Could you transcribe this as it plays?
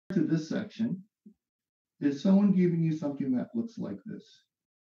to this section is someone giving you something that looks like this.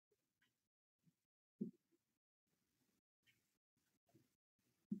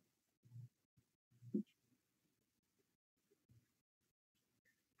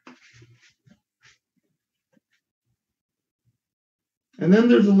 And then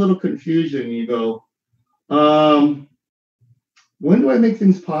there's a little confusion. You go, when do I make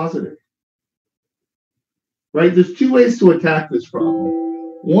things positive? Right? There's two ways to attack this problem.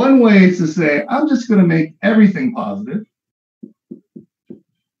 One way is to say, I'm just going to make everything positive.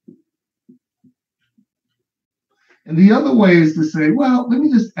 And the other way is to say, well, let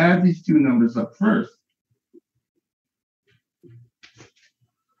me just add these two numbers up first.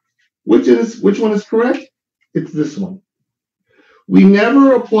 Which one is correct? It's this one. We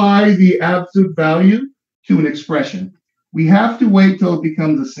never apply the absolute value to an expression. We have to wait till it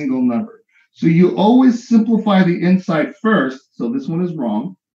becomes a single number. So you always simplify the inside first. So this one is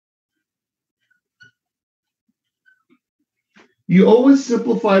wrong. You always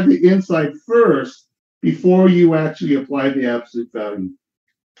simplify the inside first before you actually apply the absolute value.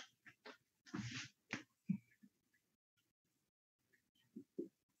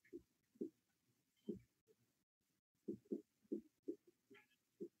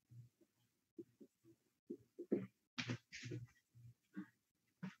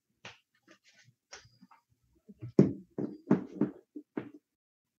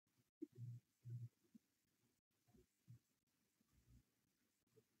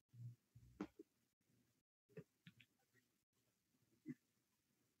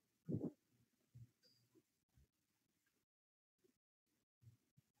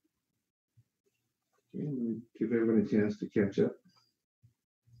 Okay, let me give everyone a chance to catch up.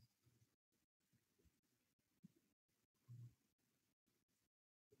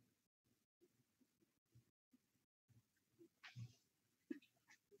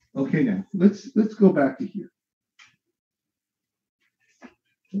 Okay, now let's go back to here.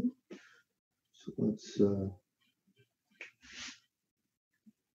 Okay. So let's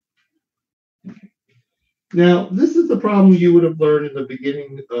okay. Now this is the problem you would have learned in the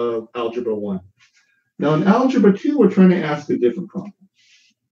beginning of Algebra 1. Now in Algebra 2, we're trying to ask a different problem.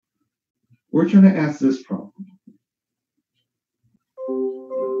 We're trying to ask this problem.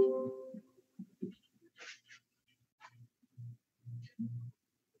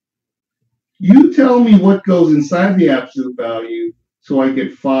 You tell me what goes inside the absolute value so I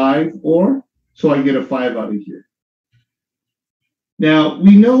get 5, or so I get a 5 out of here. Now,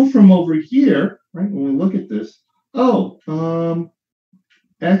 we know from over here, right, when we look at this,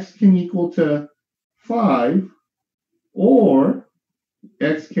 x can equal to 5, or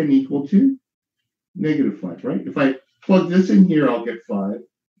x can equal to -5, right? If I plug this in here, I'll get 5.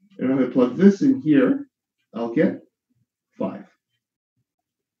 And if I plug this in here, I'll get 5.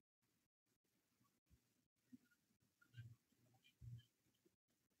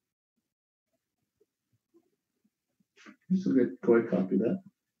 So go ahead and copy that.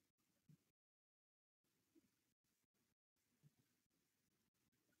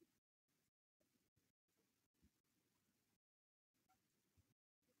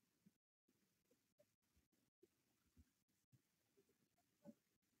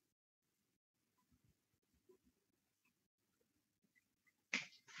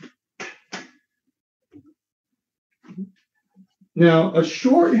 Now, a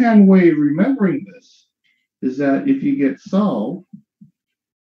shorthand way of remembering this is that if you get solved,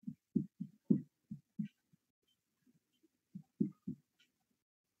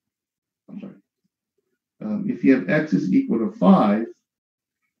 if you have x is equal to 5,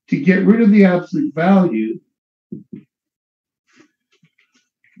 to get rid of the absolute value,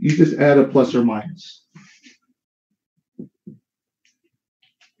 you just add a plus or minus.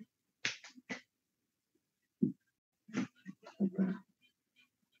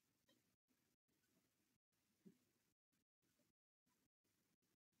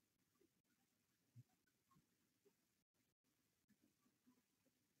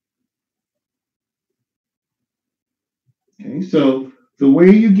 Okay, so the way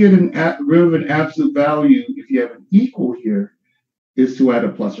you get rid of an absolute value if you have an equal here is to add a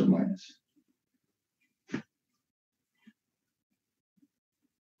plus or minus.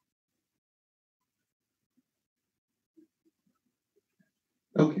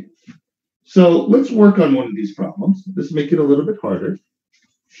 Okay, so let's work on one of these problems. Let's make it a little bit harder.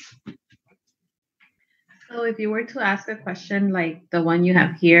 So if you were to ask a question like the one you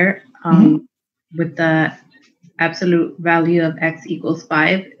have here, with the absolute value of x equals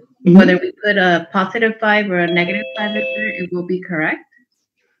 5, whether we put a positive 5 or a negative 5 in there, it will be correct?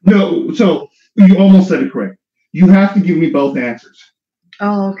 No, so you almost said it correct. You have to give me both answers.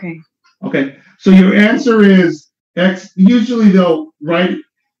 Oh, okay. Okay, so your answer is X. Usually they'll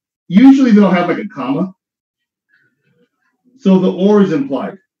have like a comma. So the or is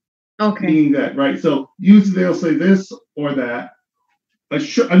implied. Okay. Meaning that, right? So usually they'll say this or that.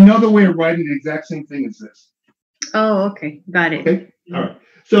 Another way of writing the exact same thing is this. Oh, okay. Got it. Okay, all right.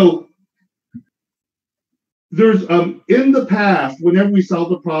 So there's in the past, whenever we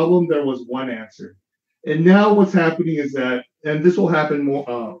solved a problem, there was one answer, and now what's happening is that, and this will happen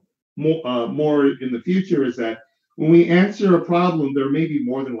more in the future, is that when we answer a problem, there may be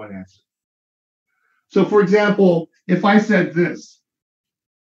more than one answer. So, for example, if I said this.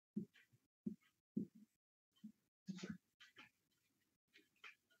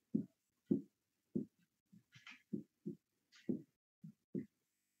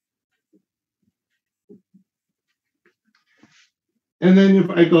 And then if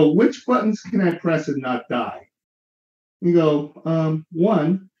I go, which buttons can I press and not die? You go,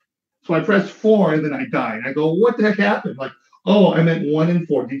 1. So I press 4 and then I die. And I go, what the heck happened? Like, oh, I meant 1 and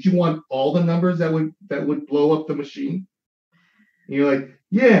 4. Did you want all the numbers that would blow up the machine? And you're like,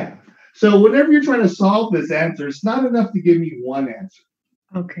 yeah. So whenever you're trying to solve this answer, it's not enough to give me one answer.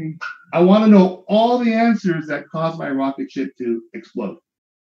 Okay. I want to know all the answers that cause my rocket ship to explode.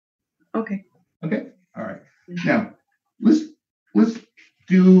 Okay. Okay. All right. Now let's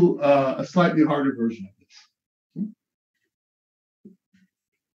do a slightly harder version of this.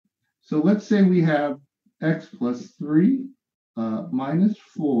 So let's say we have x plus 3 minus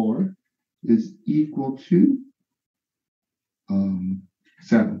 4 is equal to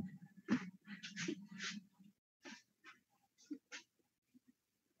 7.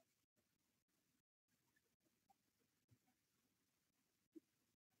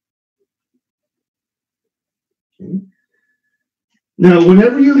 Okay. Now,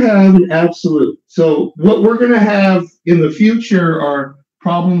 whenever you have an absolute, so what we're going to have in the future are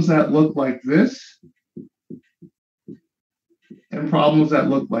problems that look like this and problems that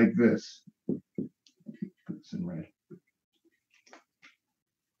look like this. Put this in red.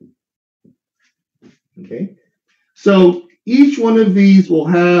 Okay. So each one of these will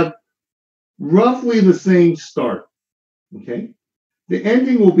have roughly the same start. Okay. The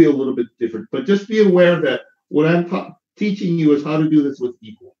ending will be a little bit different, but just be aware that what I'm teaching you is how to do this with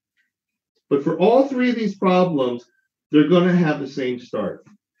equal. But for all three of these problems, they're going to have the same start.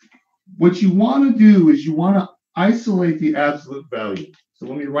 What you want to do is you want to isolate the absolute value. So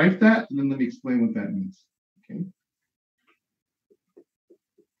let me write that, and then let me explain what that means. Okay.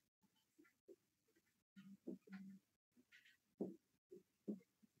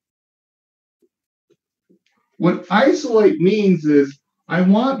 What isolate means is I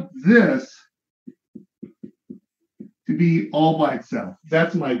want this to be all by itself.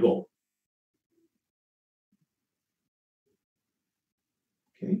 That's my goal.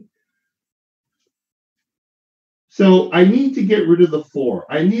 Okay. So I need to get rid of the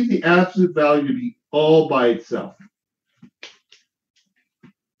 4. I need the absolute value to be all by itself.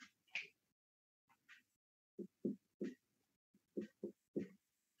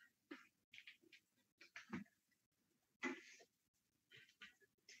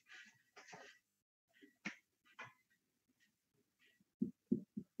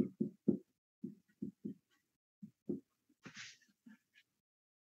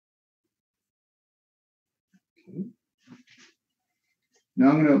 Now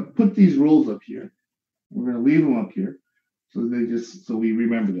I'm going to put these rules up here. We're going to leave them up here so we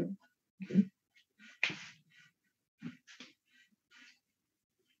remember them. Okay.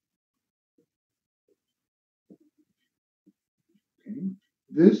 Okay.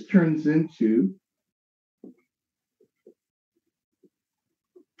 This turns into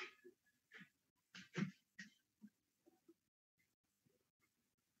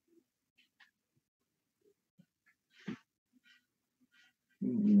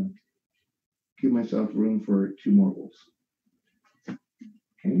give myself room for 2 more rules.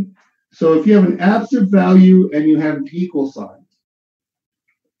 Okay. So if you have an absolute value and you have an equal sign,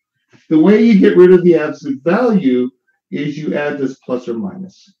 the way you get rid of the absolute value is you add this plus or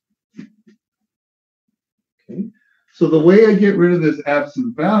minus. Okay. So the way I get rid of this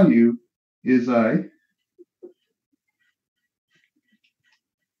absolute value is I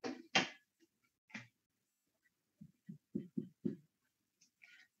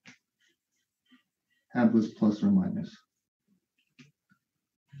have this plus or minus.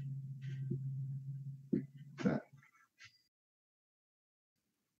 That.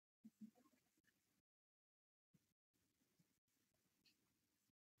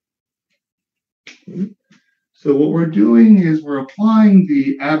 Okay. So what we're doing is we're applying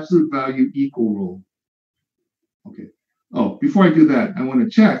the absolute value equal rule. Okay. Oh, before I do that, I want to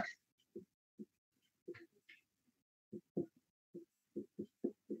check.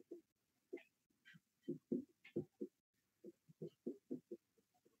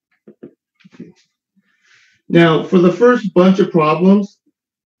 Okay. Now, for the first bunch of problems,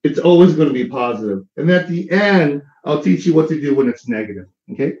 it's always going to be positive. And at the end, I'll teach you what to do when it's negative.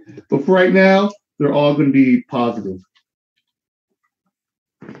 Okay. But for right now, they're all going to be positive.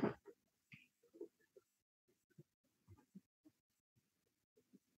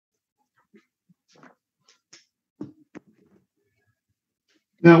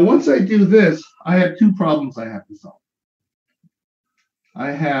 Now, once I do this, I have two problems I have to solve.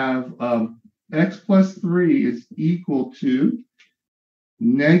 I have x plus 3 is equal to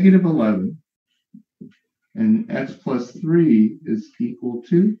negative 11, and x plus 3 is equal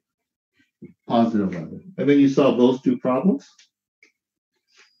to positive 11. And then you solve those two problems.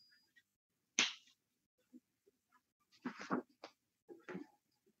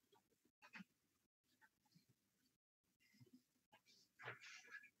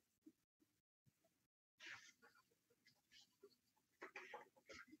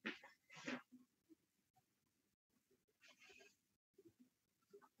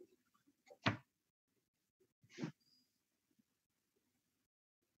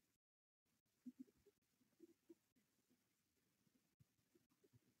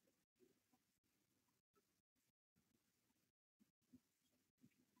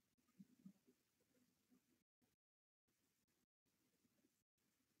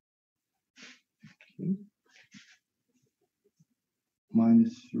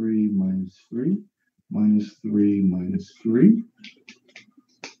 Minus 3 minus 3 minus 3 minus 3.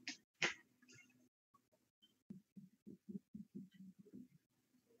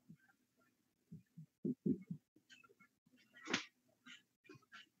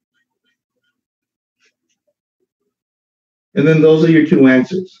 And then those are your two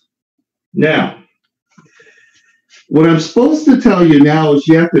answers. Now, what I'm supposed to tell you now is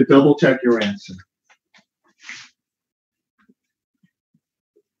you have to double check your answer.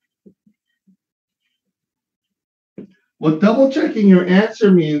 What double checking your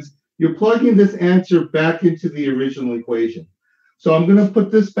answer means, you're plugging this answer back into the original equation. So I'm going to put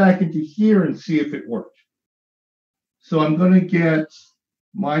this back into here and see if it worked. So I'm going to get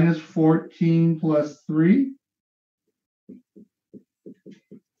minus 14 plus 3.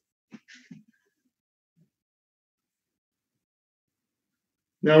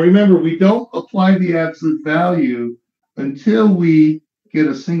 Now remember, we don't apply the absolute value until we get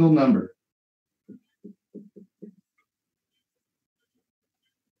a single number.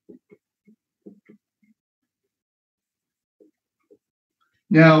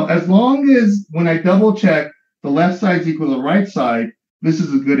 Now, as long as when I double check, the left side is equal to the right side, this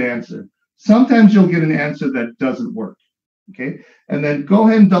is a good answer. Sometimes you'll get an answer that doesn't work, okay? And then go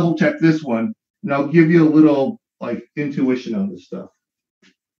ahead and double check this one, and I'll give you a little like intuition on this stuff.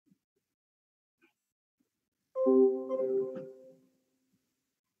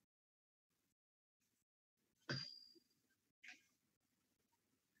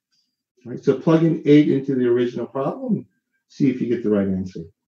 All right, so plug in 8 into the original problem, see if you get the right answer.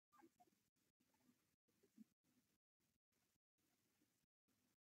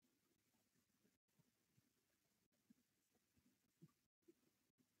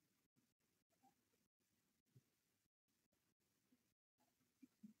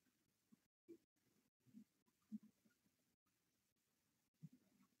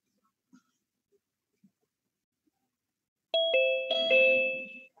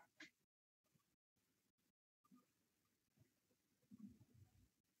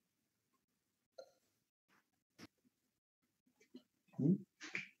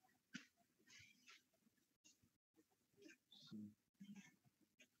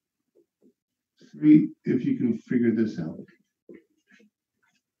 See if you can figure this out.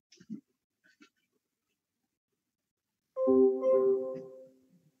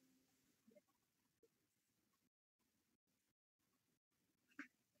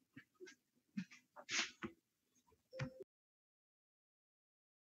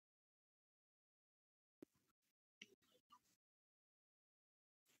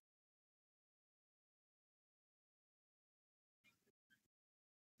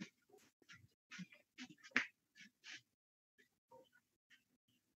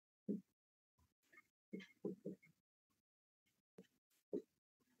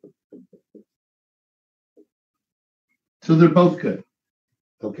 So they're both good.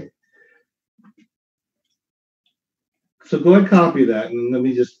 Okay. So go ahead and copy that, and let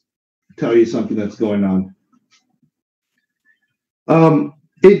me just tell you something that's going on.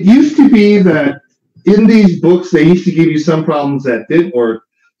 It used to be that in these books, they used to give you some problems that didn't work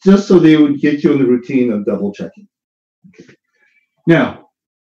just so they would get you in the routine of double checking. Okay. Now,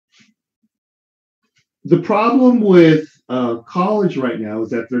 the problem with college right now is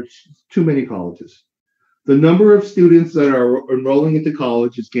that there's too many colleges. The number of students that are enrolling into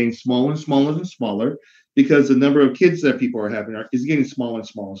college is getting smaller and smaller and smaller because the number of kids that people are having is getting smaller and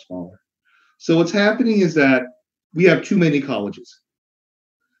smaller and smaller. So what's happening is that we have too many colleges.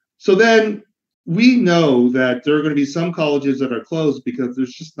 So then we know that there are going to be some colleges that are closed because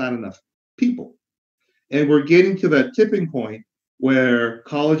there's just not enough people. And we're getting to that tipping point where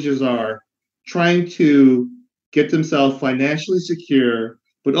colleges are trying to get themselves financially secure,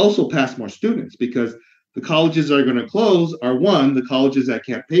 but also pass more students, because the colleges that are going to close are, one, the colleges that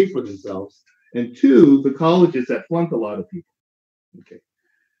can't pay for themselves, and two, the colleges that flunk a lot of people. Okay.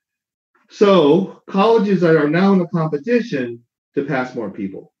 So colleges that are now in a competition to pass more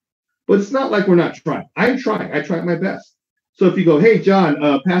people. But it's not like we're not trying. I'm trying. I try my best. So if you go, hey,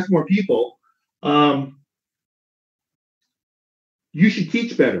 John, pass more people, you should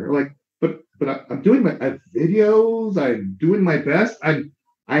teach better. Like, but I'm doing my videos. I'm doing my best. I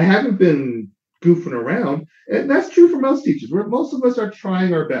haven't been goofing around, and that's true for most teachers. Most of us are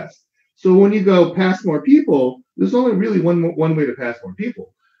trying our best. So when you go pass more people, there's only really one way to pass more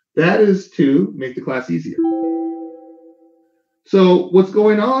people. That is to make the class easier. So what's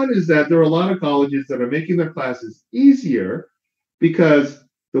going on is that there are a lot of colleges that are making their classes easier because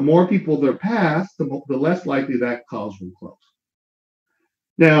the more people they're passed, the less likely that college will close.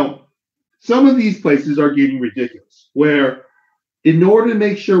 Now, some of these places are getting ridiculous, where in order to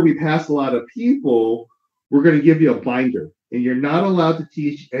make sure we pass a lot of people, we're going to give you a binder, and you're not allowed to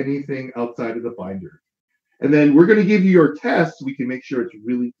teach anything outside of the binder. And then we're going to give you your test so we can make sure it's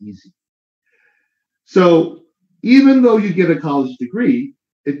really easy. So even though you get a college degree,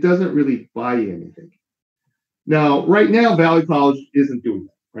 it doesn't really buy you anything. Now, right now, Valley College isn't doing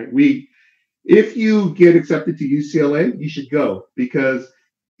that, right? If you get accepted to UCLA, you should go, because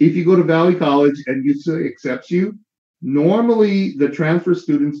if you go to Valley College and UCLA accepts you, normally the transfer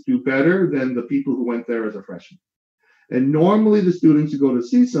students do better than the people who went there as a freshman. And normally the students who go to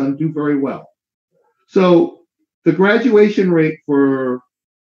CSUN do very well. So the graduation rate for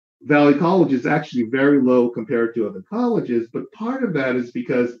Valley College is actually very low compared to other colleges, but part of that is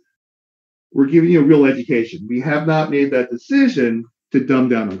because we're giving you a real education. We have not made that decision to dumb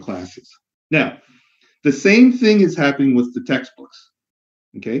down our classes. Now, the same thing is happening with the textbooks.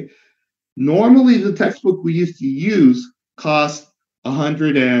 Okay. Normally, the textbook we used to use cost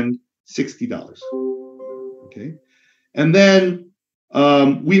 $160. Okay. And then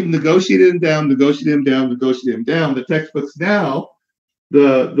we've negotiated them down. The textbooks now,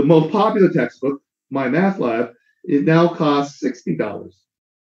 the most popular textbook, My Math Lab, it now costs $60.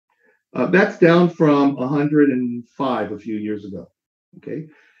 That's down from $105 a few years ago. Okay.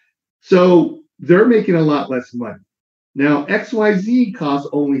 So they're making a lot less money. Now, XYZ costs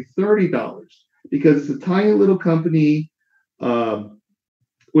only $30 because it's a tiny little company,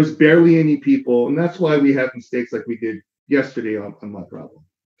 was barely any people, and that's why we have mistakes like we did yesterday on my problem.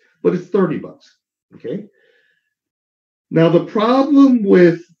 But it's $30, okay? Now, the problem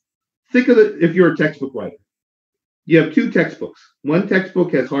with, think of it if you're a textbook writer. You have two textbooks. One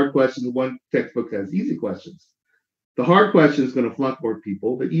textbook has hard questions, one textbook has easy questions. The hard question is going to flunk more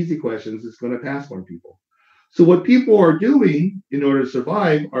people. The easy questions is going to pass more people. So what people are doing in order to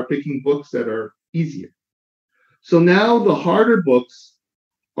survive are picking books that are easier. So now the harder books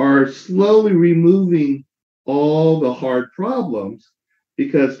are slowly removing all the hard problems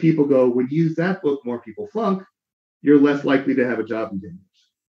because people go, when you use that book, more people flunk, you're less likely to have a job in 10 years.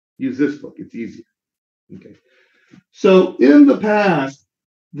 Use this book, it's easier. Okay. So in the past,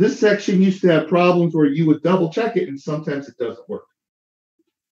 this section used to have problems where you would double check it and sometimes it doesn't work.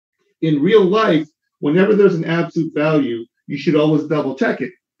 In real life, whenever there's an absolute value, you should always double check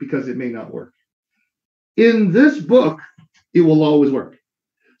it because it may not work. In this book, it will always work.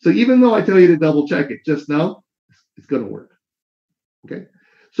 So even though I tell you to double check it, just know it's going to work. Okay.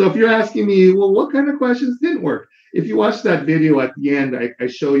 So if you're asking me, well, what kind of questions didn't work? If you watch that video at the end, I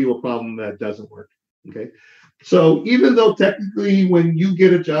show you a problem that doesn't work. Okay. So even though technically when you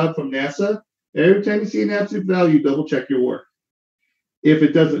get a job from NASA, every time you see an absolute value, double check your work. If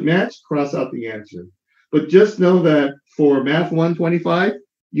it doesn't match, cross out the answer. But just know that for MATH125,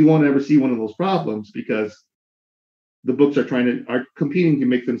 you won't ever see one of those problems because the books are competing to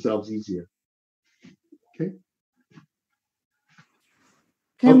make themselves easier. Okay.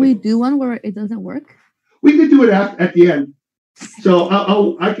 Can we do one where it doesn't work? We could do it at the end. So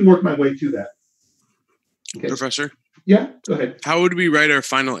I can work my way to that. Okay. Professor? Yeah, go ahead. How would we write our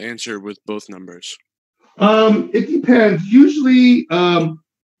final answer with both numbers? It depends. Usually,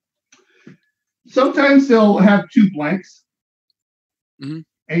 sometimes they'll have two blanks, and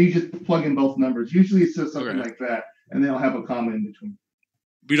you just plug in both numbers. Usually, it says something like that, and they'll have a comma in between.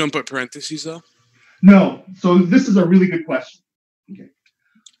 We don't put parentheses though? No. So this is a really good question. Okay.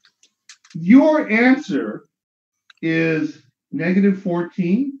 Your answer is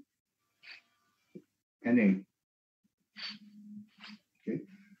 -14 and 8. Okay.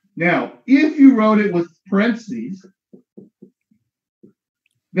 Now, if you wrote it with parentheses,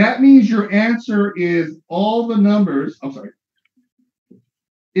 that means your answer is all the numbers,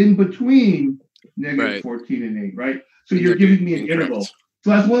 in between -14 and 8, right? So you're giving me an interval. So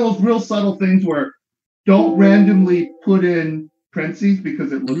that's one of those real subtle things where don't randomly put in parentheses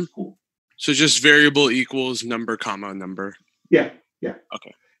because it looks cool. So just variable equals number, comma, number. Yeah.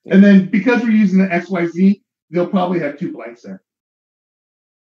 Okay. And then because we're using the XYZ, they'll probably have two blanks there.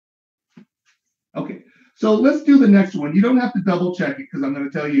 Okay. So let's do the next one. You don't have to double check it because I'm going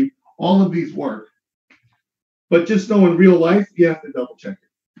to tell you all of these work. But just know in real life, you have to double check it.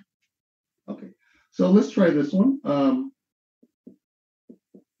 Okay. So let's try this one.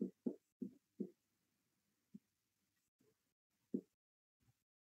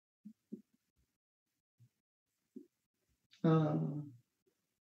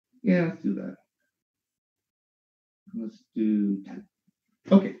 Yeah, let's do that. Let's do 10.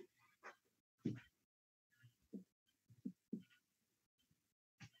 Okay.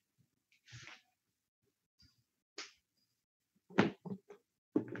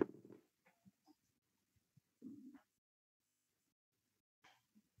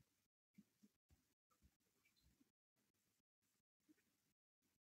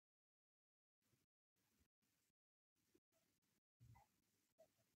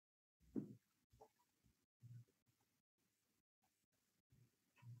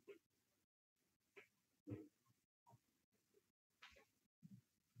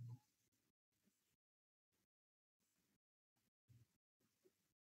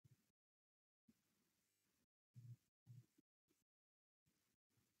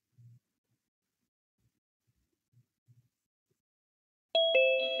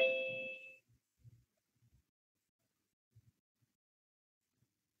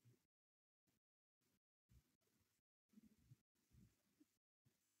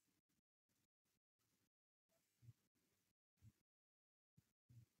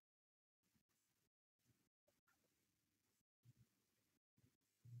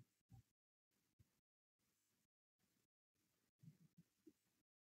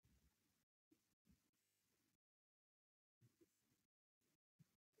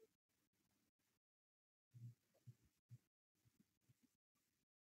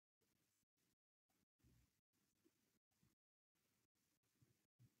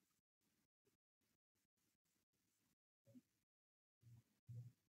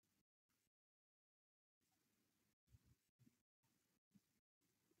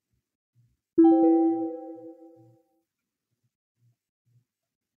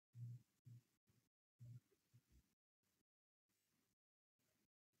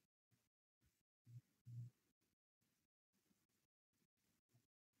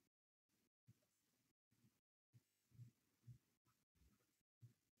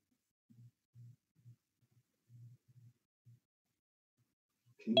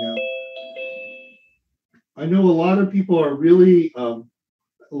 Now, I know a lot of people are really, a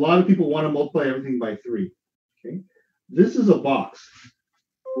lot of people want to multiply everything by 3. Okay, this is a box.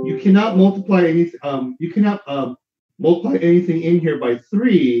 You cannot multiply anything. Multiply anything in here by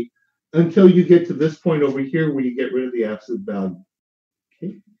 3 until you get to this point over here where you get rid of the absolute value.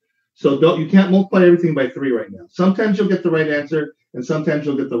 Okay, so you can't multiply everything by 3 right now. Sometimes you'll get the right answer, and sometimes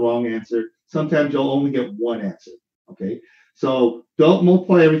you'll get the wrong answer. Sometimes you'll only get one answer. Okay. So don't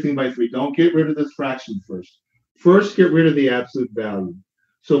multiply everything by 3. Don't get rid of this fraction first. First, get rid of the absolute value.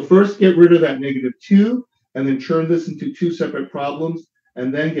 So first get rid of that -2, and then turn this into 2 separate problems,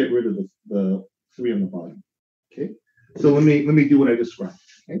 and then get rid of the 3 on the bottom. Okay. So let me do what I described.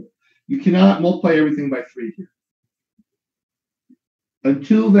 Okay. You cannot multiply everything by 3 here.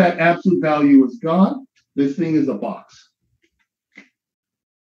 Until that absolute value is gone, this thing is a box.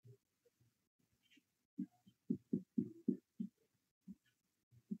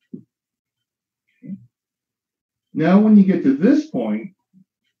 Now, when you get to this point,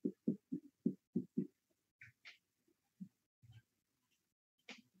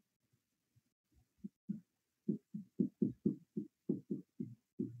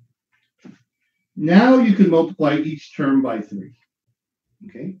 now you can multiply each term by 3.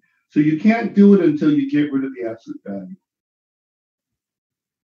 Okay, so you can't do it until you get rid of the absolute value.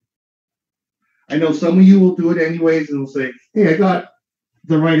 I know some of you will do it anyways and will say, hey, I got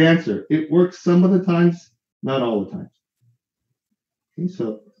the right answer. It works some of the times, not all the times. Okay,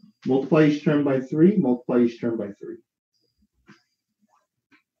 so multiply each term by 3, multiply each term by 3.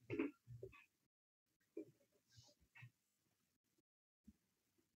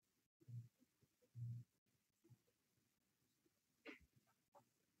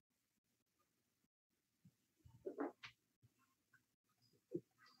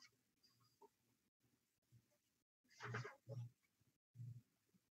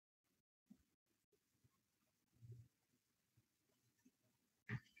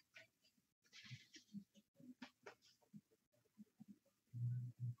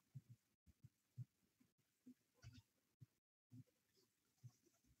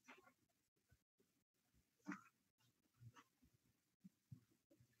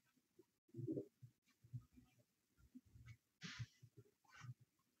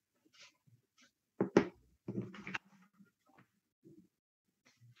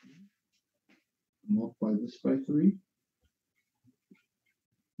 Multiply this by 3,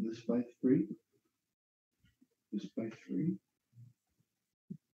 this by 3, this by 3.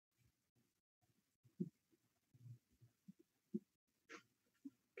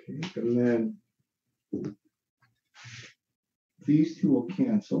 Okay, and then these two will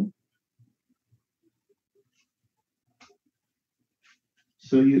cancel.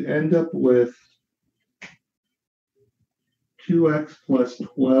 So you end up with 2x plus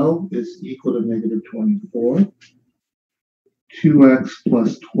 12 is equal to negative 24. 2x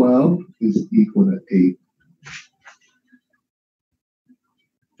plus 12 is equal to 8.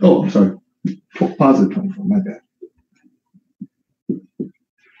 Oh, I'm sorry. Positive 24, my bad.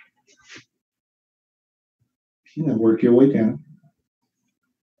 Now work your way down.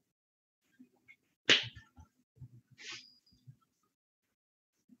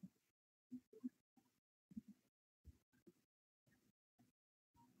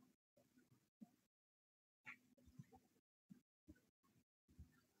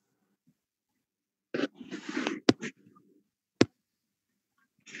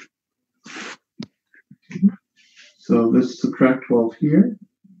 So let's subtract 12 here,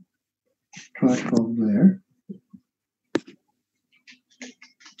 subtract 12 there.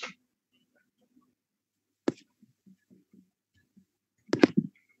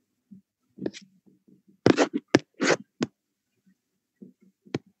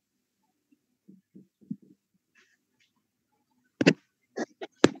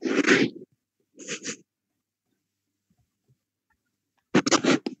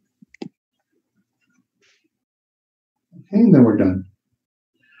 Okay, and then we're done.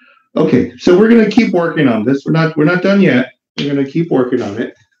 Okay, so we're going to keep working on this. We're not done yet. We're going to keep working on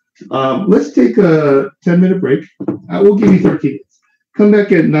it. Let's take a 10-minute break. We'll give you 13 minutes. Come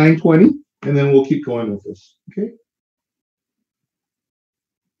back at 9:20, and then we'll keep going with this. Okay?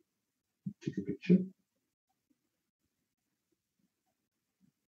 Take a picture.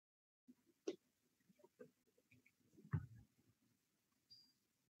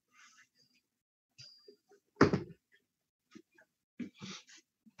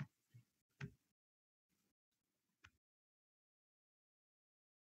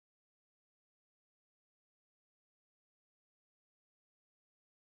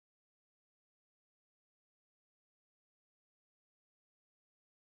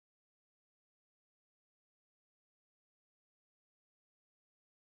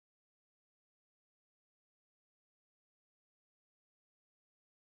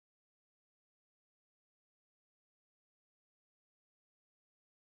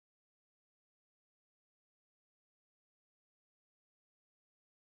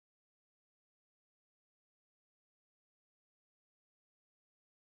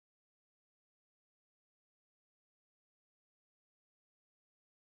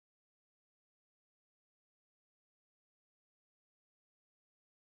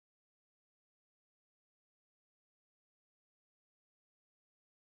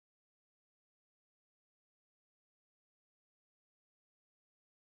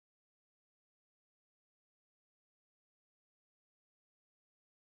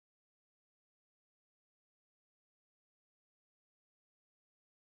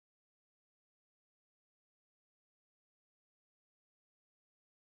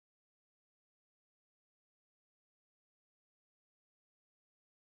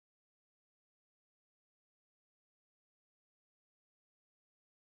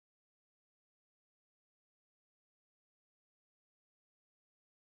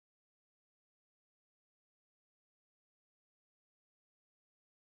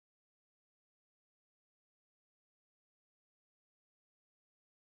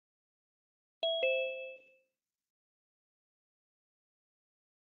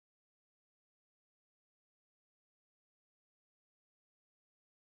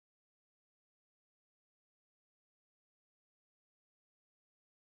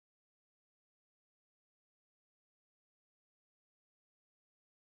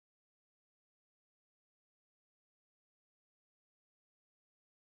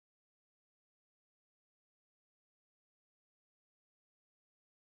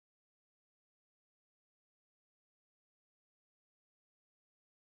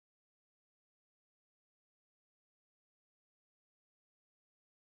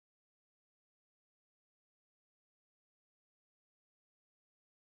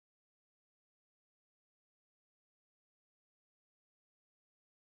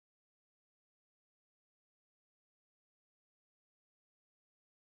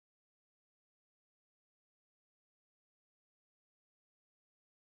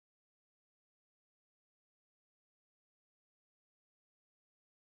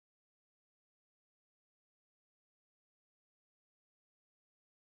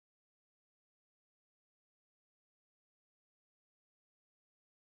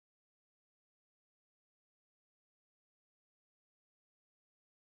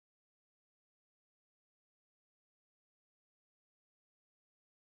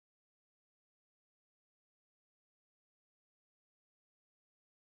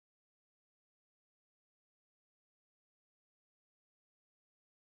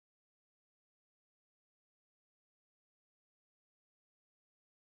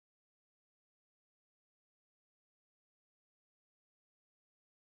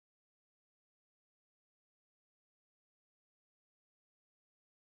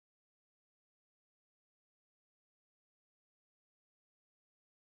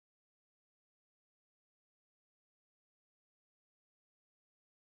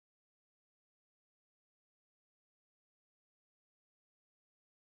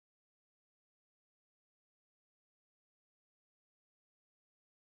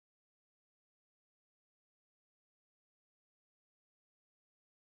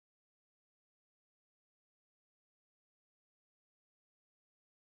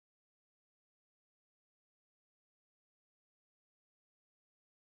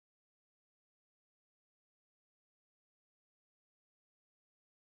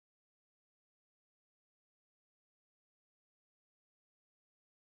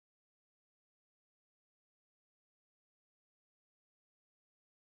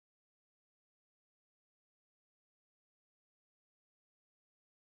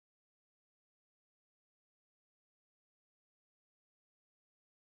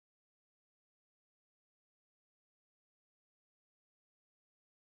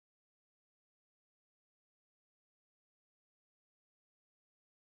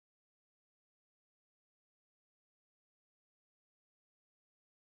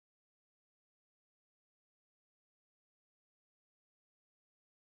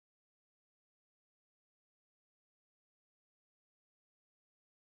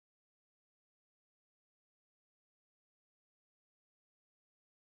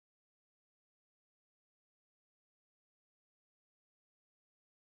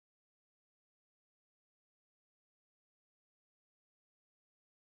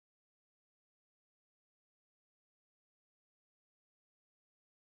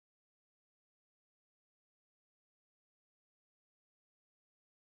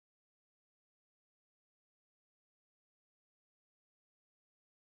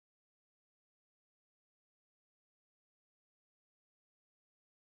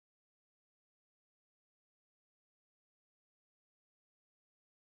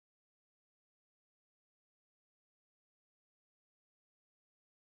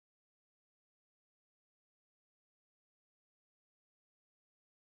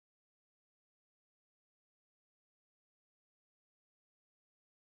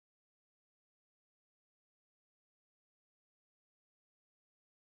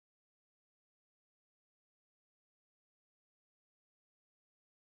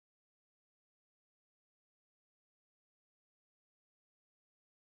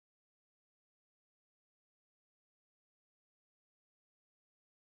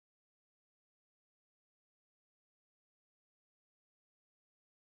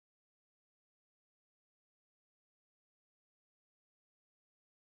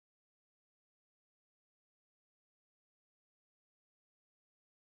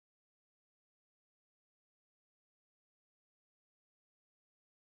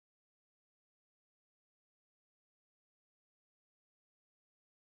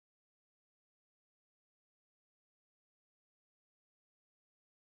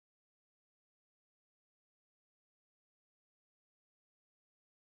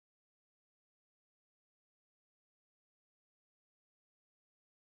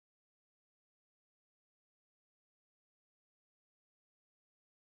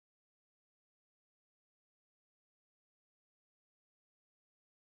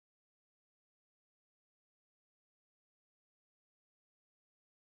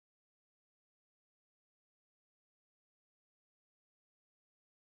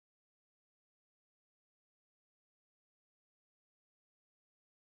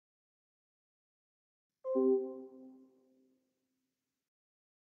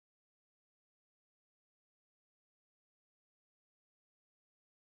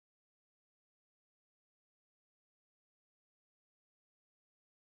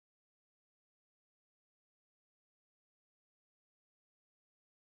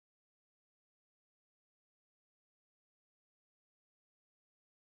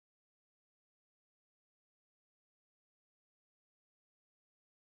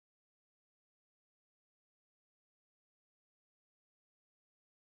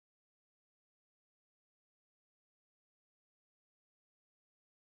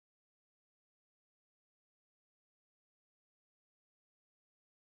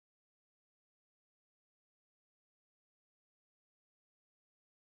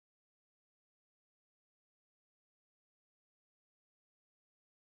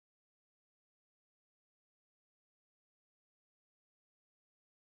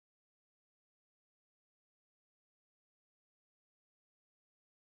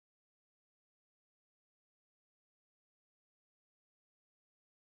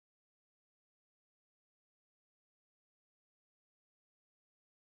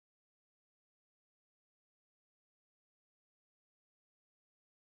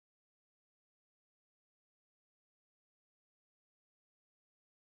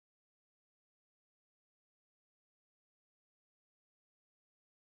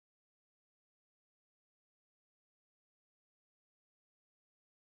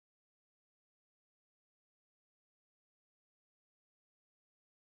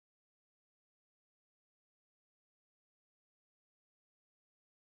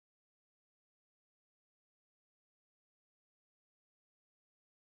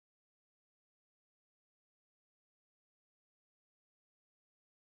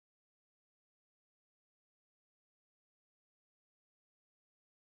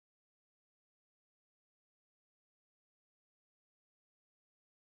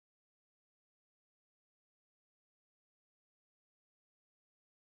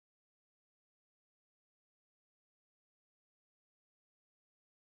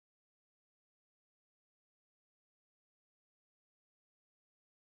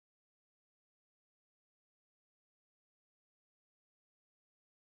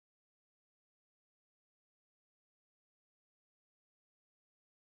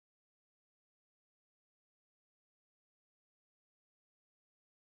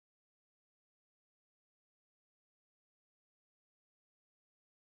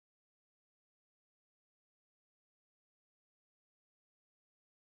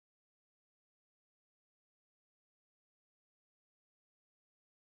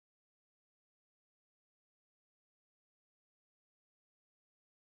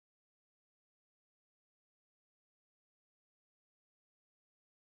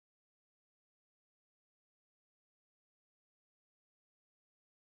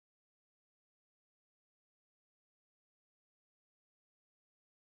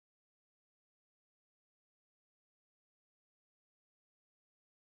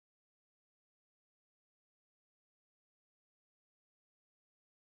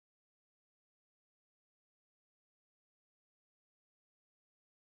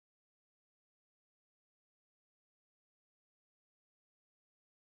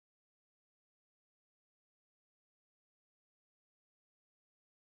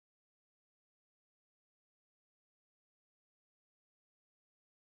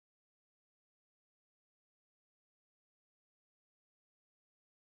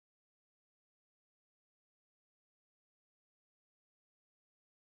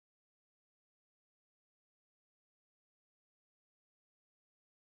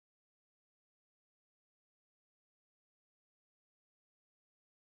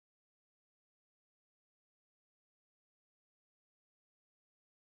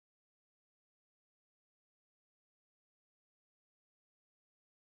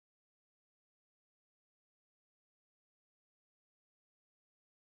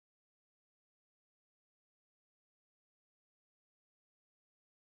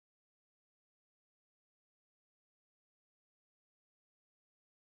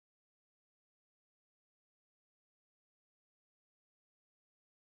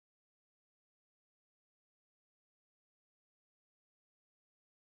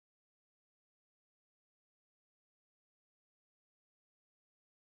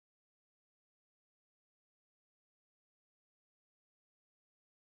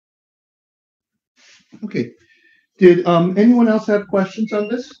 Okay. Did anyone else have questions on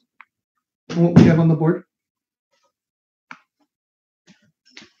this? What we have on the board?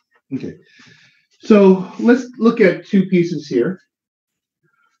 Okay. So let's look at two pieces here.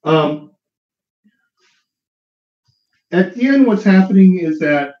 At the end, what's happening is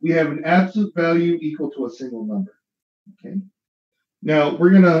that we have an absolute value equal to a single number. Okay. Now we're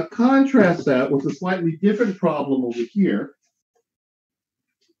going to contrast that with a slightly different problem over here.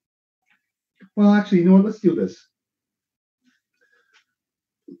 Well, actually, you know what? Let's do this.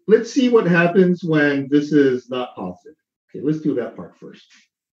 Let's see what happens when this is not positive. Okay, let's do that part first.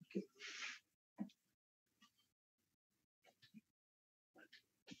 Okay.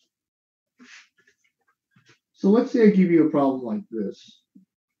 So let's say I give you a problem like this.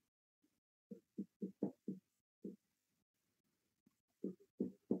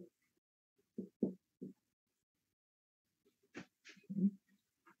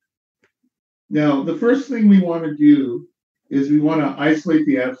 Now, the first thing we want to do is we want to isolate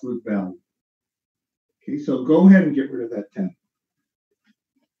the absolute value. Okay, so go ahead and get rid of that 10.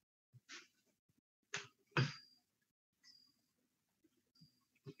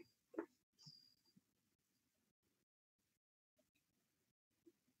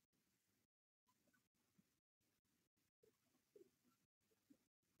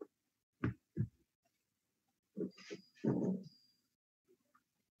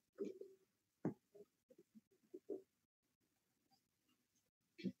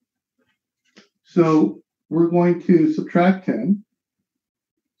 So we're going to subtract 10,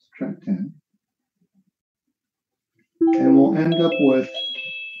 and we'll end up with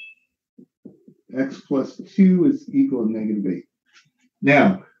x plus 2 is equal to negative 8.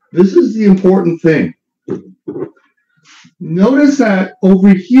 Now, this is the important thing. Notice that over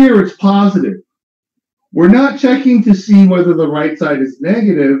here it's positive. We're not checking to see whether the right side is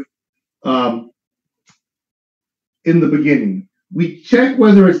negative in the beginning. We check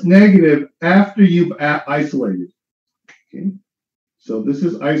whether it's negative after you've isolated. Okay, so this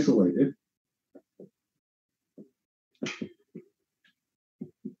is isolated.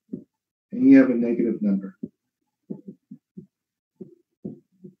 And you have a negative number.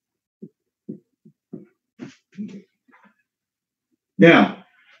 Okay. Now,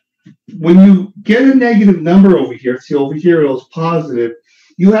 when you get a negative number over here, see over here it was positive,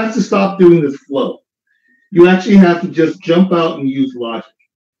 you have to stop doing this flow. You actually have to just jump out and use logic.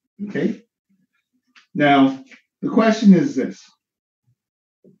 Okay? Now, the question is this.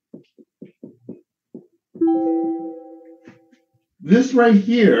 This right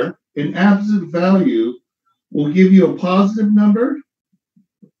here, an absolute value, will give you a positive number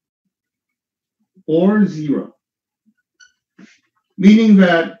or 0. Meaning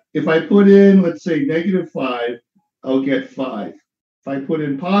that if I put in, let's say, negative 5, I'll get 5. If I put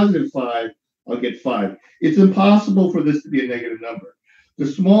in positive 5, I'll get 5. It's impossible for this to be a negative number. The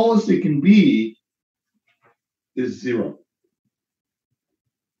smallest it can be is 0.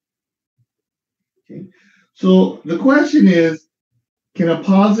 Okay. So the question is, can a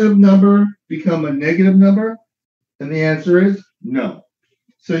positive number become a negative number? And the answer is no.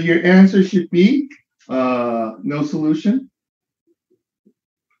 So your answer should be no solution.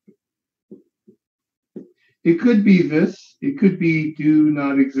 It could be this. It could be do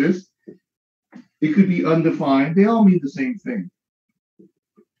not exist. It could be undefined. They all mean the same thing.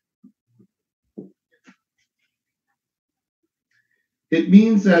 It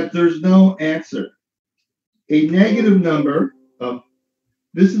means that there's no answer. A negative number,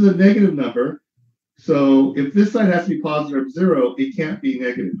 this is a negative number, so if this side has to be positive or 0, it can't be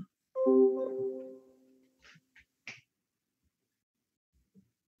negative.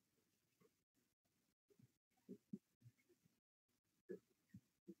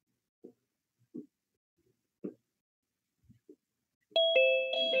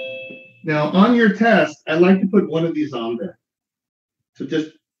 Now, on your test, I'd like to put one of these on there. So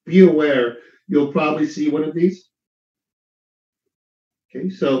just be aware, you'll probably see one of these. Okay,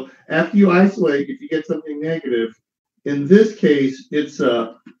 so after you isolate, if you get something negative, in this case, it's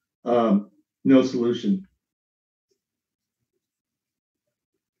no solution.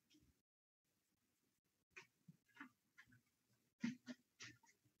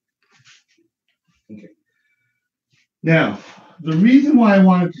 Okay. Now, the reason why I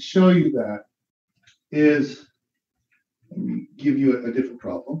wanted to show you that is, let me give you a different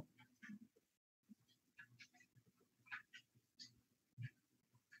problem.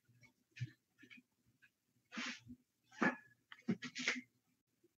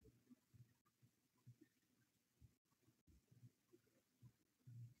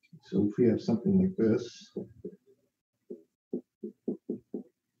 So if we have something like this,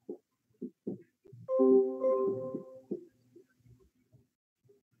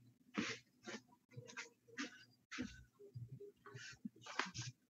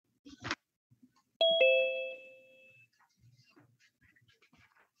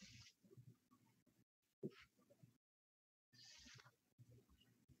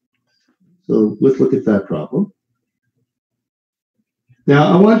 So let's look at that problem.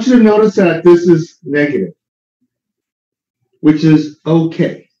 Now, I want you to notice that this is negative, which is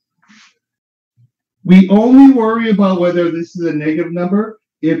okay. We only worry about whether this is a negative number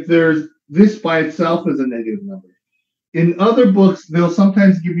if there's this by itself is a negative number. In other books, they'll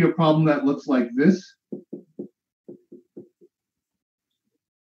sometimes give you a problem that looks like this.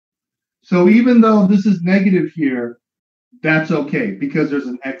 So even though this is negative here, that's okay because there's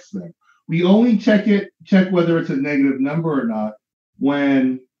an x there. We only check whether it's a negative number or not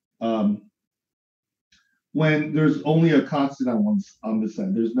when there's only a constant on this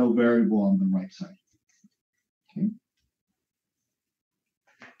side. There's no variable on the right side. Okay.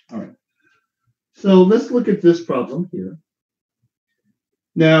 All right. So let's look at this problem here.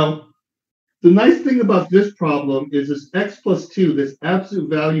 Now, the nice thing about this problem is this x plus 2, this absolute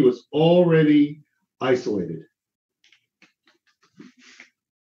value is already isolated.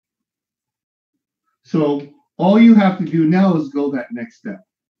 So all you have to do now is go that next step.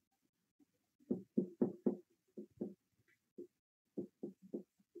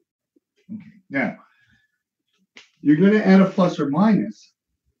 Okay. Now, you're going to add a plus or minus,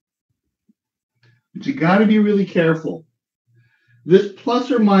 but you got to be really careful. This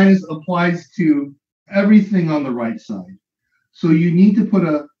plus or minus applies to everything on the right side. So you need to put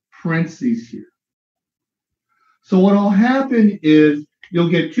a parentheses here. So what will happen is you'll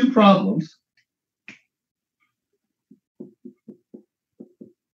get two problems.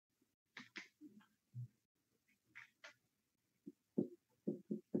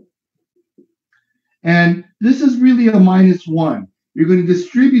 And this is really a -1. You're going to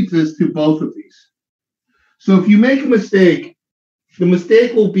distribute this to both of these. So if you make a mistake, the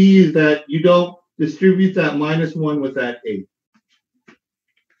mistake will be that you don't distribute that -1 with that 8.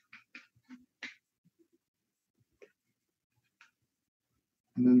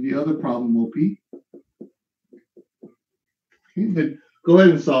 And then the other problem will be, okay, then go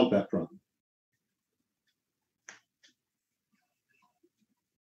ahead and solve that problem.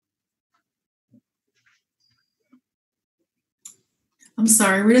 I'm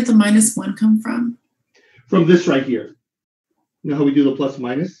sorry, where did the -1 come from? From this right here. You know how we do the plus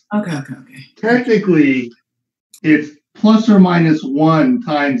minus? Okay. Technically, it's plus or -1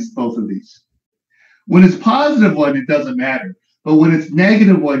 times both of these. When it's positive one, it doesn't matter. But when it's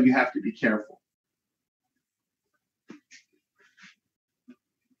negative one, you have to be careful.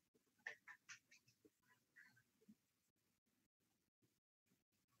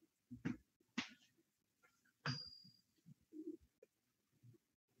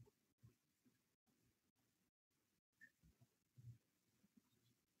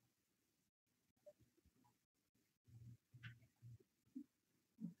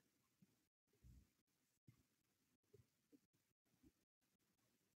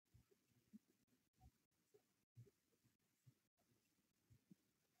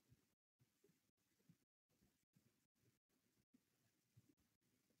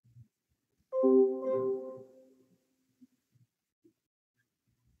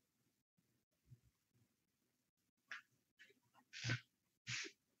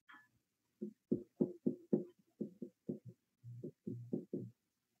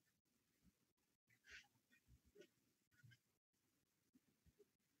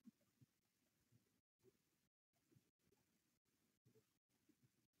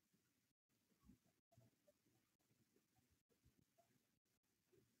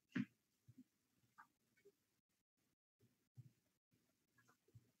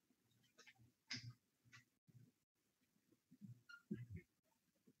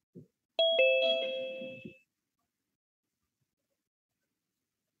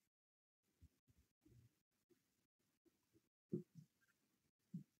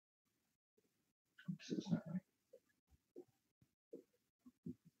 Oops, that's not right.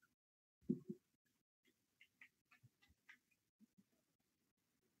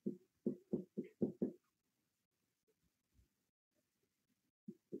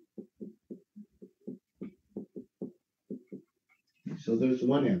 So there's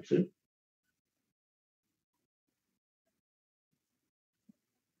one answer.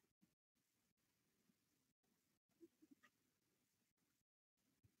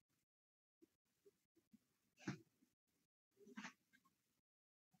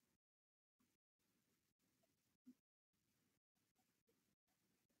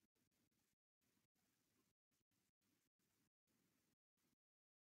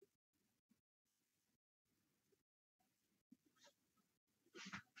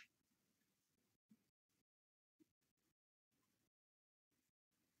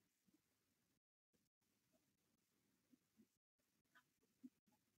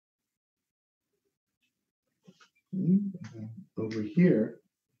 Over here,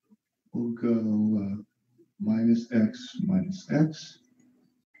 we'll go minus x minus x.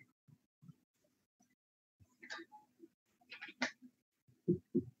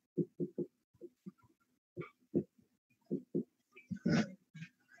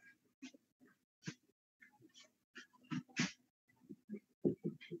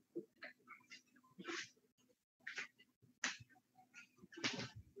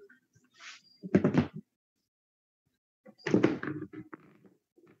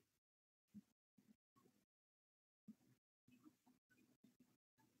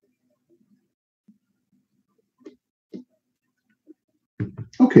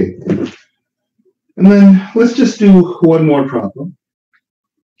 Okay, and then let's just do one more problem.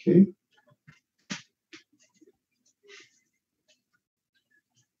 Okay.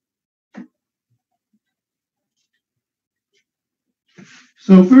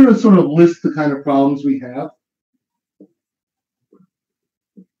 So if we were to sort of list the kind of problems we have,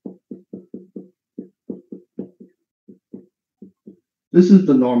 this is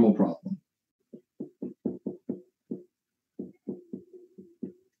the normal problem.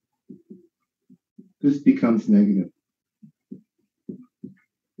 This becomes negative.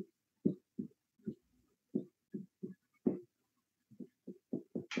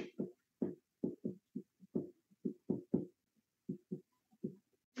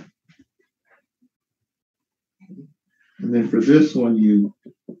 And then for this one, you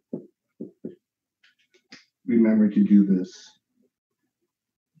remember to do this.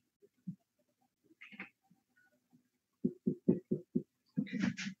 Okay.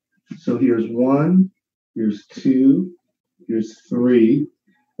 So here's 1, here's 2, here's 3,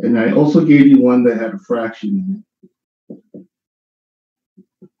 and I also gave you one that had a fraction in it.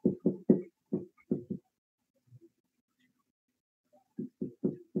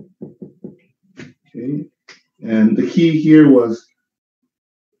 Okay, and the key here was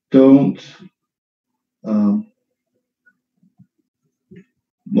don't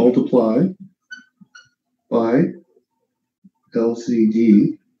multiply by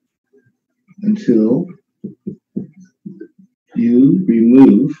LCD until you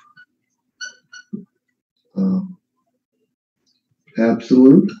remove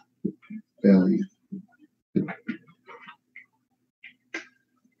absolute value.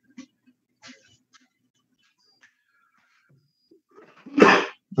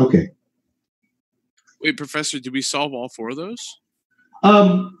 Okay. Wait, Professor, did we solve all 4 of those?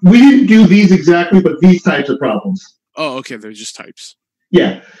 We didn't do these exactly, but these types of problems. Oh, okay, they're just types.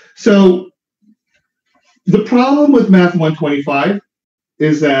 Yeah. So the problem with Math 125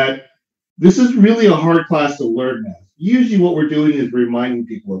 is that this is really a hard class to learn math. Usually what we're doing is reminding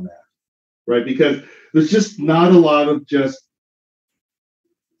people of math, right? Because there's just not a lot of just,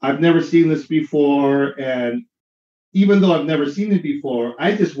 I've never seen this before, and even though I've never seen it before,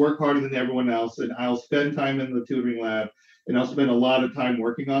 I just work harder than everyone else, and I'll spend time in the tutoring lab, and I'll spend a lot of time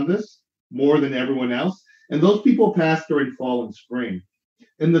working on this, more than everyone else. And those people pass during fall and spring.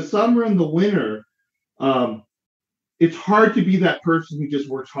 In the summer and the winter, it's hard to be that person who just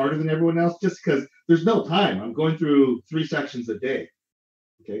works harder than everyone else just because there's no time. I'm going through 3 sections a day.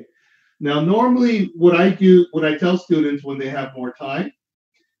 Okay. Now, normally what I tell students when they have more time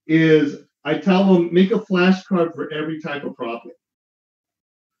is I tell them make a flashcard for every type of problem.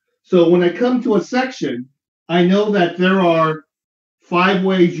 So when I come to a section, I know that there are 5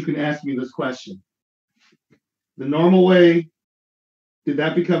 ways you can ask me this question. The normal way, did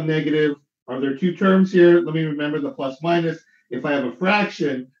that become negative? Are there 2 terms here? Let me remember the plus minus. If I have a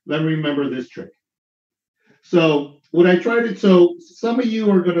fraction, let me remember this trick. So what I try to, so some of you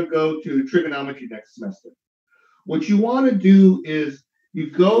are going to go to trigonometry next semester. What you want to do is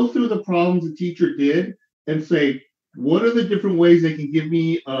you go through the problems the teacher did and say, what are the different ways they can give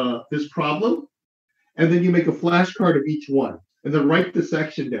me this problem? And then you make a flashcard of each one and then write the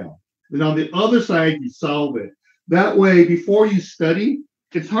section down. Then on the other side, you solve it. That way, before you study,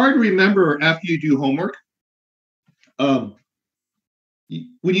 it's hard to remember after you do homework. When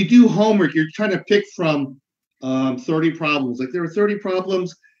you do homework, you're trying to pick from 30 problems. Like there were 30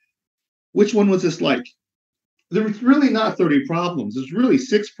 problems. Which one was this like? There was really not 30 problems. There's really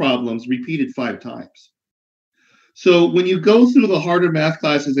 6 problems repeated 5 times. So when you go through the harder math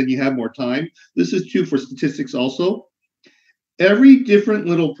classes and you have more time, this is true for statistics also. Every different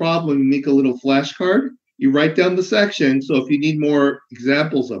little problem, you make a little flashcard. You write down the section. So if you need more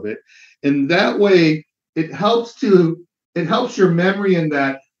examples of it, and that way it helps your memory in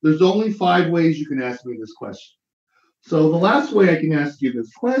that there's only 5 ways you can ask me this question. So the last way I can ask you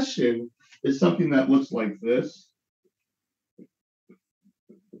this question is something that looks like this.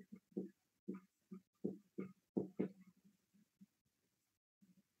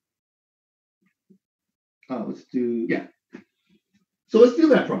 Let's do, yeah. So let's do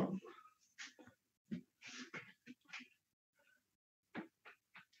that problem.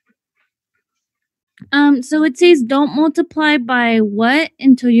 So it says don't multiply by what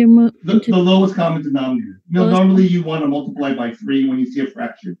until you're the lowest common denominator. You know, normally you want to multiply by 3 when you see a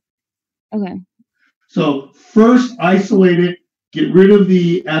fraction. Okay. So first isolate it, get rid of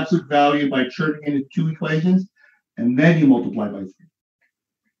the absolute value by turning it into 2 equations, and then you multiply by 3.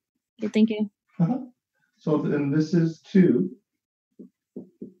 Okay, thank you. So then this is 2.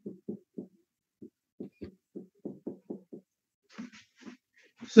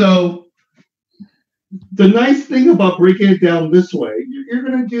 So the nice thing about breaking it down this way, you're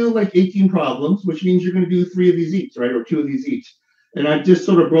going to do like 18 problems, which means you're going to do 3 of these each, right? Or 2 of these each. And I've just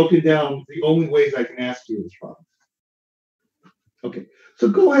sort of broken down the only ways I can ask you this problem. Okay, so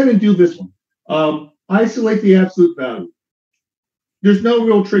go ahead and do this one. Isolate the absolute value. There's no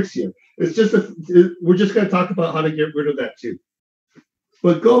real tricks here. It's just we're just going to talk about how to get rid of that 2.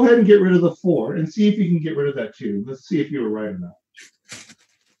 But go ahead and get rid of the 4 and see if you can get rid of that 2. Let's see if you were right or not.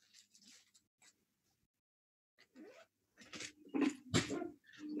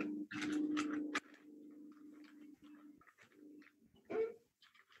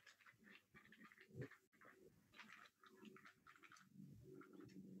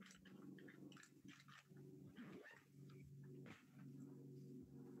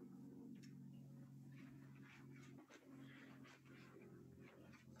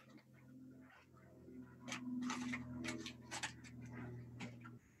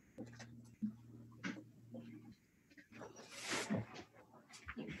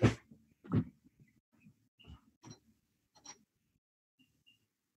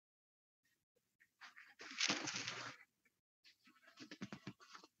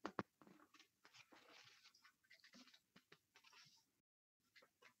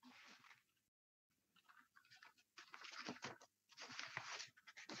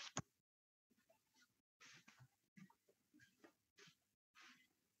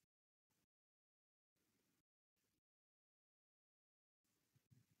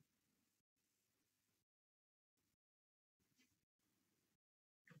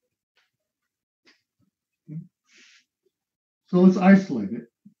 So let's isolate it.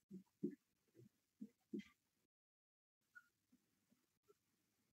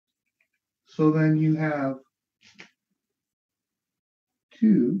 So then you have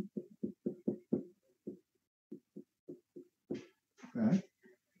 2. Okay.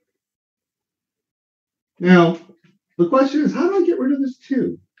 Now, the question is, how do I get rid of this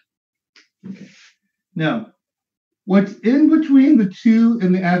 2? Okay. Now, what's in between the 2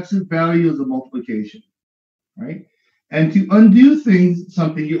 and the absolute value is a multiplication, right? And to undo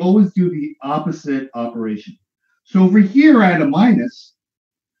something, you always do the opposite operation. So over here, I had a minus.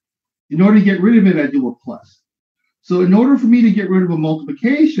 In order to get rid of it, I do a plus. So in order for me to get rid of a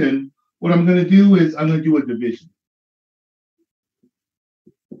multiplication, what I'm going to do is I'm going to do a division.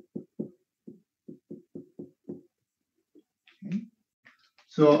 Okay.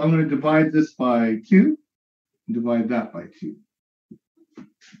 So I'm going to divide this by 2 and divide that by 2.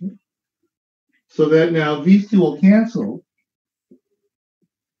 Okay. So that now these 2 will cancel.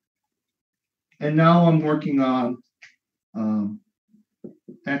 And now I'm working on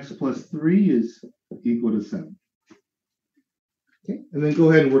x plus 3 is equal to 7. Okay, and then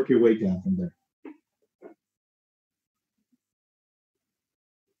go ahead and work your way down from there.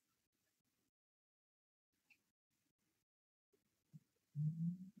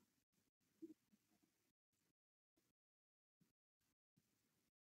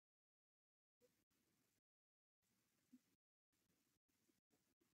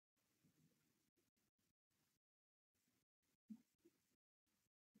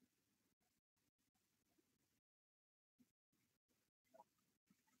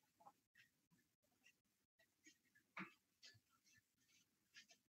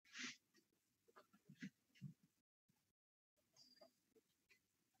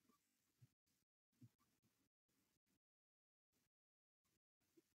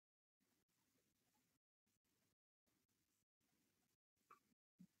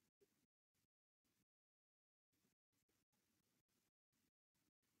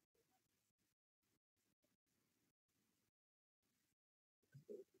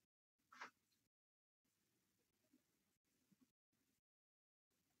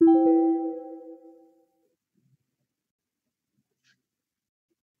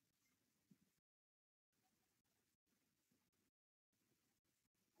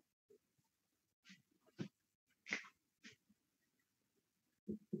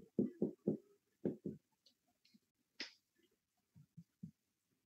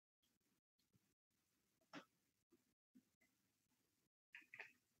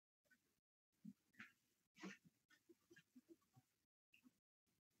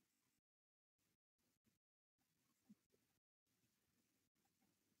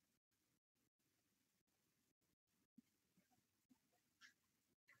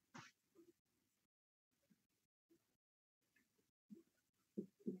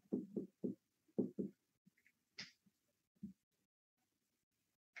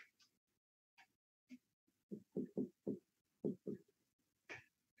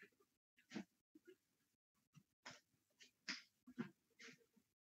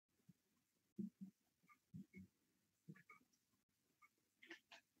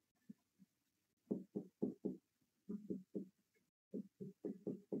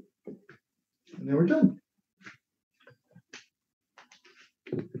 And then we're done.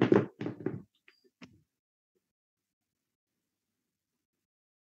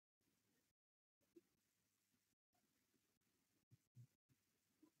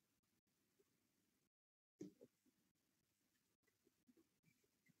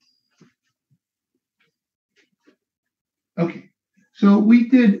 Okay, so we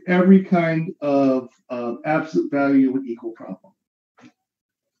did every kind of absolute value with equal problem.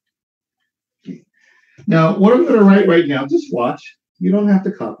 Okay. Now, what I'm going to write right now, just watch. You don't have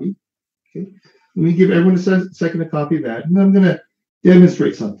to copy. Okay. Let me give everyone a second to copy that, and then I'm going to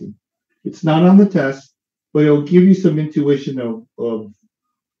demonstrate something. It's not on the test, but it'll give you some intuition of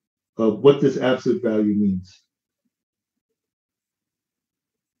what this absolute value means.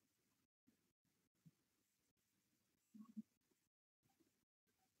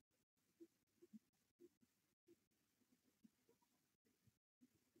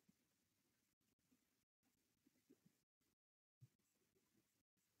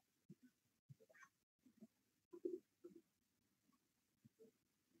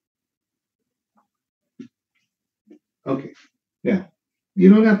 Okay, now, you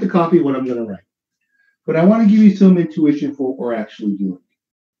don't have to copy what I'm going to write, but I want to give you some intuition for what we're actually doing.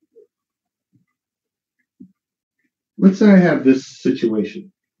 Let's say I have this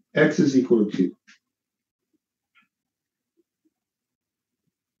situation. X is equal to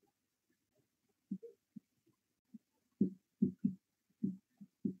 2.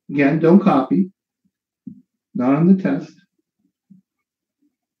 Again, don't copy. Not on the test.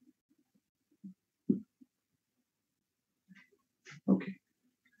 Okay.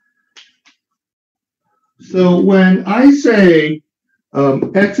 So when I say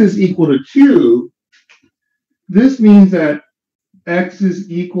x is equal to 2, this means that x is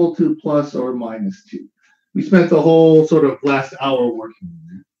equal to plus or minus 2. We spent the whole sort of last hour working on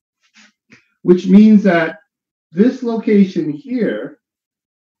that, which means that this location here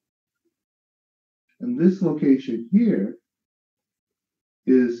and this location here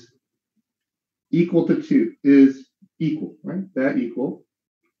is equal to 2, is equal, right? That equal.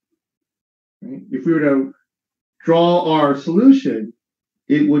 Right? If we were to draw our solution,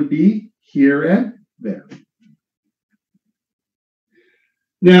 it would be here and there.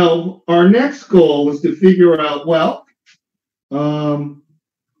 Now, our next goal is to figure out, well,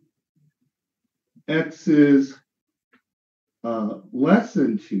 x is less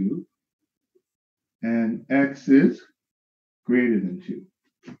than 2, and x is greater than 2.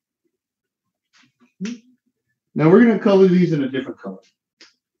 Now, we're going to color these in a different color.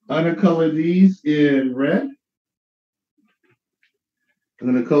 I'm going to color these in red.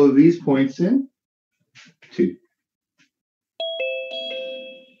 I'm going to color these points in 2.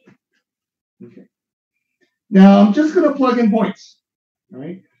 Okay. Now, I'm just going to plug in points. All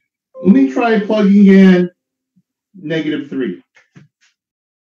right. Let me try plugging in -3.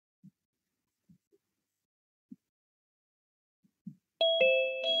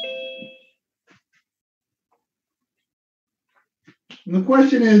 And the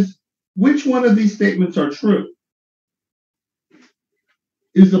question is, which one of these statements are true?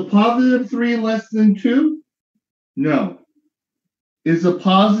 Is a +3 less than 2? No. Is a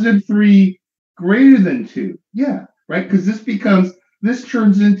 +3 greater than 2? Yeah, right? Because this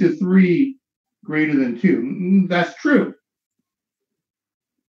turns into 3 greater than 2. That's true.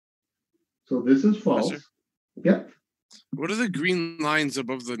 So this is false. Yes, Yep. What do the green lines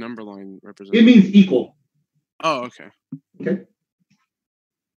above the number line represent? It means equal. Oh, okay. Okay.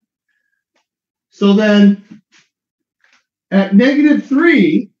 So then at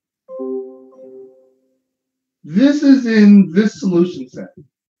 -3, this is in this solution set,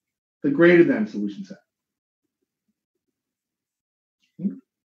 the greater than solution set. Okay.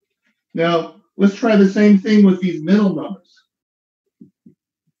 Now, let's try the same thing with these middle numbers.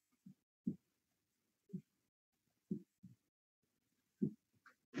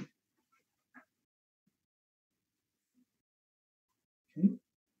 Okay.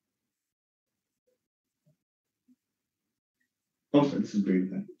 Oh, sorry, this is greater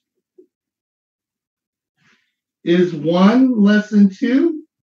than. Is 1 less than 2?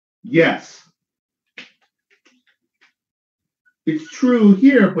 Yes. It's true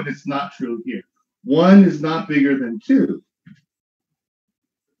here, but it's not true here. 1 is not bigger than 2.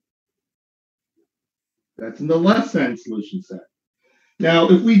 That's in the less than solution set. Now,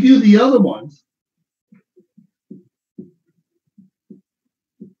 if we do the other ones,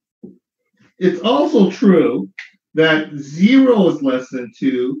 it's also true that 0 is less than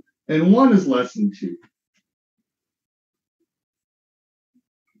 2 and 1 is less than 2.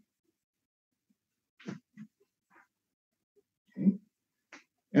 Okay.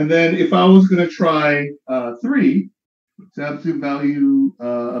 And then if I was going to try 3, it's absolute value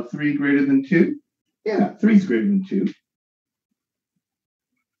of 3 greater than 2. Yeah, 3 is greater than 2.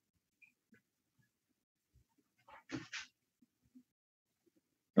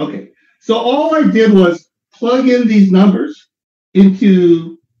 Okay, so all I did was plug in these numbers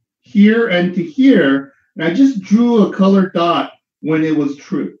into here and to here, and I just drew a colored dot when it was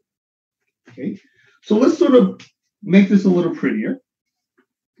true. Okay, so let's sort of make this a little prettier.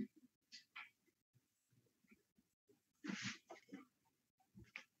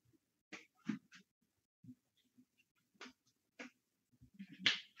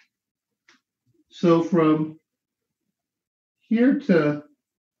 So from here to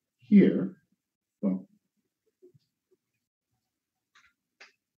here, well,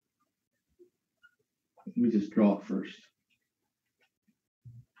 let me just draw it first.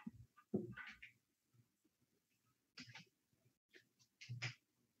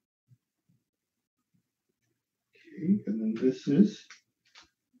 Okay, and then this is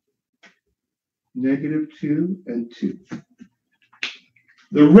 -2 and 2.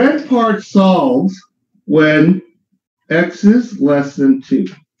 The red part solves when x is less than 2.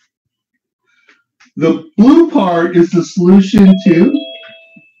 The blue part is the solution to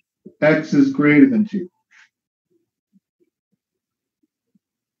x is greater than 2.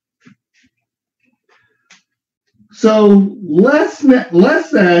 So less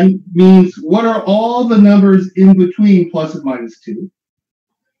than means what are all the numbers in between plus and minus 2.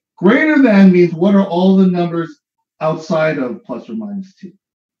 Greater than means what are all the numbers outside of plus or minus 2.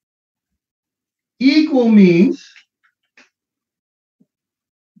 Equal means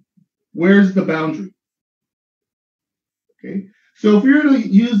where's the boundary? Okay, so if you're going to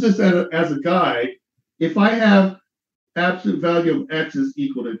use this as a guide, if I have absolute value of x is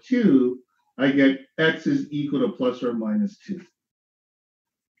equal to 2, I get x is equal to plus or minus 2.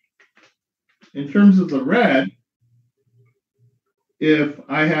 In terms of the red, if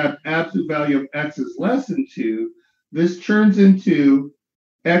I have absolute value of x is less than 2, this turns into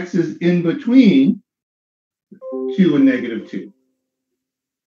x is in between 2 and -2.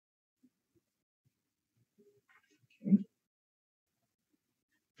 Okay.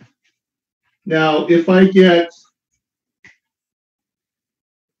 Now, if I get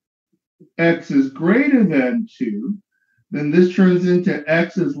x is greater than 2, then this turns into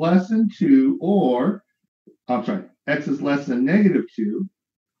x is less than 2, or, I'm sorry, x is less than -2,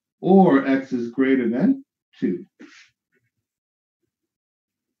 or x is greater than 2.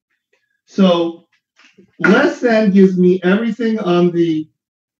 So less than gives me everything on the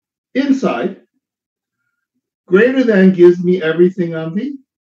inside. Greater than gives me everything on the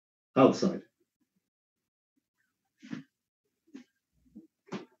outside.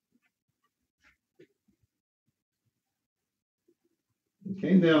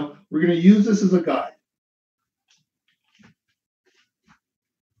 Okay, now we're going to use this as a guide.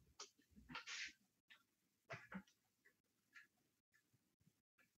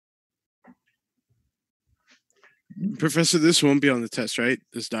 Professor, this won't be on the test, right?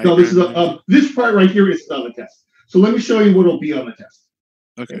 This No, diagram. this part right here is on the test. So let me show you what will be on the test.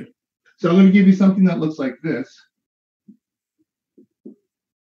 Okay. So I'm going to give you something that looks like this.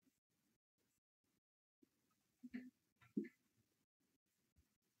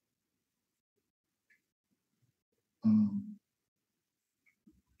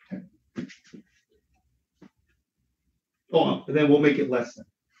 Okay. Oh, and then we'll make it less than.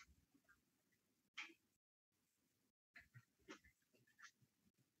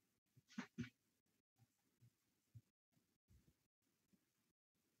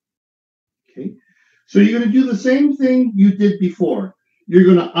 Okay. So you're going to do the same thing you did before. You're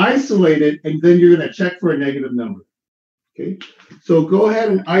going to isolate it, and then you're going to check for a negative number. Okay. So go ahead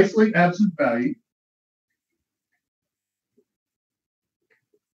and isolate absolute value.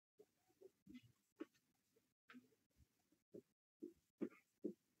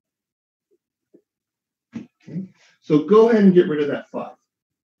 Okay. So go ahead and get rid of that 5.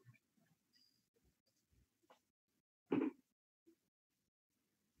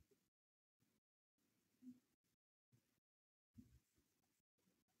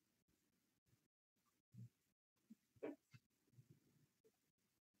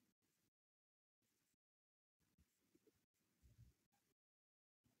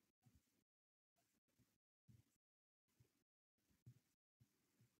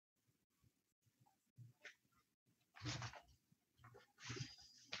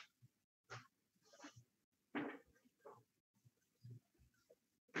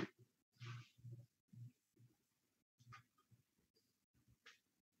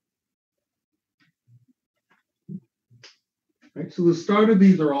 Right, so the start of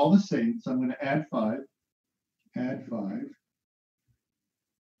these are all the same. So I'm going to add 5, add 5.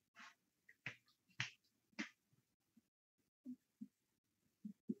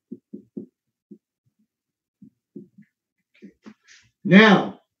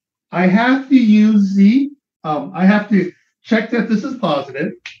 Now, I have to use I have to check that this is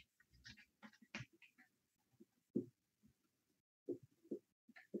positive.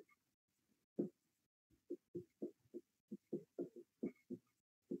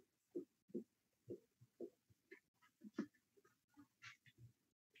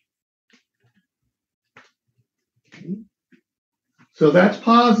 So that's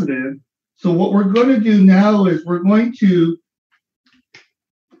positive. So what we're going to do now is we're going to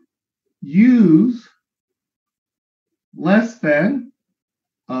use less than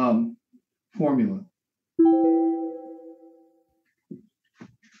formula.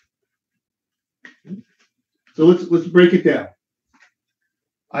 So let's break it down.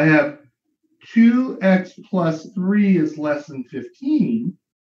 I have 2x plus 3 is less than 15.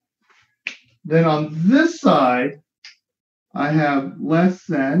 Then on this side, I have less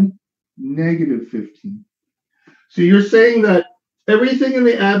than negative 15. So you're saying that everything in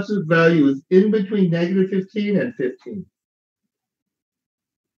the absolute value is in between negative 15 and 15.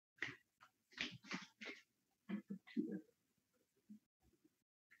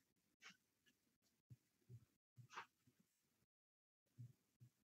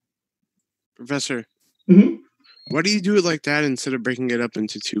 Professor, Mm-hmm. why do you do it like that instead of breaking it up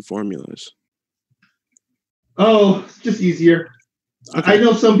into 2 formulas? Oh, it's just easier. Okay. I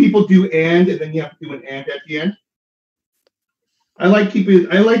know some people do and then you have to do an and at the end. I like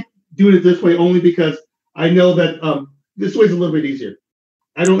doing it this way only because I know that this way is a little bit easier.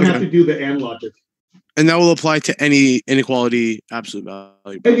 I don't have to do the and logic. And that will apply to any inequality absolute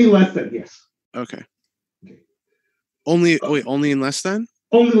value. Any less than, yes. Okay. Only in less than?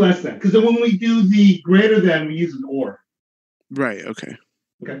 Only less than, because then when we do the greater than, we use an or. Right. Okay.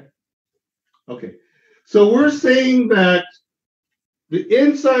 Okay. So we're saying that the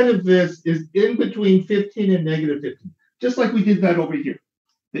inside of this is in between 15 and negative 15, just like we did that over here.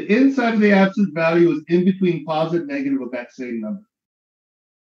 The inside of the absolute value is in between positive and negative of that same number.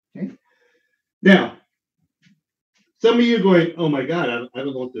 Okay. Now, some of you are going, oh my God, I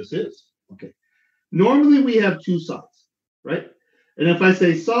don't know what this is. Okay. Normally we have 2 sides, right? And if I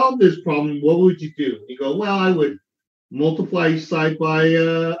say solve this problem, what would you do? You go, well, I would multiply each side by,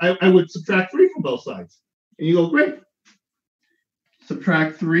 I would subtract 3 from both sides. And you go, great.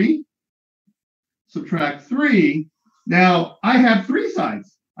 Subtract 3. Subtract 3. Now, I have 3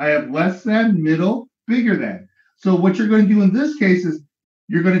 sides. I have less than, middle, bigger than. So what you're going to do in this case is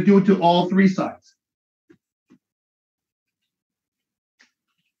you're going to do it to all 3 sides.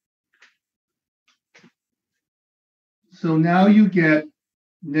 So now you get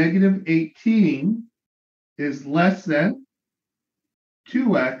negative 18 is less than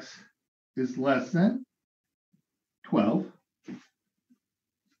 2x is less than 12.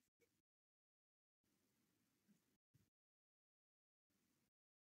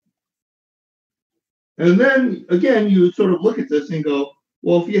 And then again, you sort of look at this and go,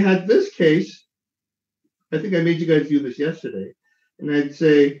 well, if you had this case, I think I made you guys do this yesterday, and I'd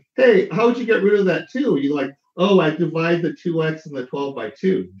say, hey, how would you get rid of that 2? You're like, oh, I divide the 2x and the 12 by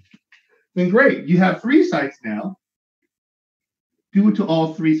 2. Then great, you have 3 sides now. Do it to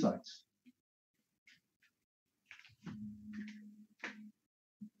all 3 sides.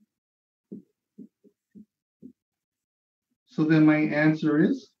 So then my answer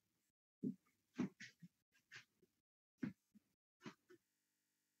is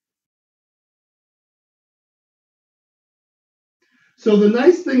so the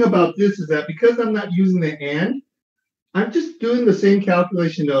nice thing about this is that because I'm not using the and, I'm just doing the same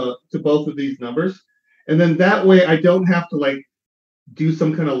calculation to both of these numbers. And then that way I don't have to like do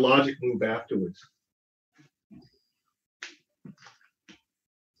some kind of logic move afterwards.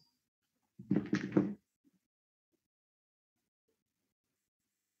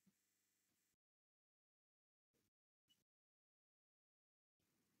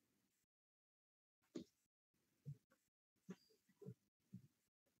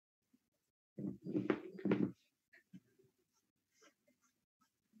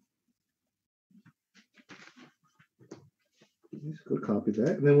 Let's go copy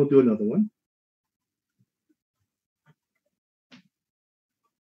that, and then we'll do another one.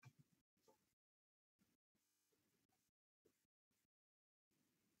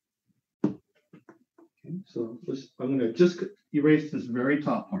 Okay, so I'm going to just erase this very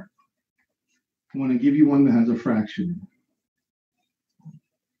top part. I want to give you one that has a fraction.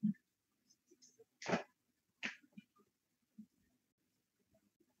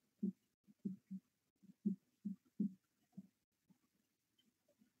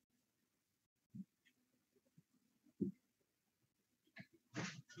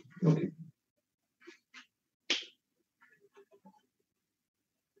 Okay.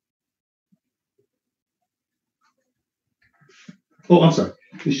 Oh, I'm sorry.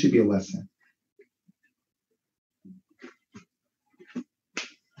 This should be a less than.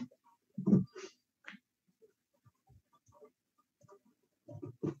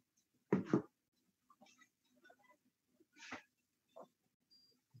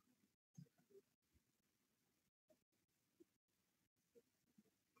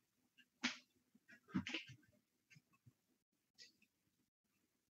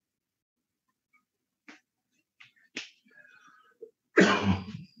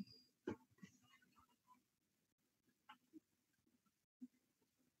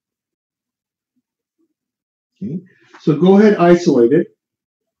 Okay. So go ahead, isolate it.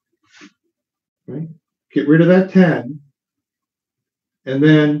 Right? Get rid of that 10, and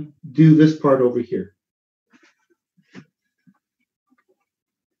then do this part over here.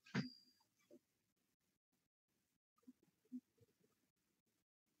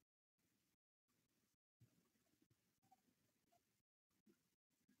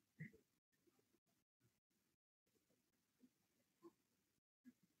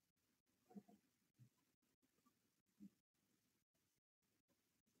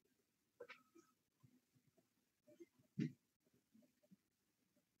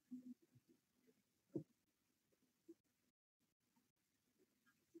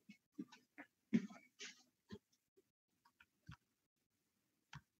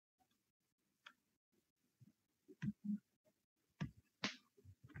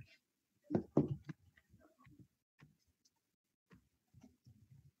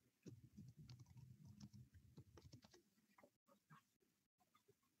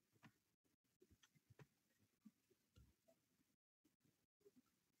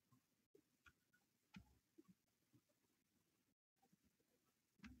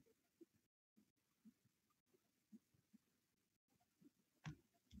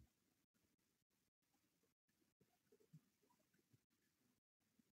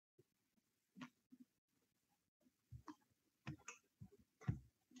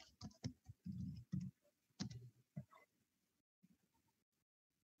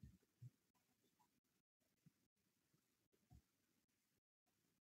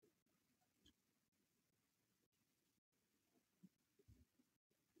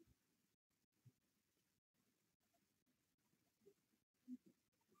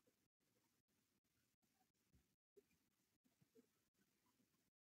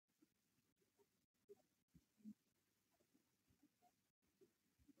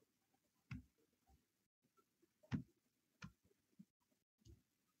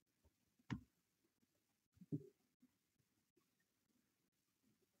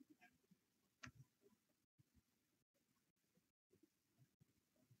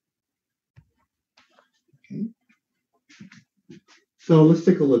 Okay. So let's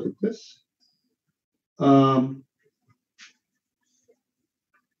take a look at this. Okay.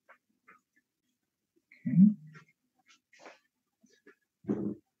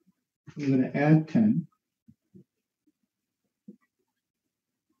 I'm going to add 10.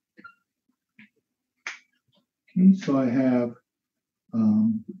 Okay, so I have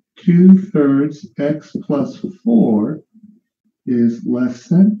 2/3 x plus 4 is less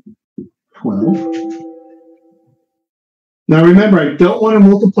than 12. Now remember, I don't want to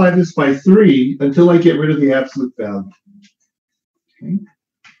multiply this by 3 until I get rid of the absolute value. Okay.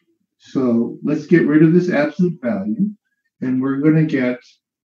 So let's get rid of this absolute value, and we're going to get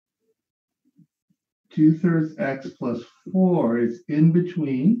 2/3 x plus 4 is in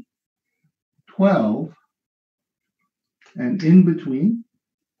between 12 and in between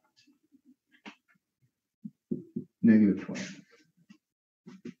negative 12.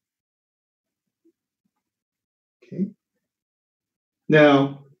 Okay.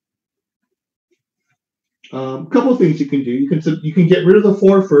 Now, a couple of things you can do. You can get rid of the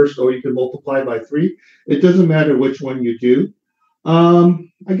 4 first, or you can multiply by 3. It doesn't matter which one you do.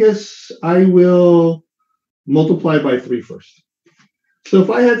 I guess I will multiply by 3 first. So if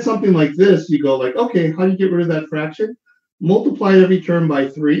I had something like this, you go like, okay, how do you get rid of that fraction? Multiply every term by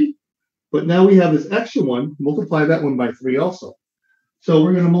 3. But now we have this extra one. Multiply that one by 3 also. So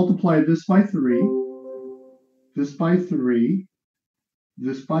we're going to multiply this by 3, this by 3,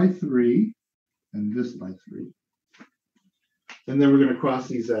 this by 3, and this by 3. And then we're going to cross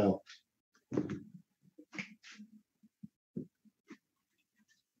these out.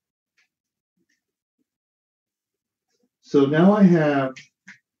 So now I have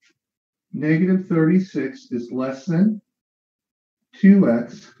negative 36 is less than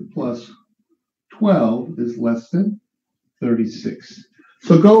 2x plus 12 is less than 36.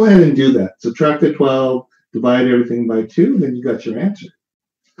 So go ahead and do that. Subtract the 12, divide everything by 2, then you got your answer.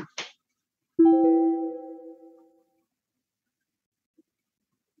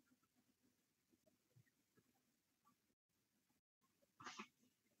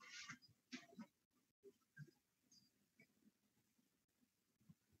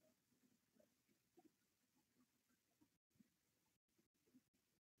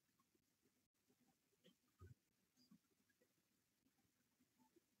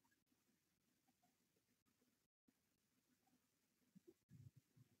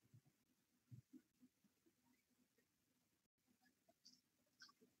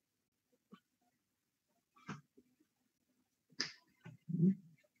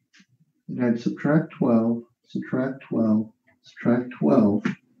 And I'd subtract 12, subtract 12, subtract 12.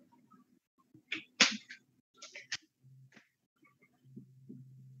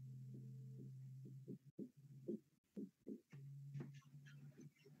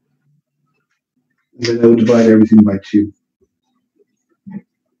 And then I would divide everything by 2.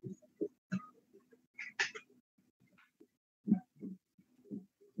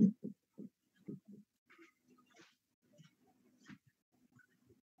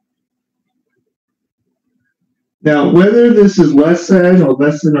 Now, whether this is less than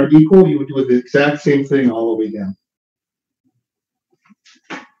or equal, you would do the exact same thing all the way down.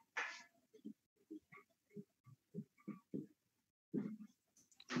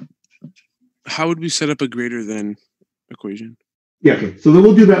 How would we set up a greater than equation? Yeah, okay. So then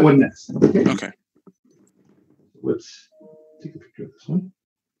we'll do that one next. Okay. Okay. Let's take a picture of this one.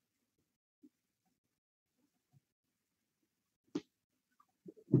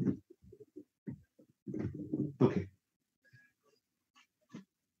 Okay.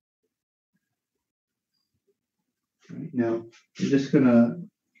 All right, now, I'm just going to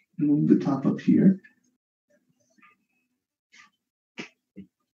move the top up here.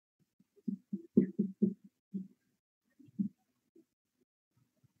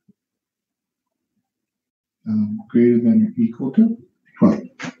 Greater than or equal to 12.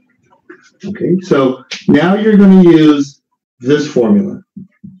 Okay, so now you're going to use this formula.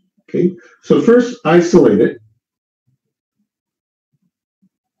 Okay, so first isolate it.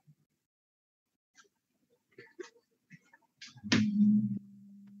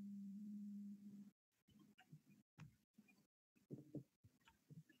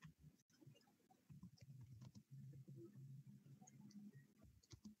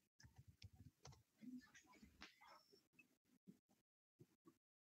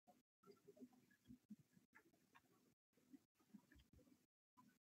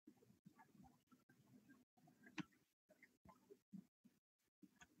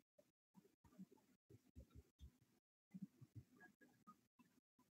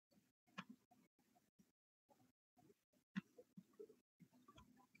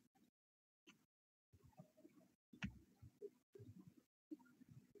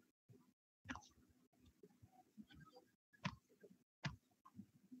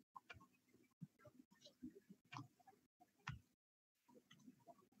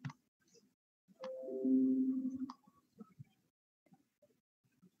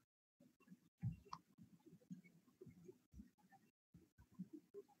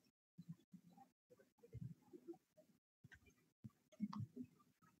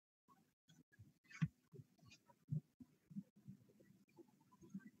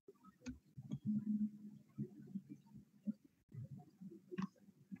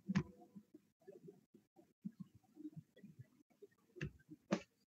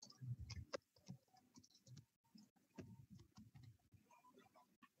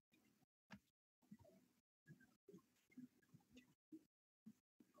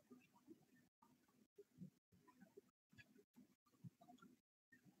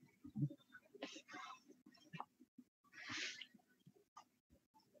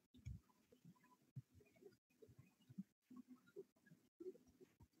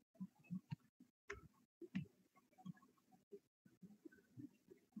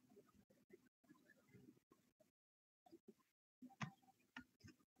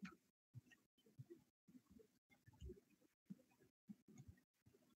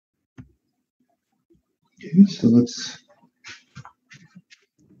 Okay, so let's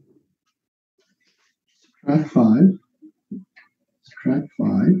subtract 5. Subtract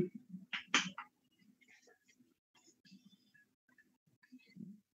 5.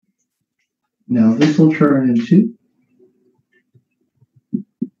 Now this will turn into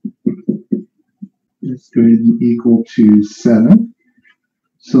it's greater than or equal to 7.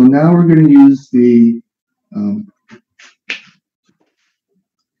 So now we're going to use the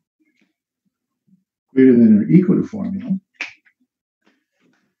greater than or equal to formula.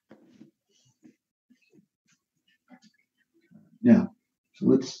 Now, so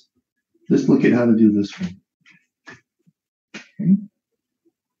let's look at how to do this one. Okay.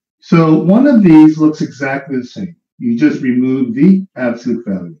 So one of these looks exactly the same. You just remove the absolute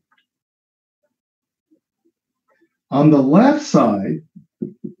value. On the left side,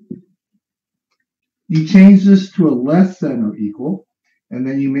 you change this to a less than or equal, and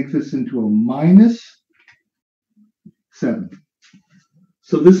then you make this into a minus 7.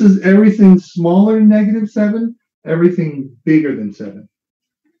 So this is everything smaller than -7, everything bigger than 7.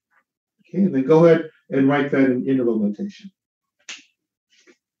 Okay, and then go ahead and write that in interval notation.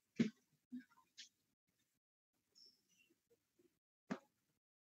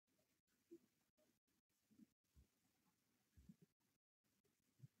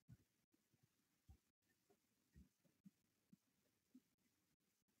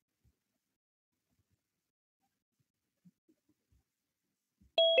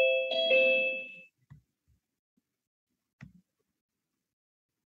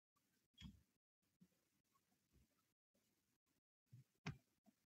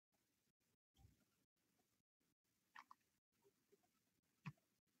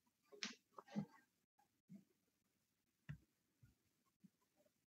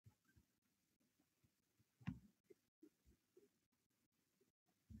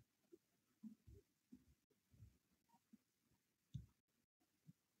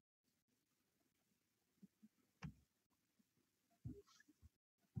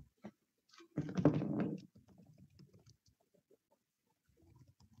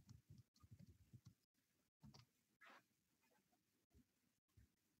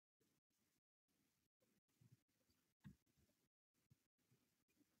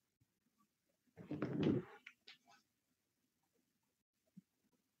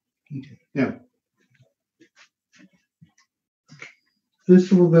 Okay. Now,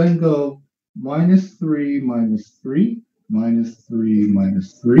 this will then go -3, -3, -3,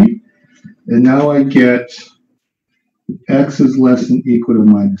 -3. And now I get x is less than equal to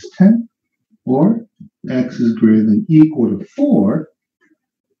 -10, or x is greater than equal to 4.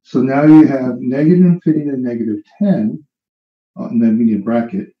 So now you have -infinity to -10, and then we need a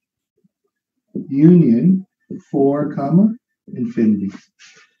bracket, union 4, comma, infinity.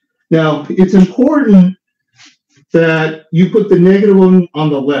 Now, it's important that you put the negative one on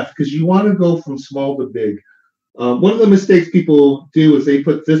the left because you want to go from small to big. One of the mistakes people do is they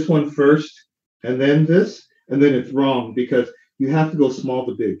put this one first and then this, and then it's wrong because you have to go small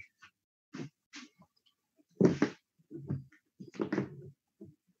to big.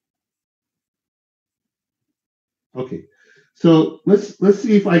 Okay, so let's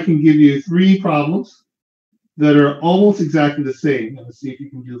see if I can give you 3 problems that are almost exactly the same, and let's see if you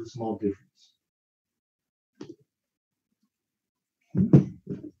can do the small difference.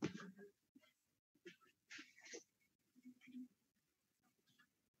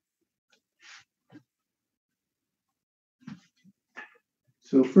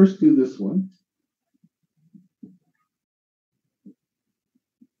 So first do this one.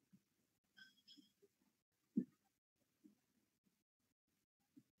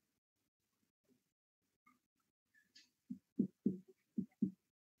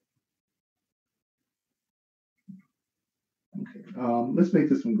 Okay, let's make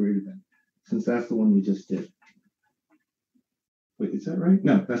this one greater than, since that's the one we just did. Wait, is that right?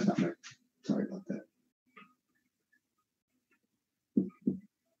 No, that's not right. Sorry about that.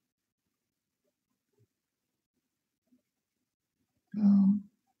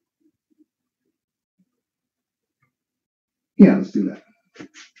 Yeah, let's do that.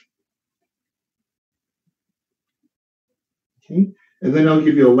 Okay, and then I'll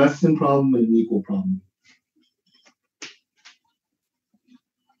give you a less than problem and an equal problem.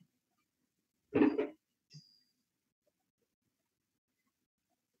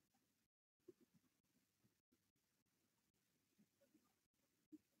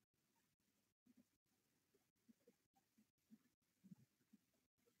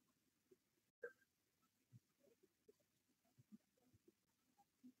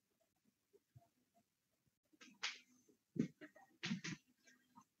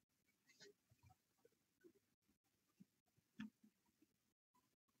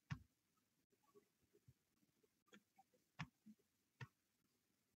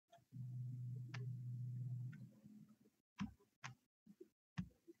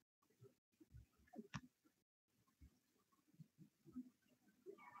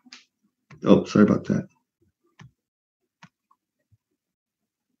 Oh, sorry about that.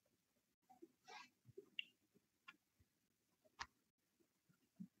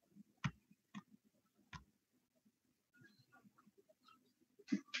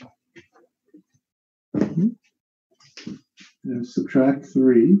 Now subtract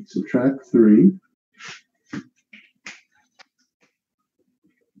 3, subtract 3.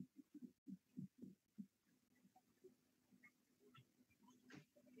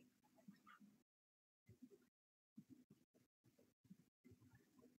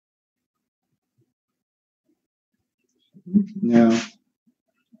 Now,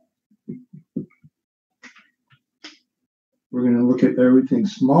 we're going to look at everything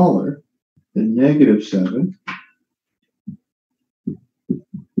smaller than negative 7.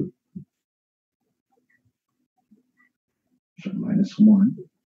 So minus 1.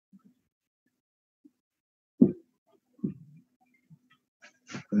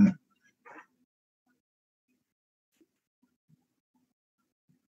 That.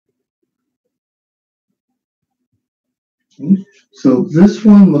 Okay. So this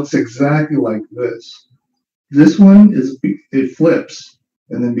one looks exactly like this. This one it flips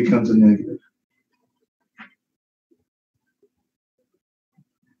and then becomes a negative.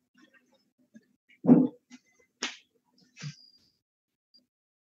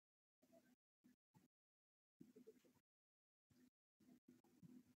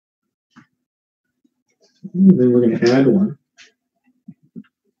 And then we're going to add 1.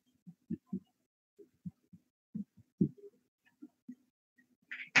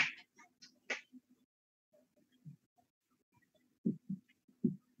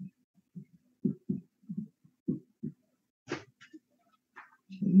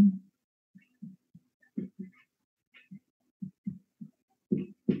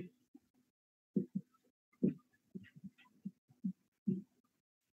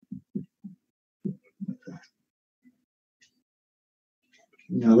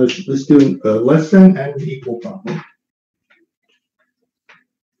 Now let's do a less than and equal problem.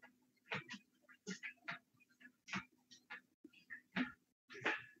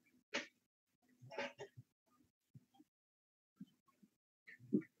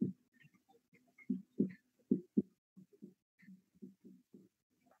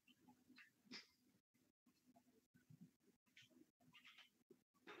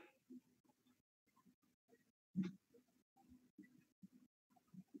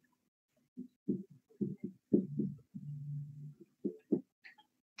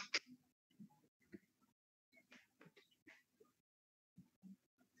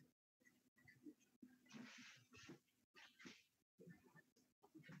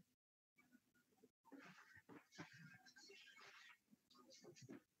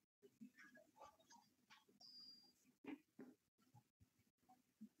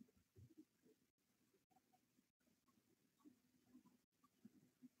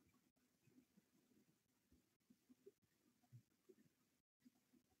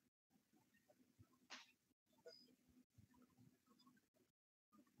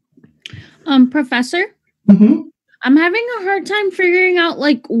 Professor, Mm-hmm. I'm having a hard time figuring out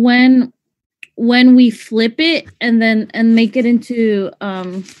like when we flip it and make it into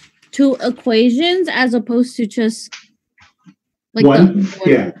two equations as opposed to just like One?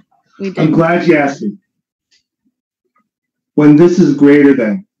 Yeah. we did. I'm glad you asked me. When this is greater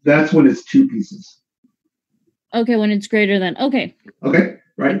than, that's when it's 2 pieces. Okay, when it's greater than. Okay. Okay,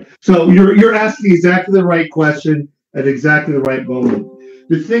 right? So you're asking exactly the right question at exactly the right moment.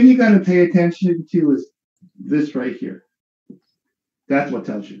 The thing you got to pay attention to is this right here. That's what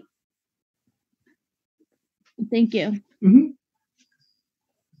tells you. Thank you. Mm-hmm.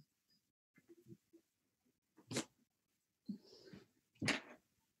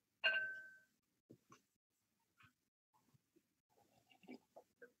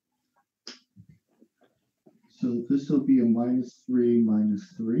 So this will be a minus 3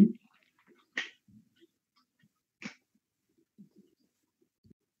 minus 3.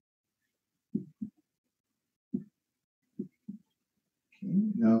 Okay,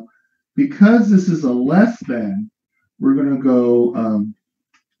 now, because this is a less than, we're going to go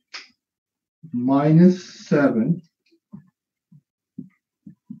minus 7.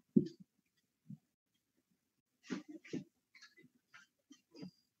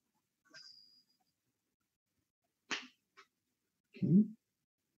 Okay.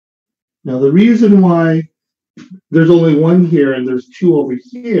 Now, the reason why there's only 1 here and there's 2 over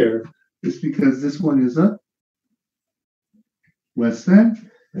here is because this one is a less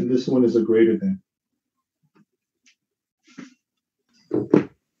than and this one is a greater than.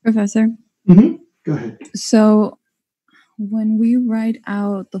 Professor? Mm-hmm. Go ahead. So when we write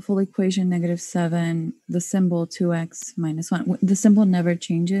out the full equation -7, the symbol 2x minus 1, the symbol never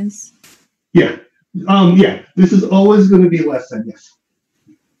changes? Yeah. Yeah. This is always going to be less than, yes.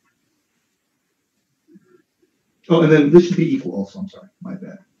 Oh, and then this should be equal also. I'm sorry. My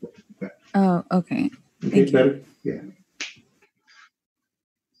bad. Oh, okay. Okay, Thank you. better? Yeah.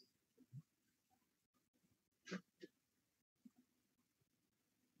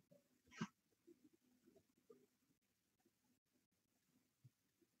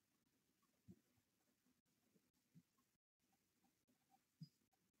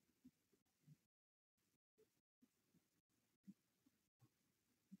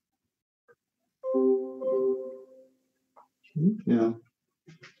 Now,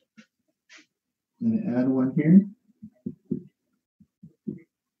 I'm going to add one here.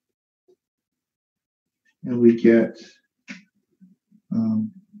 And we get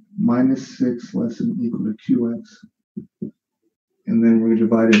minus 6 less than or equal to 2x. And then we're going to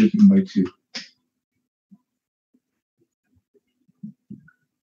divide everything by 2.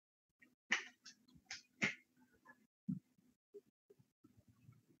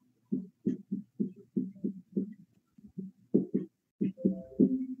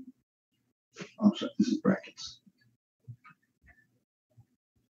 Oh, sorry, this is brackets.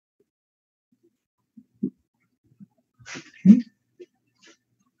 Okay.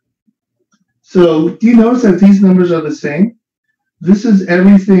 So do you notice that these numbers are the same? This is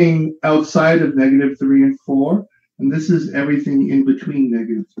everything outside of negative 3 and 4, and this is everything in between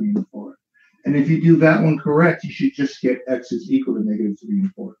negative 3 and 4. And if you do that one correct, you should just get x is equal to negative 3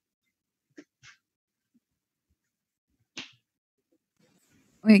 and 4.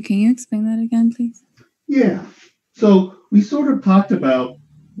 Wait, can you explain that again, please? Yeah. So we sort of talked about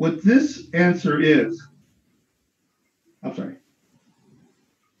what this answer is. I'm sorry.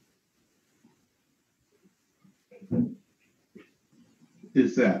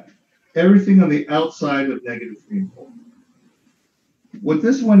 Is that everything on the outside of negative 3 and 4. What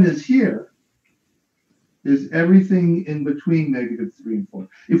this one is here is everything in between negative 3 and 4.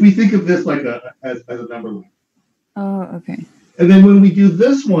 If we think of this like as a number line. Oh, okay. And then when we do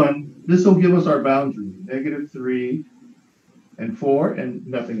this one, this will give us our boundary, negative 3 and 4 and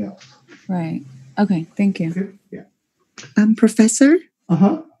nothing else. Right. Okay, thank you. Okay? Yeah. Professor?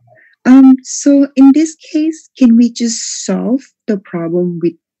 Uh-huh. So in this case, can we just solve the problem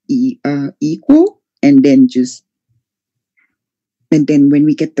with equal and then when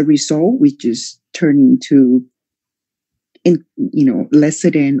we get the result, we just turn into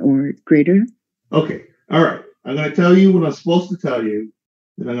lesser than or greater? Okay. All right. I'm going to tell you what I'm supposed to tell you,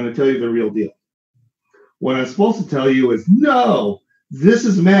 then I'm going to tell you the real deal. What I'm supposed to tell you is, no, this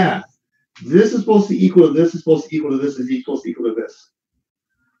is math. This is supposed to equal to this, is supposed to equal to this, is supposed to equal to this.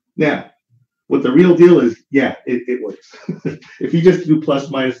 Now, what the real deal is, yeah, it works. If you just do plus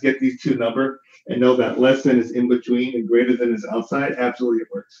minus, get these two number, and know that less than is in between and greater than is outside, absolutely it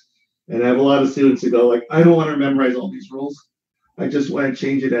works. And I have a lot of students who go like, I don't want to memorize all these rules. I just want to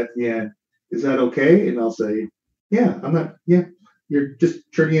change it at the end. Is that okay? And I'll say, yeah, you're just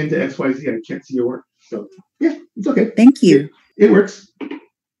turning into XYZ. I can't see your work. So yeah, it's okay. Thank you. It works.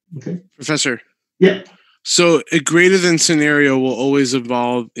 Okay. Professor. Yeah. So a greater than scenario will always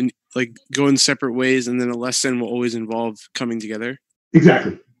evolve in go in separate ways, and then a less than will always involve coming together.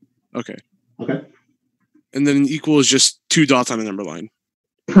 Exactly. Okay. Okay. And then equal is just 2 dots on a number line.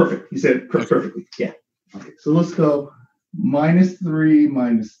 Perfect. You said it perfectly. Yeah. Okay. So let's go minus 3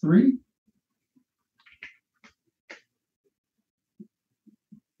 minus 3.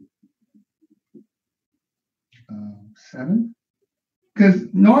 Seven. Because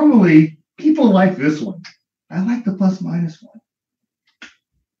normally people like this one. I like the plus minus one.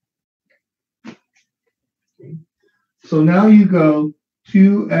 Okay. So now you go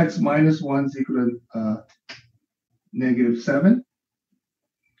 2x minus 1 is equal to negative 7.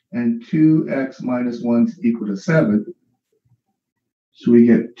 And 2x minus 1 is equal to 7. So we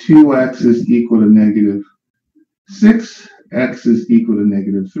get 2x is equal to negative 6. X is equal to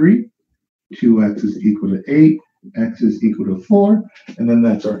negative 3. 2x is equal to 8. X is equal to 4. And then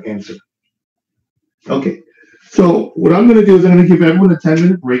that's our answer. Okay. So what I'm going to do is I'm going to give everyone a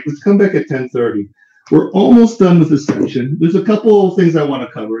 10-minute break. Let's come back at 10:30. We're almost done with this section. There's a couple of things I want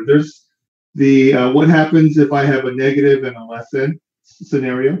to cover. There's the what happens if I have a negative and a less than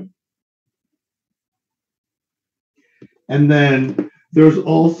scenario. And then there's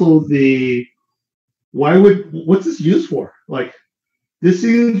also the what's this used for? Like, this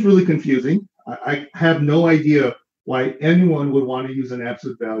seems really confusing. I have no idea why anyone would want to use an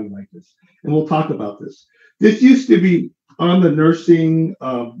absolute value like this. And we'll talk about this. This used to be on the nursing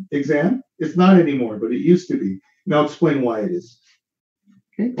exam. It's not anymore, but it used to be. And I'll explain why it is.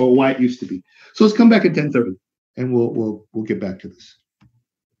 Okay, or why it used to be. So let's come back at 10:30 and we'll get back to this.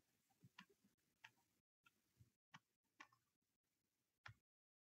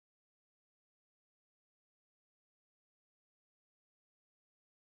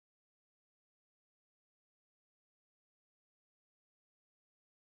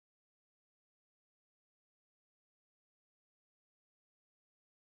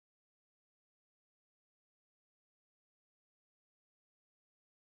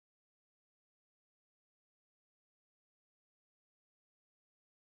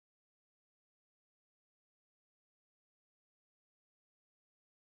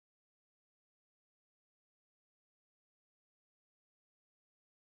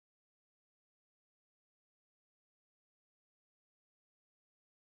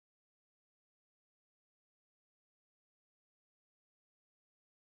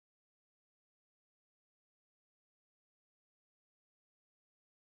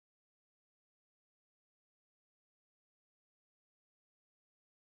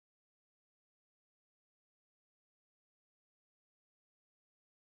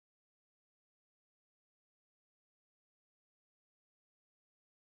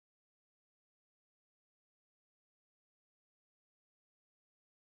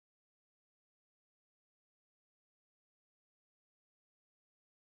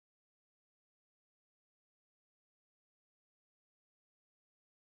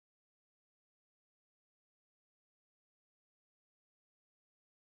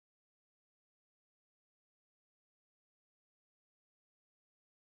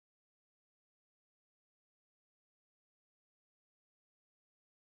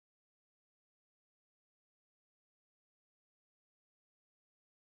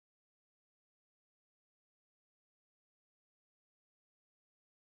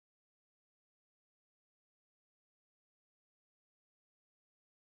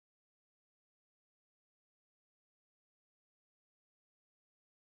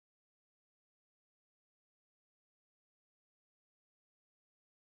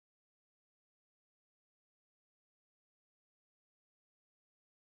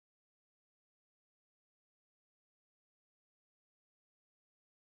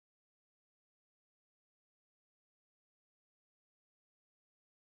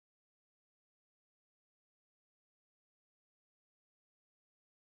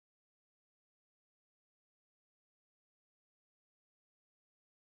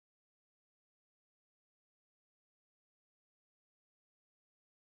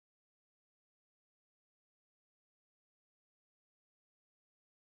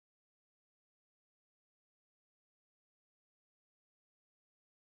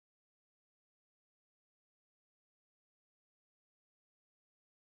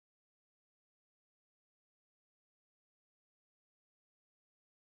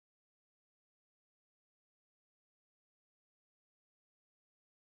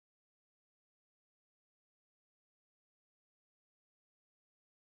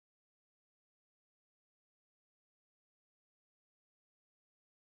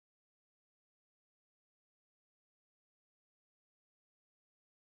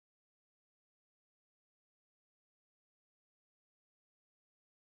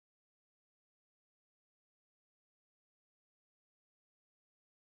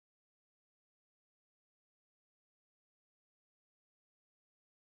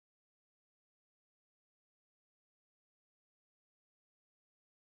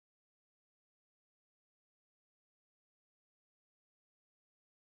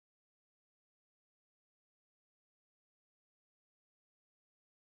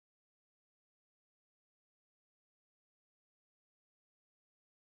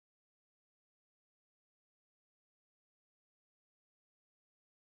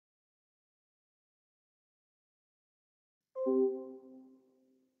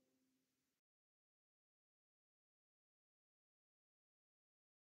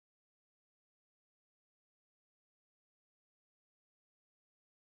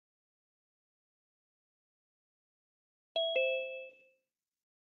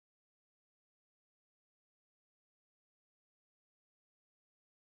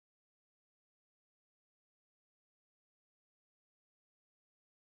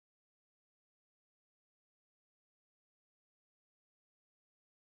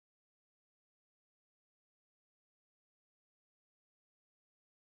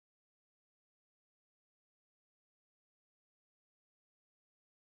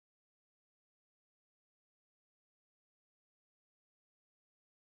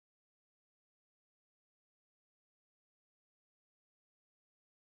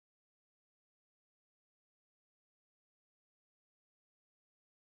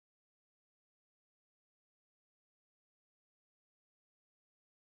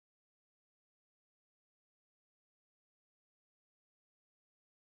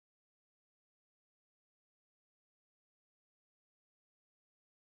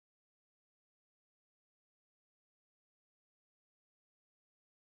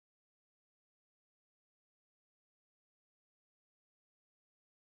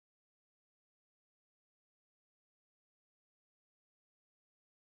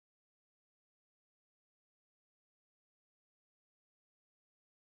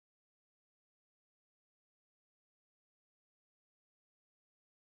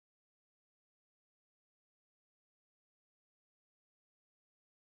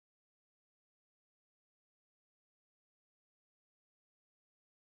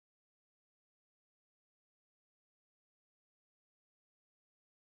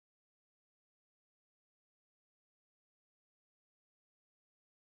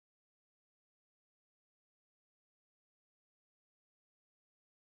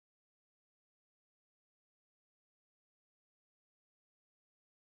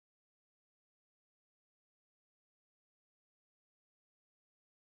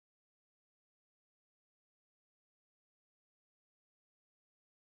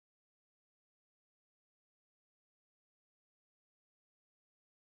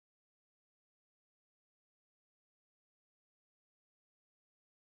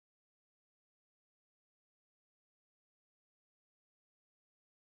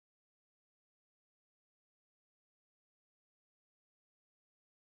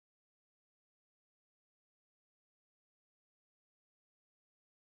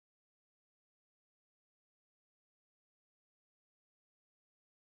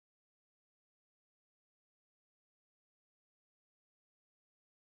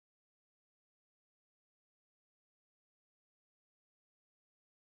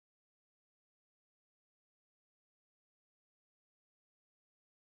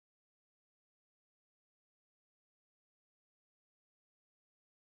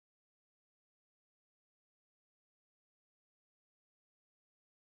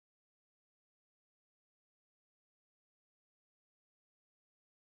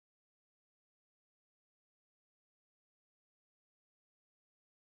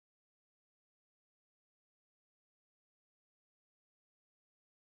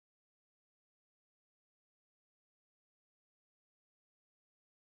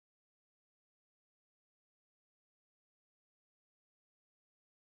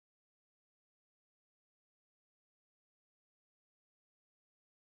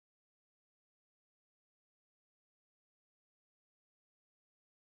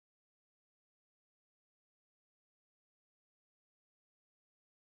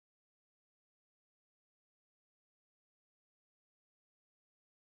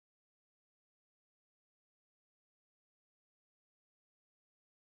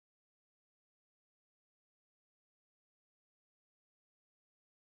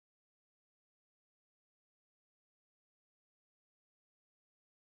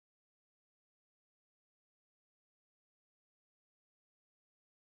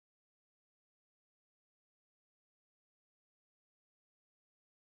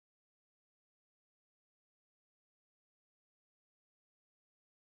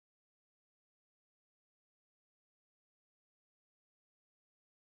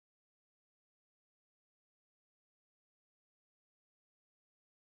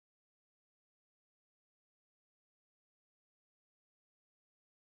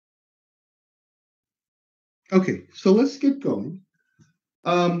 Okay, so let's get going.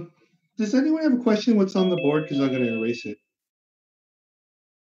 Does anyone have a question? What's on the board? Because I'm going to erase it.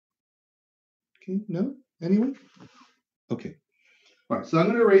 Okay, no? Anyone? Okay. All right, so I'm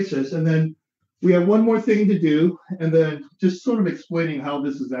going to erase this, and then we have one more thing to do, and then just sort of explaining how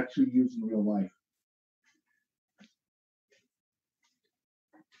this is actually used in real life.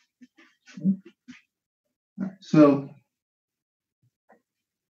 All right, so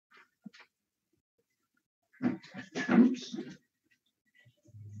oops.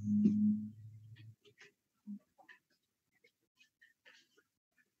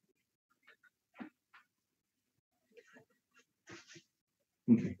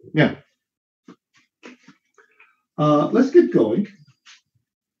 Okay, now let's get going.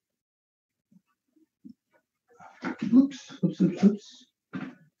 Oops.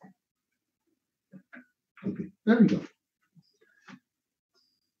 Okay, there we go.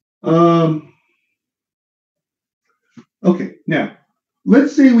 Okay, now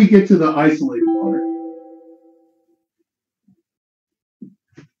let's say we get to the isolated part.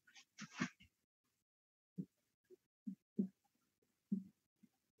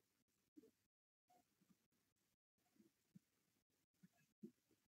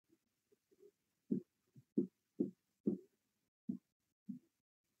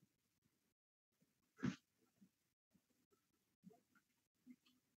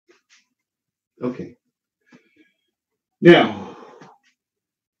 Okay. Now,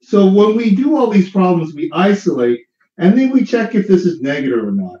 so when we do all these problems, we isolate, and then we check if this is negative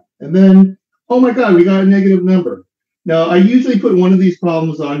or not. And then, oh my God, we got a negative number. Now, I usually put one of these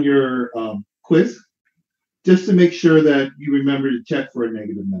problems on your quiz, just to make sure that you remember to check for a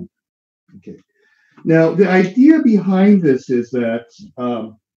negative number. Okay. Now, the idea behind this is that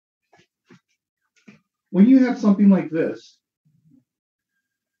when you have something like this,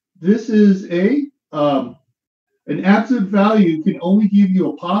 this is an absolute value can only give you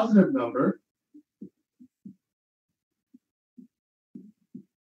a positive number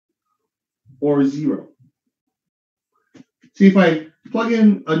or 0. See, if I plug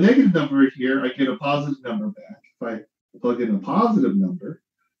in a negative number here, I get a positive number back. If I plug in a positive number,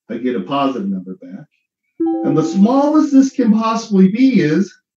 I get a positive number back. And the smallest this can possibly be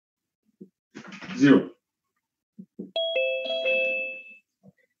is 0.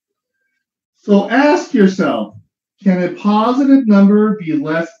 So ask yourself, can a positive number be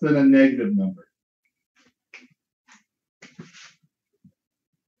less than a negative number?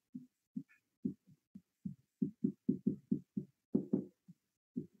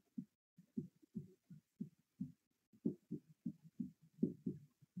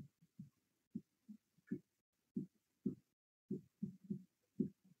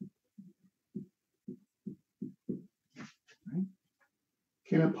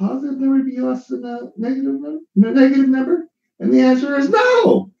 Can a positive number be less than a negative number? And the answer is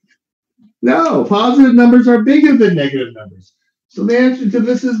no. No, positive numbers are bigger than negative numbers. So the answer to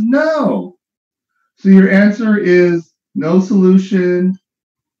this is no. So your answer is no solution,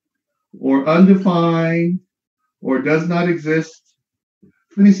 or undefined, or does not exist.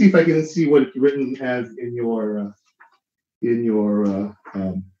 Let me see if I can see what it's written as in your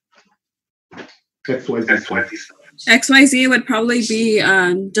XYZ. XYZ would probably be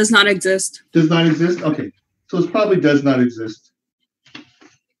does not exist. Does not exist? Okay. So it probably does not exist.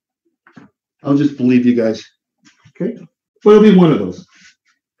 I'll just believe you guys. Okay. But it'll be one of those.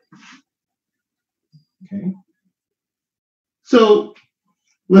 Okay. So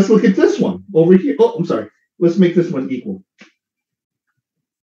let's look at this one over here. Oh, I'm sorry. Let's make this one equal.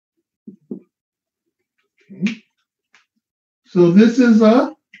 Okay. So this is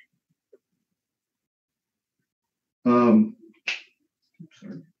a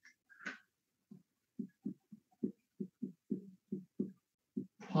sorry.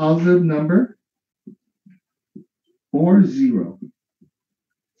 Positive number or 0.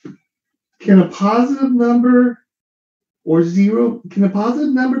 Can a positive number or 0, can a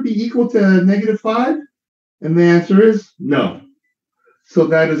positive number be equal to -5? And the answer is no. So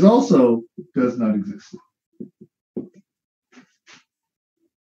that is also does not exist.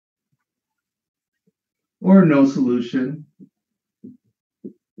 Or no solution,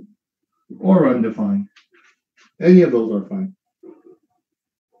 or undefined. Any of those are fine.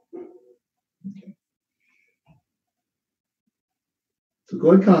 Okay. So go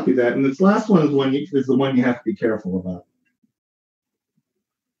ahead and copy that. And this last one is the one you have to be careful about.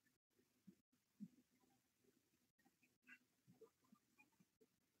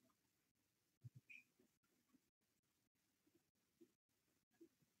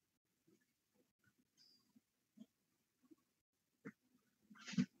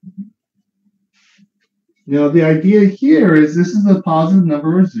 Now, the idea here is this is a positive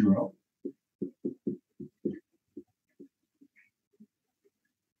number or 0.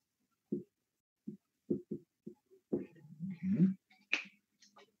 Okay.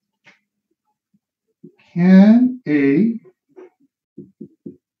 can a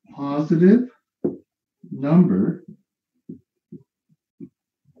positive number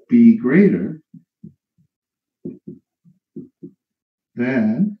be greater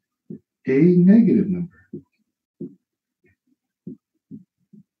than a negative number?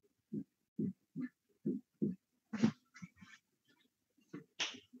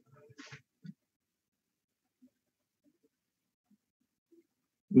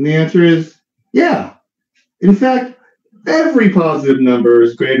 And the answer is yeah. In fact, every positive number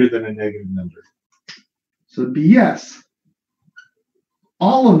is greater than a negative number. So it'd be yes.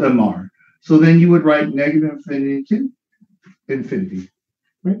 All of them are. So then you would write negative infinity to infinity,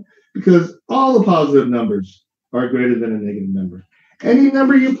 right? Because all the positive numbers are greater than a negative number. Any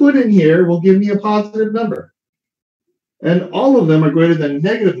number you put in here will give me a positive number. And all of them are greater than a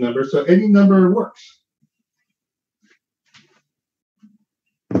negative number, so any number works.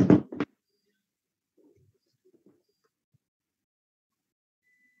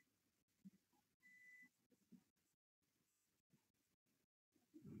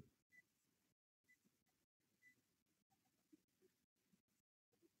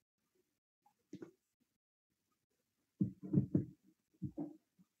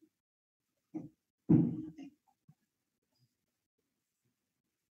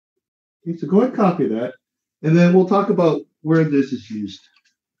 Okay, so go ahead and copy that, and then we'll talk about where this is used.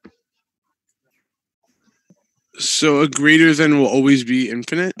 So a greater than will always be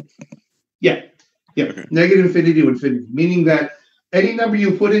infinite? Yeah. Okay. Negative infinity to infinity, meaning that any number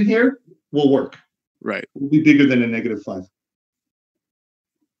you put in here will work. Right. Will be bigger than a negative 5.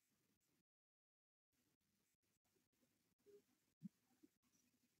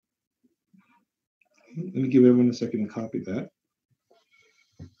 Let me give everyone a second to copy that.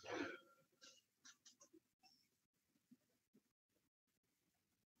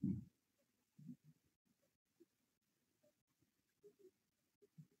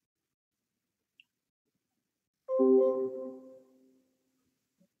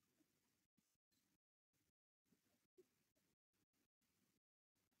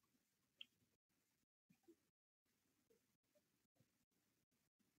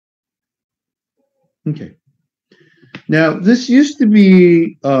 Okay. Now, this used to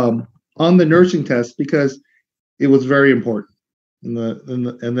be on the nursing test because it was very important.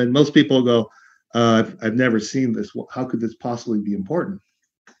 And then most people go, I've never seen this. How could this possibly be important?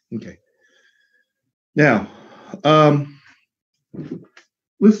 Okay. Now,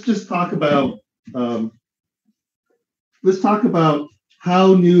 let's just talk about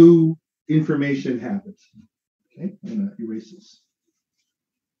how new information happens. Okay, I'm going to erase this.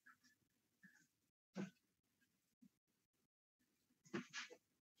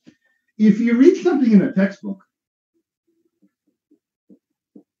 If you read something in a textbook,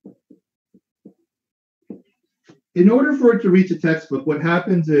 in order for it to reach a textbook, what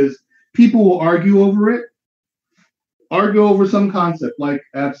happens is people will argue over it, argue over some concept like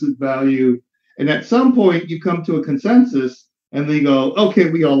absolute value, and at some point you come to a consensus and they go,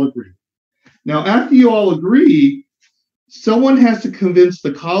 okay, we all agree. Now, after you all agree, someone has to convince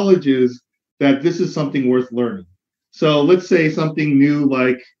the colleges that this is something worth learning. So let's say something new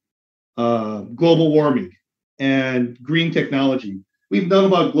like global warming and green technology. We've known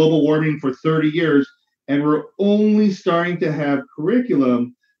about global warming for 30 years, and we're only starting to have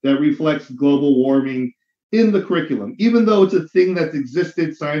curriculum that reflects global warming in the curriculum. Even though it's a thing that's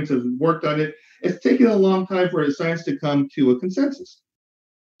existed, science has worked on it, it's taken a long time for science to come to a consensus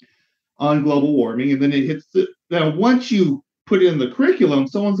on global warming, and then it hits now once you put it in the curriculum,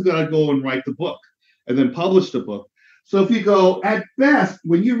 someone's got to go and write the book and then publish the book. So if you go, at best,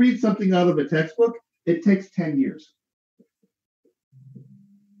 when you read something out of a textbook, it takes 10 years.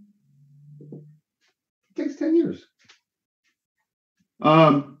 It takes 10 years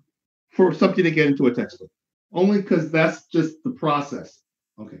for something to get into a textbook, only because that's just the process.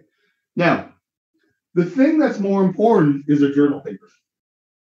 Okay. Now, the thing that's more important is a journal paper.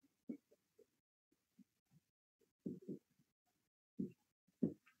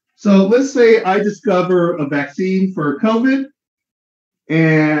 So let's say I discover a vaccine for COVID,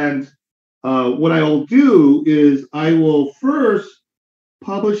 and what I will do is I will first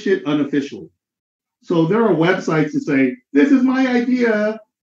publish it unofficially. So there are websites that say, this is my idea,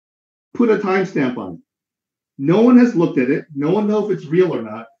 put a timestamp on it. No one has looked at it. No one knows if it's real or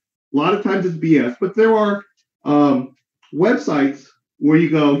not. A lot of times it's BS, but there are websites where you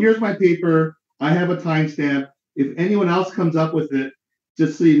go, here's my paper, I have a timestamp. If anyone else comes up with it,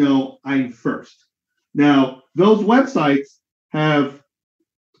 just so you know, I'm first. Now, those websites are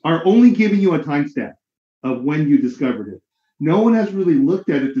only giving you a timestamp of when you discovered it. No one has really looked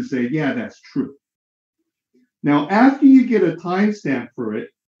at it to say, yeah, that's true. Now, after you get a timestamp for it,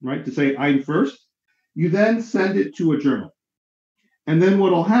 right, to say I'm first, you then send it to a journal. And then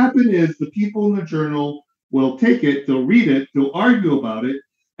what will happen is the people in the journal will take it, they'll read it, they'll argue about it.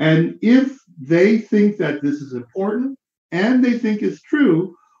 And if they think that this is important and they think it's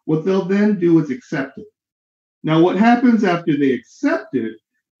true, what they'll then do is accept it. Now, what happens after they accept it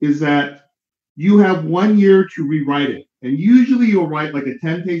is that you have 1 year to rewrite it. And usually you'll write like a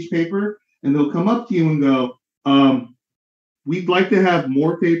 10-page paper, and they'll come up to you and go, we'd like to have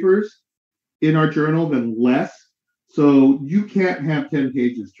more papers in our journal than less. So you can't have 10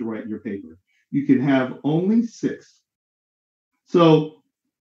 pages to write your paper. You can have only 6. So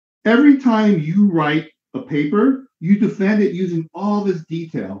every time you write a paper, you defend it using all this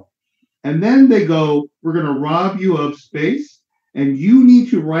detail. And then they go, we're going to rob you of space, and you need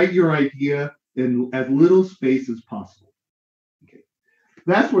to write your idea in as little space as possible. Okay.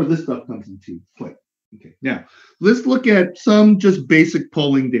 That's where this stuff comes into play. Okay. Now, let's look at some just basic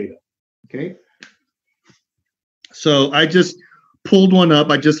polling data. Okay. So I just pulled one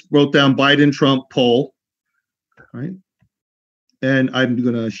up. I just wrote down Biden-Trump poll. All right. And I'm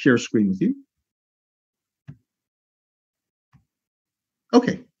going to share screen with you.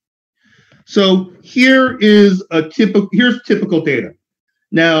 Okay. So here's typical data.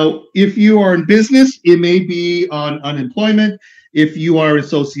 Now, if you are in business, it may be on unemployment. If you are in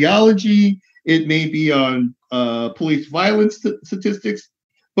sociology, it may be on police violence statistics.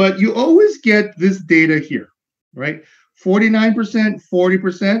 But you always get this data here, right? 49%,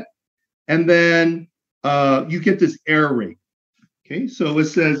 40%, and then you get this error rate. Okay, so it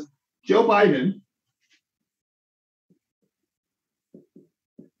says Joe Biden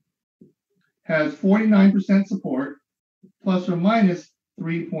has 49% support, plus or minus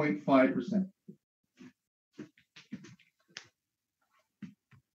 3.5%.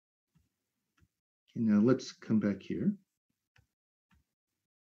 Now let's come back here.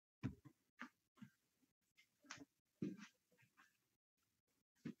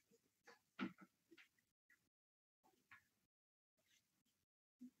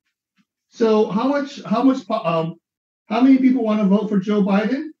 So how many people want to vote for Joe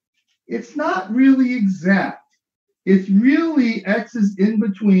Biden? It's not really exact. It's really X is in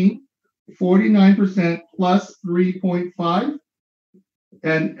between 49% plus 3.5,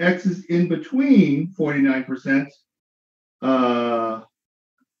 and X is in between 49%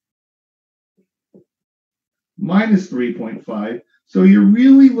 minus 3.5. So you're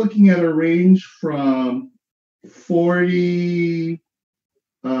really looking at a range from 45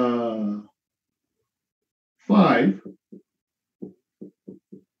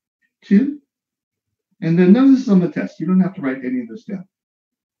 to, and then notice on the test, you don't have to write any of this down.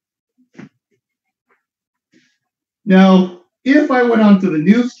 Now, if I went on to the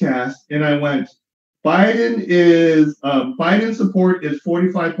newscast and I went, Biden support is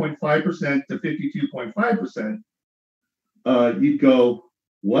 45.5% to 52.5%, you'd go,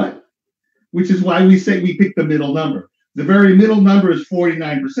 what? Which is why we say we pick the middle number. The very middle number is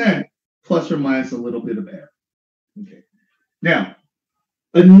 49%, plus or minus a little bit of error. Okay. Now,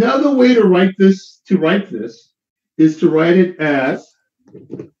 another way to write this is to write it as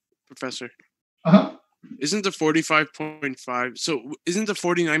Professor. Uh-huh. Isn't the 45.5, so isn't the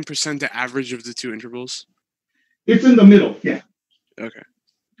 49% the average of the two intervals? It's in the middle, yeah. Okay.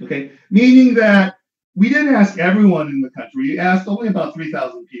 Okay, meaning that we didn't ask everyone in the country. We asked only about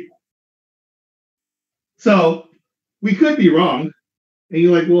 3,000 people. So we could be wrong. And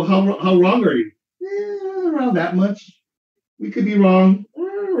you're like, well, how wrong are you? Around that much. We could be wrong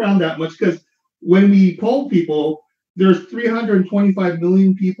around that much, because when we poll people, there's 325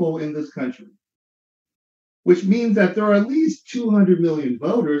 million people in this country, which means that there are at least 200 million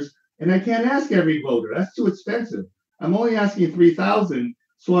voters, and I can't ask every voter. That's too expensive. I'm only asking 3,000,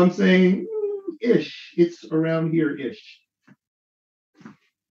 so I'm saying ish. It's around here ish.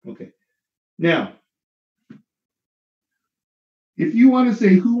 Okay. Now, if you want to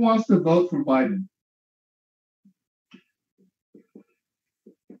say who wants to vote for Biden,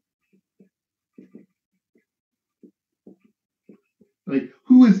 like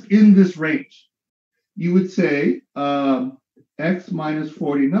who is in this range, you would say X minus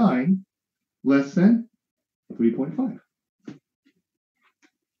 49 less than 3.5.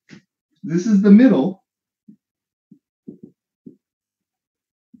 This is the middle.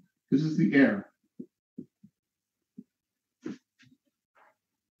 This is the error.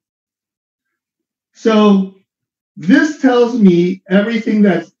 So this tells me everything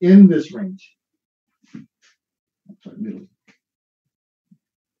that's in this range. Sorry, middle.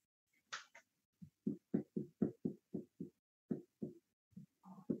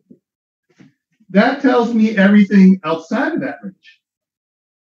 That tells me everything outside of that range,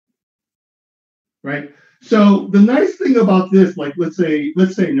 right? So the nice thing about this, like let's say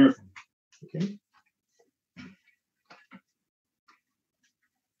nursing, okay?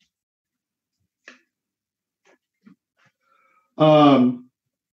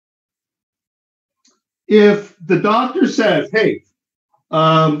 If the doctor says, hey,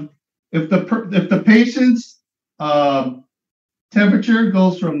 if the patient's temperature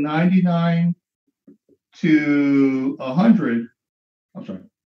goes from 99 to 100, I'm sorry.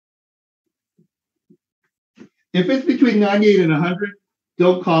 If it's between 98 and 100,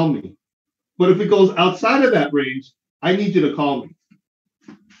 don't call me. But if it goes outside of that range, I need you to call me.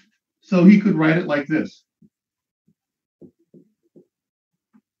 So he could write it like this.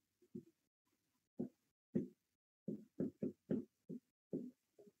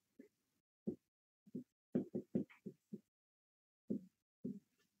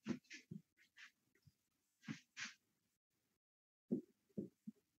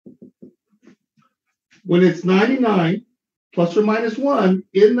 When it's 99 plus or minus 1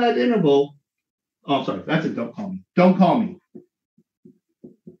 in that interval, oh, sorry, that's it. Don't call me. Don't call me.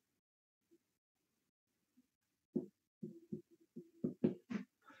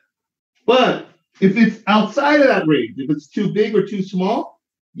 But if it's outside of that range, if it's too big or too small,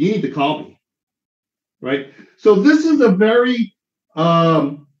 you need to call me, right? So this is a very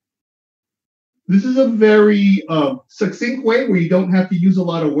succinct way where you don't have to use a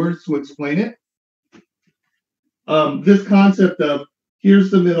lot of words to explain it. This concept of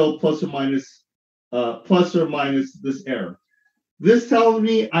here's the middle plus or minus this error. This tells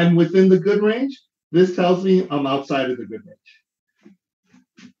me I'm within the good range. This tells me I'm outside of the good range.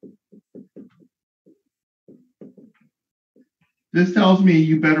 This tells me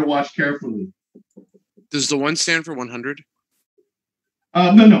you better watch carefully. Does the 1 stand for 100?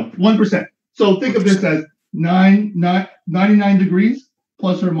 No, 1%. So think of this as 99 degrees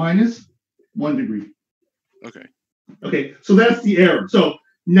plus or minus 1 degree. Okay. Okay, so that's the error. So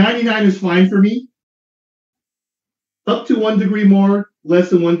 99 is fine for me. Up to 1 degree more, less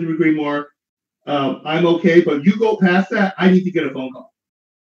than 1 degree more, I'm okay. But you go past that, I need to get a phone call.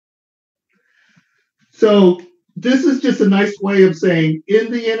 So this is just a nice way of saying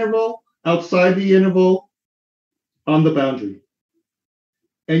in the interval, outside the interval, on the boundary.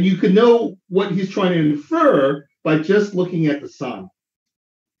 And you can know what he's trying to infer by just looking at the sign.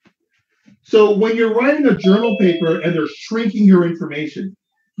 So when you're writing a journal paper and they're shrinking your information,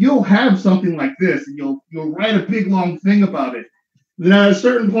 you'll have something like this, and you'll write a big long thing about it. Then at a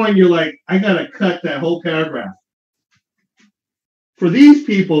certain point, you're like, I gotta cut that whole paragraph. For these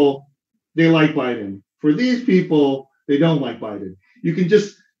people, they like Biden. For these people, they don't like Biden. You can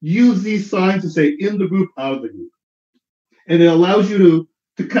just use these signs to say in the group, out of the group. And it allows you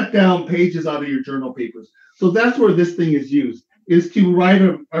to cut down pages out of your journal papers. So that's where this thing is used, is to write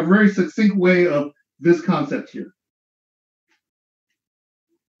a very succinct way of this concept here.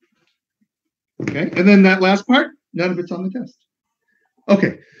 Okay, and then that last part, none of it's on the test.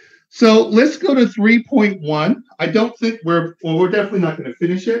 Okay, so let's go to 3.1. I don't think we're definitely not going to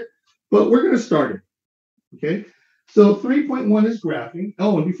finish it, but we're going to start it. Okay, so 3.1 is graphing.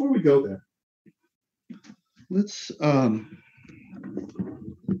 Oh, and before we go there, let's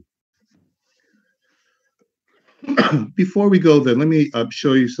before we go there, let me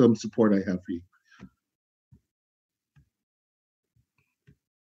show you some support I have for you.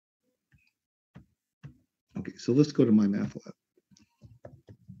 Okay, so let's go to my math lab.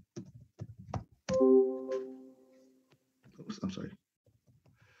 Oops, I'm sorry.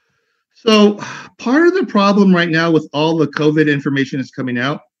 So part of the problem right now with all the COVID information that's coming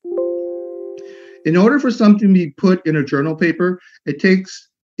out, in order for something to be put in a journal paper, it takes,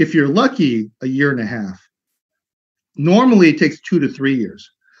 if you're lucky, 1.5 years. Normally, it takes 2 to 3 years.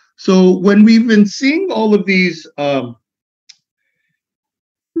 So when we've been seeing all of these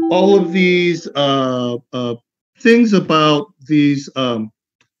things about these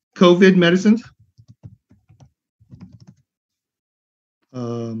COVID medicines,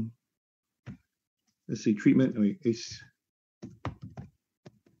 let's see, treatment.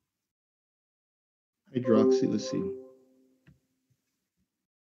 Hydroxy. Let's see.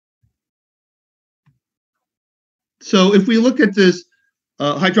 So if we look at this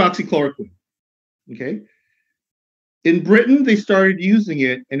hydroxychloroquine, okay, in Britain, they started using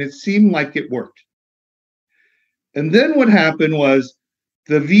it and it seemed like it worked. And then what happened was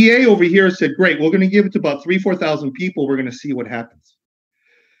the VA over here said, great, we're going to give it to about 3,000-4,000 people. We're going to see what happens.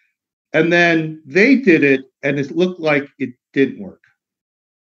 And then they did it and it looked like it didn't work.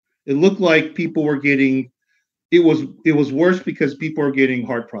 It looked like people were getting, it was worse because people are getting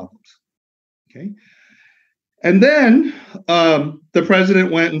heart problems. Okay. And then the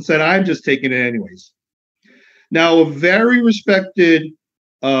president went and said, I'm just taking it anyways. Now, a very respected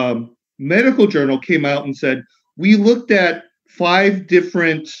medical journal came out and said, we looked at 5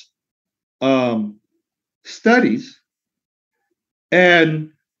 different studies,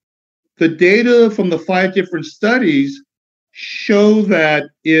 and the data from the 5 different studies show that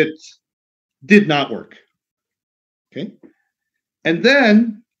it did not work. Okay. And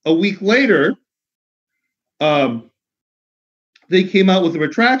then a week later, they came out with a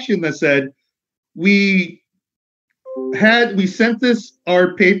retraction that said, we sent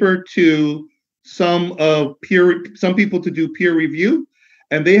our paper to some people to do peer review,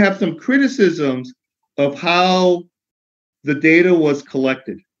 and they have some criticisms of how the data was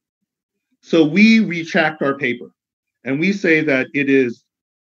collected. So we retract our paper, and we say that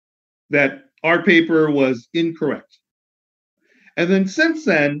that our paper was incorrect. And then since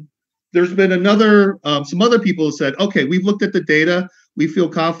then, there's been some other people who said, okay, we've looked at the data, we feel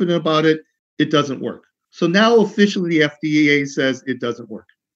confident about it, it doesn't work. So now officially the FDA says it doesn't work.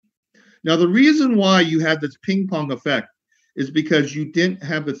 Now, the reason why you had this ping pong effect is because you didn't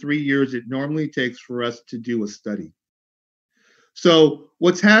have the 3 years it normally takes for us to do a study. So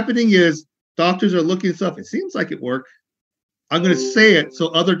what's happening is doctors are looking at stuff, it seems like it worked. I'm going to say it so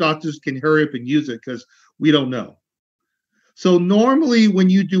other doctors can hurry up and use it because we don't know. So normally when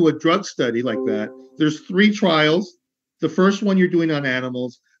you do a drug study like that, there's 3 trials. The first one you're doing on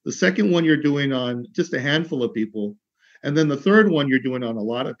animals, the second one you're doing on just a handful of people, and then the third one you're doing on a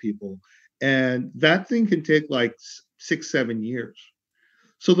lot of people. And that thing can take like 6-7 years.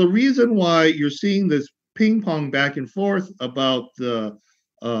 So the reason why you're seeing this ping pong back and forth about the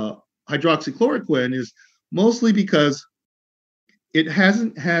hydroxychloroquine is mostly because it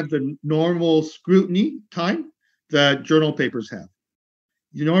hasn't had the normal scrutiny time that journal papers have.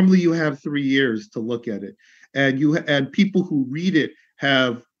 Normally you have 3 years to look at it, and people who read it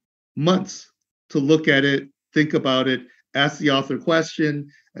have months to look at it, think about it, ask the author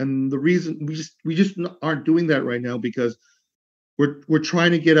question. And the reason we just aren't doing that right now because we're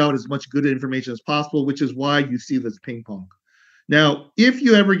trying to get out as much good information as possible, which is why you see this ping pong. Now, if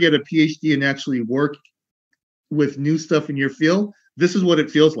you ever get a PhD and actually work with new stuff in your field, this is what it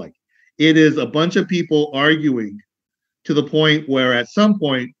feels like. It is a bunch of people arguing to the point where at some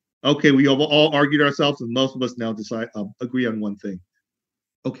point, okay, we have all argued ourselves and most of us now agree on one thing.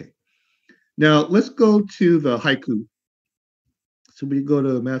 Okay. Now let's go to the haiku. So we go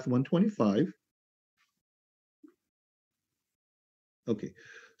to MATH125. Okay.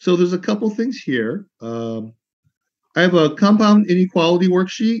 So there's a couple things here. I have a compound inequality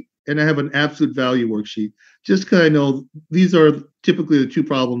worksheet and I have an absolute value worksheet. Just because I know these are typically the 2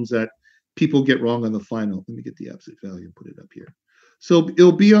 problems that people get wrong on the final. Let me get the absolute value and put it up here. So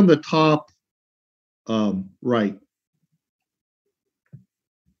it'll be on the top right.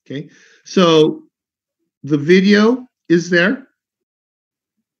 Okay, so the video is there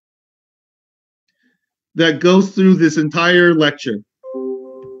that goes through this entire lecture.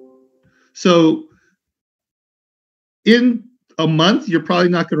 So in a month, you're probably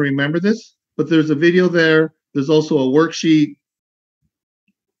not going to remember this, but there's a video there. There's also a worksheet.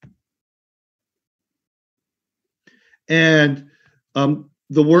 And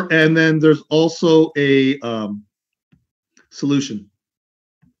and then there's also a solution.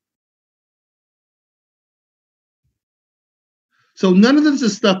 So none of this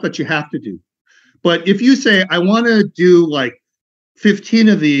is stuff that you have to do. But if you say, I want to do like 15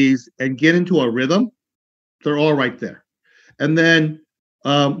 of these and get into a rhythm, they're all right there. And then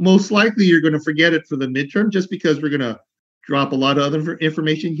most likely you're going to forget it for the midterm just because we're going to drop a lot of other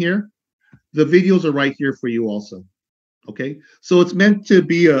information here. The videos are right here for you also. Okay, so it's meant to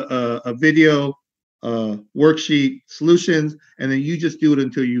be a video worksheet, solutions, and then you just do it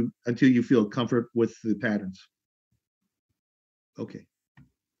until you feel comfort with the patterns. Okay.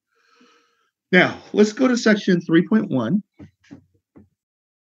 Now let's go to section 3.1.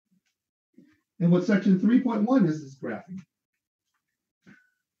 And what section 3.1 is graphing.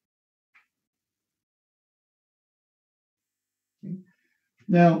 Okay.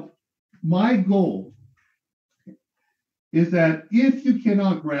 Now, my goal is that if you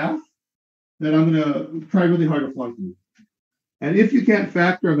cannot graph, then I'm going to try really hard to flunk you. And if you can't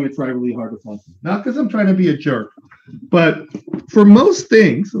factor, I'm going to try really hard to flunk you. Not because I'm trying to be a jerk, but for most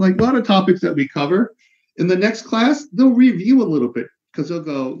things, like a lot of topics that we cover, in the next class, they'll review a little bit because they'll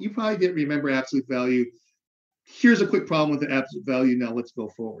go, you probably didn't remember absolute value. Here's a quick problem with the absolute value. Now let's go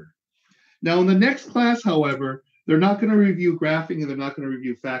forward. Now in the next class, however, they're not going to review graphing and they're not going to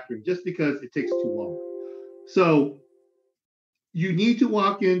review factoring just because it takes too long. So you need to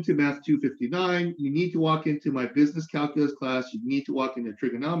walk into Math 259. You need to walk into my business calculus class. You need to walk into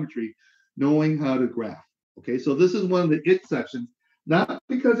trigonometry, knowing how to graph. Okay, so this is one of the it sections, not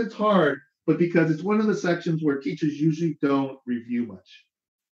because it's hard, but because it's one of the sections where teachers usually don't review much.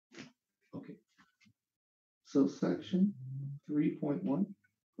 Okay, so section 3.1,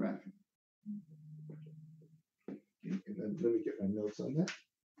 graphing. Okay, and then let me get my notes on that.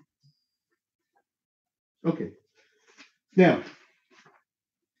 Okay, now,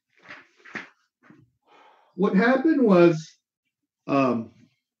 what happened was around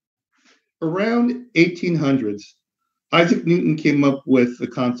 1800s, Isaac Newton came up with the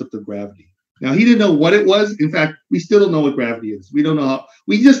concept of gravity. Now, he didn't know what it was. In fact, we still don't know what gravity is. We don't know how,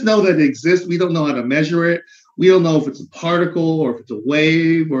 we just know that it exists. We don't know how to measure it. We don't know if it's a particle or if it's a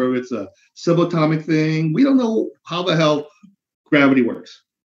wave or if it's a subatomic thing. We don't know how the hell gravity works.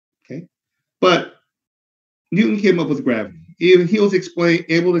 Okay, but Newton came up with gravity. He was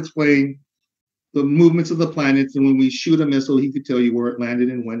able to explain the movements of the planets, and when we shoot a missile, he could tell you where it landed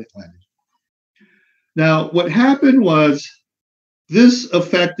and when it landed. Now, what happened was this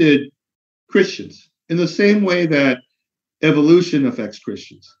affected Christians in the same way that evolution affects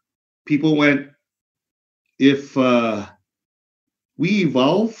Christians. People went, if we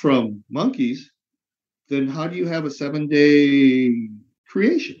evolved from monkeys, then how do you have a 7-day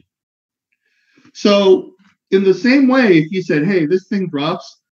creation? So in the same way, if you said, hey, this thing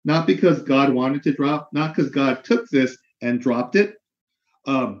drops, not because God wanted to drop, not because God took this and dropped it,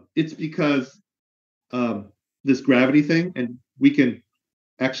 it's because this gravity thing, and we can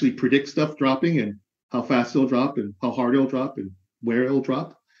actually predict stuff dropping and how fast it'll drop and how hard it'll drop and where it'll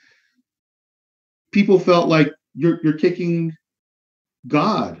drop. People felt like you're kicking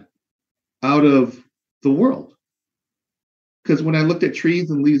God out of the world. Because when I looked at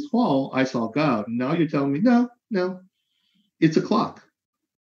trees and leaves fall, I saw God. And now you're telling me, no, it's a clock.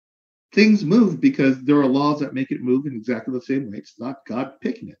 Things move because there are laws that make it move in exactly the same way. It's not God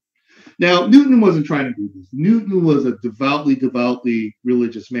picking it. Now, Newton wasn't trying to do this. Newton was a devoutly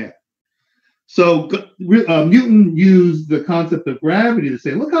religious man. So Newton used the concept of gravity to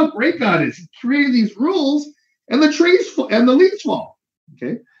say, look how great God is. He created these rules and the trees and the leaves fall.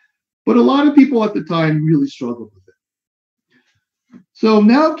 Okay, but a lot of people at the time really struggled with it. So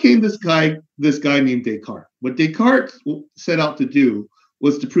now came this guy named Descartes. What Descartes set out to do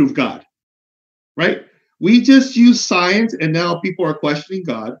was to prove God, right? We just use science, and now people are questioning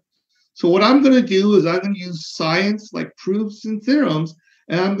God. So what I'm going to do is I'm going to use science like proofs and theorems,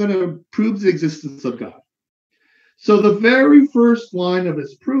 and I'm going to prove the existence of God. So the very first line of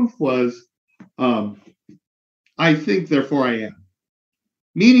his proof was, I think, therefore I am.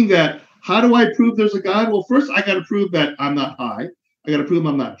 Meaning that, how do I prove there's a God? Well, first I got to prove that I'm not high. I got to prove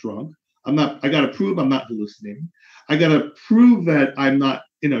I'm not drunk. I got to prove I'm not hallucinating. I got to prove that I'm not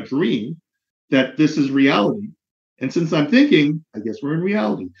in a dream, that this is reality. And since I'm thinking, I guess we're in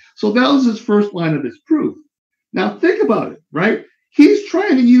reality. So that was his first line of his proof. Now think about it, right? He's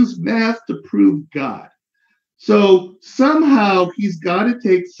trying to use math to prove God. So somehow he's got to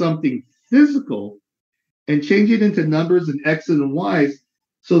take something physical and change it into numbers and X's and Y's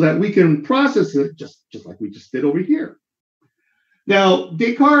so that we can process it just like we just did over here. Now,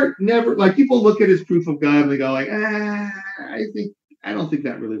 Descartes never, like, people look at his proof of God and they go like, I don't think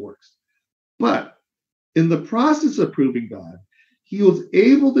that really works. But in the process of proving God, he was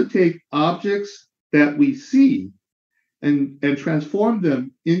able to take objects that we see and transform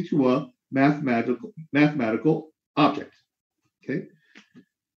them into a mathematical object. Okay.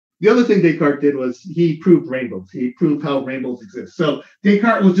 The other thing Descartes did was he proved rainbows. He proved how rainbows exist. So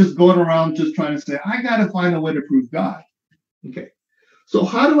Descartes was just going around just trying to say, I got to find a way to prove God. Okay. So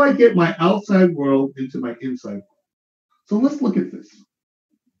how do I get my outside world into my inside world? So let's look at this.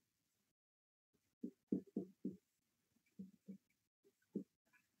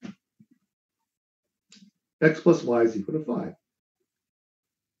 X plus Y is equal to 5.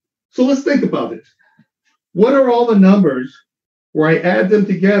 So let's think about it. What are all the numbers where I add them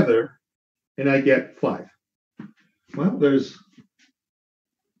together and I get 5? Well, there's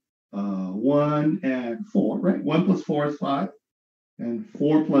 1 and 4, right? 1 plus 4 is 5. And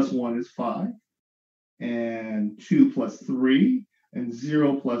 4 plus 1 is 5. And 2 plus 3. And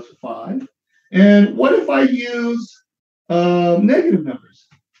 0 plus 5. And what if I use negative numbers?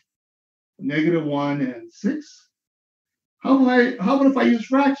 Negative 1 and 6. How about if I use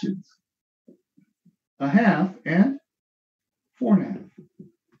fractions? A half and 4 1/2.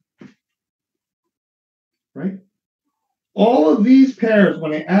 Right? All of these pairs,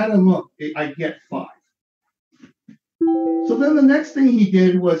 when I add them up, I get 5. So then the next thing he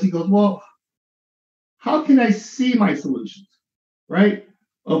did was he goes, well, how can I see my solutions? right?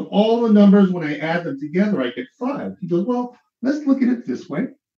 Of all the numbers, when I add them together, I get 5. He goes, well, let's look at it this way.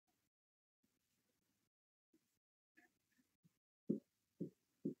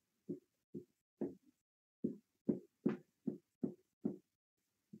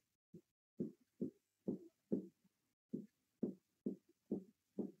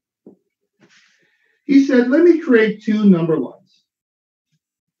 He said, let me create 2 number lines.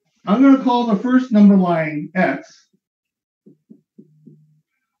 I'm going to call the first number line X.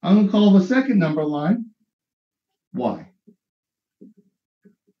 I'm going to call the second number line Y.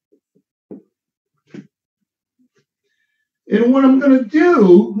 And what I'm going to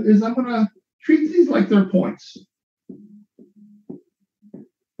do is I'm going to treat these like they're points.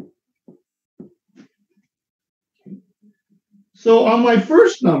 So on my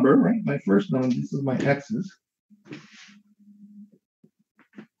first number, right, my first number, this is my X's.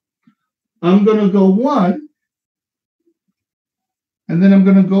 I'm going to go 1, and then I'm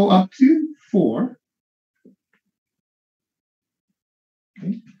going to go up to 4.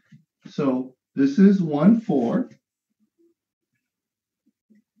 Okay. So this is 1, 4.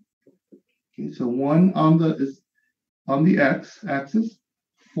 Okay, so 1 on the X axis,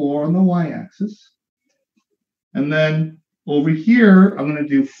 4 on the Y axis. And then over here, I'm going to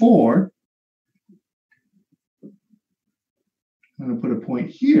do 4. I'm going to put a point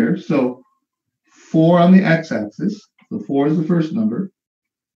here. So 4 on the x-axis. So 4 is the first number.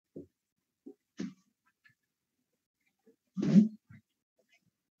 Okay.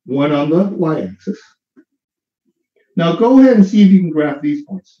 1 on the y-axis. Now go ahead and see if you can graph these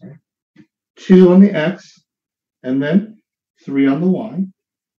points. Right? 2 on the x, and then 3 on the y.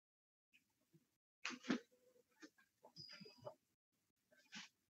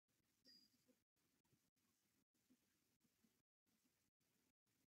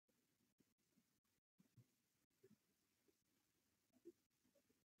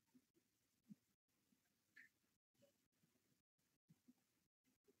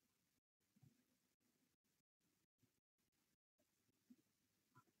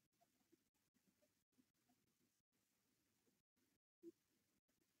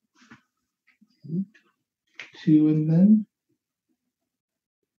 Okay. 2 and then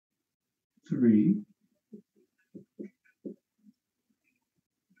 3.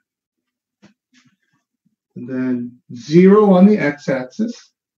 And then 0 on the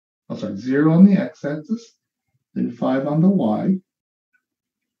x-axis. Oh, sorry, 0 on the x-axis. Then 5 on the y.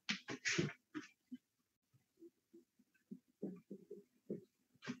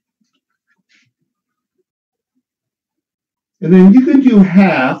 And then you can do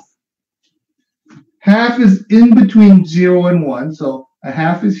half. Half is in between 0 and 1, so a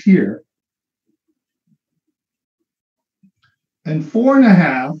half is here. And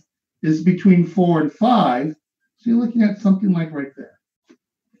 4.5 is between 4 and 5, so you're looking at something like right there.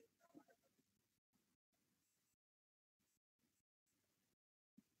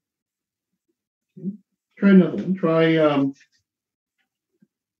 Okay. Try another one. Try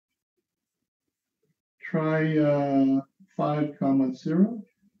 5, 0,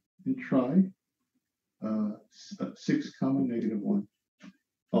 and try 6, -1.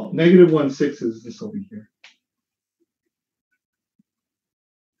 Oh, -1, 6 is this over here.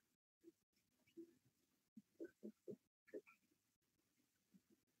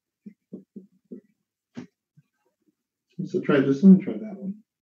 So try this one, try that one.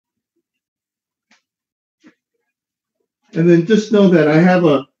 And then just know that I have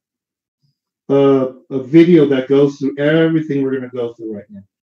a video that goes through everything we're going to go through right now.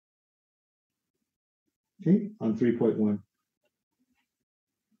 Okay, on 3.1.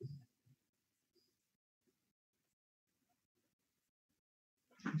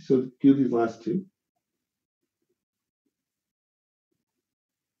 So do these last 2.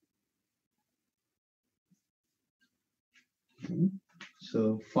 Okay.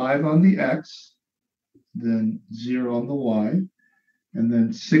 So 5 on the x, then 0 on the y, and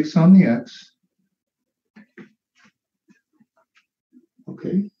then 6 on the x.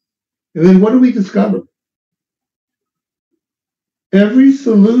 Okay. And then what do we discover? Every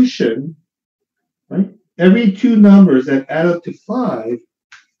solution, right? Every 2 numbers that add up to 5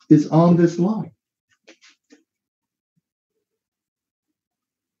 is on this line.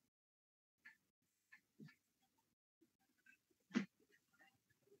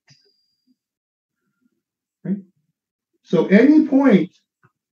 Right? So any point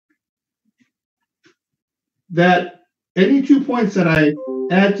that any 2 points that I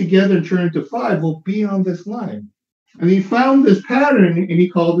add together and turn into 5 will be on this line. And he found this pattern and he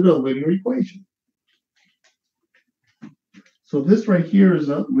called it a linear equation. So this right here is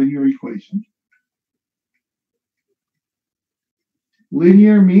a linear equation.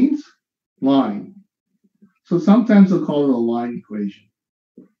 Linear means line. So sometimes they'll call it a line equation.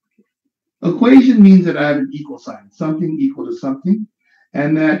 Equation means that I have an equal sign, something equal to something,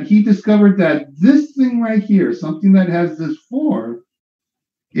 and that he discovered that this thing right here, something that has this form,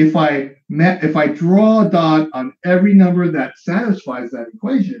 if I draw a dot on every number that satisfies that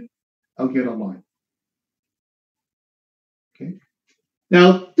equation, I'll get a line. Okay.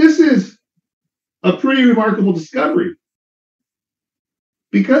 Now, this is a pretty remarkable discovery.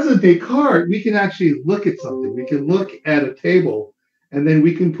 Because of Descartes, we can actually look at something. We can look at a table, and then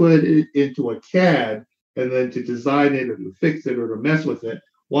we can put it into a CAD, and then to design it or to fix it or to mess with it.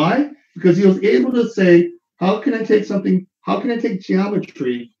 Why? Because he was able to say, how can I take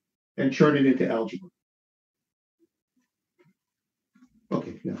geometry and turn it into algebra?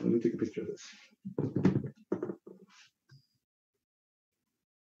 Okay, now let me take a picture of this.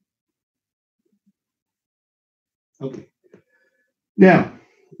 Okay. Now,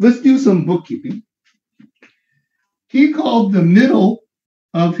 let's do some bookkeeping. He called the middle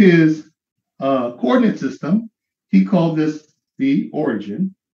of his coordinate system, he called this the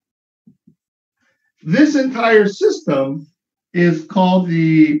origin. This entire system is called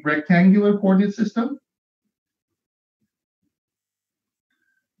the rectangular coordinate system,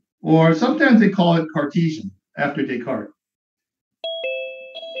 or sometimes they call it Cartesian after Descartes.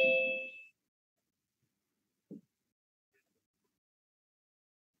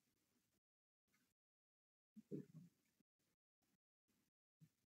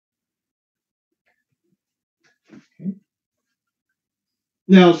 Okay.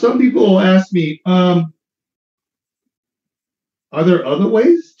 Now, some people will ask me, are there other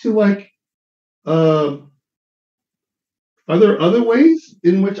ways to are there other ways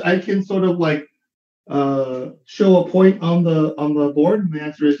in which I can sort of show a point on the board? And the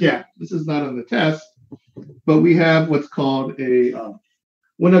answer is yeah. This is not on the test, but we have what's called a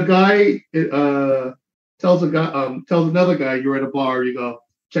when a guy tells another guy you're at a bar, you go,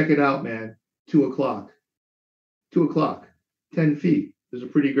 check it out, man, 2 o'clock. 2 o'clock, 10 feet. There's a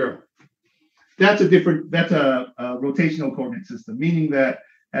pretty girl. That's a rotational coordinate system, meaning that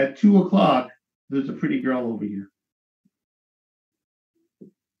at 2 o'clock, there's a pretty girl over here.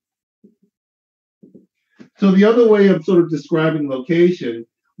 So the other way of sort of describing location,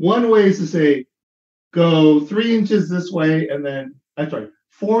 one way is to say, go 3 inches this way, and then,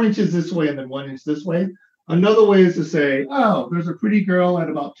 4 inches this way, and then 1 inch this way. Another way is to say, oh, there's a pretty girl at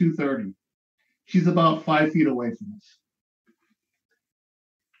about 2:30. She's about 5 feet away from us.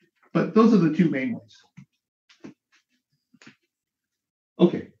 But those are the two main ways.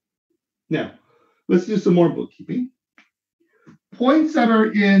 Okay, now let's do some more bookkeeping. Points that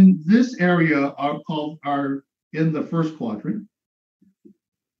are in this area are in the first quadrant.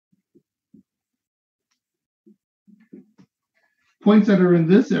 Points that are in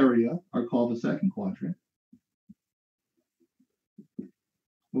this area are called the second quadrant.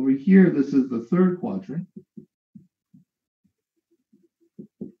 Over here, this is the third quadrant.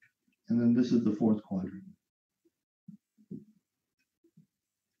 And then this is the fourth quadrant.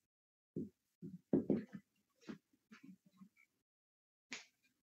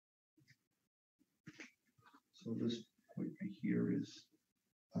 So this point right here is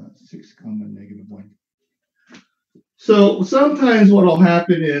 6, -1. So sometimes what will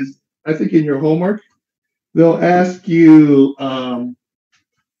happen is, I think in your homework, they'll ask you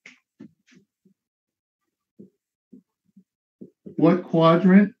what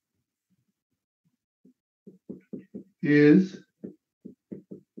quadrant is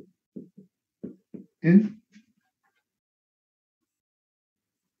in.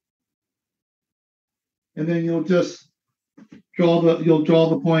 And then you'll just draw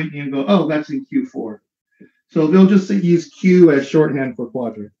the point and you go, oh, that's in Q4. So they'll just use Q as shorthand for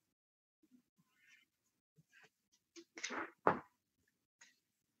quadrant.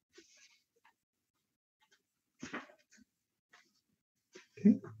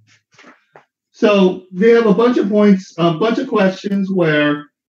 Okay. So they have a bunch of points, a bunch of questions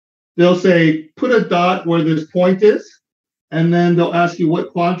where they'll say, put a dot where this point is, and then they'll ask you what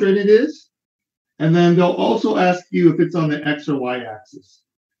quadrant it is. And then they'll also ask you if it's on the X or Y axis.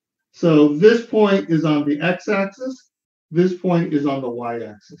 So this point is on the X axis. This point is on the Y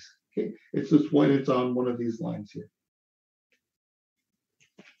axis. Okay, it's just when it's on one of these lines here.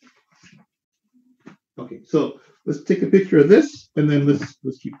 Okay, so let's take a picture of this, and then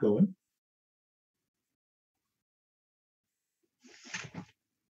let's keep going.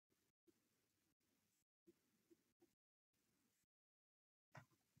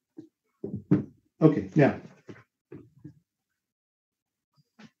 Okay, now.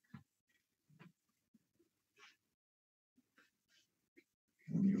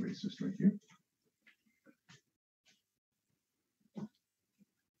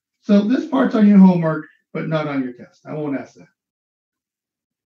 So this part's on your homework, but not on your test. I won't ask that.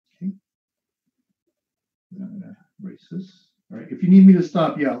 Okay. I'm gonna erase this. All right. If you need me to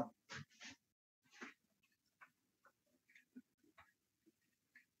stop, yell.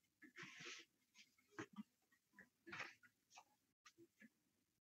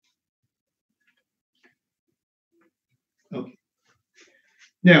 Okay.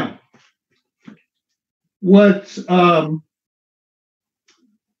 Now, what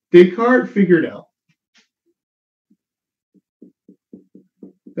Descartes figured out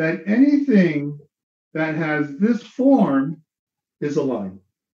that anything that has this form is a line.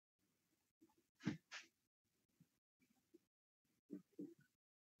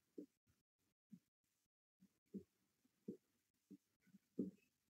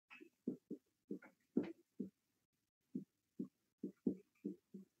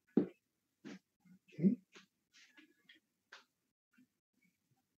 Okay.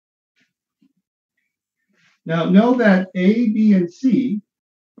 Now, know that A, B, and C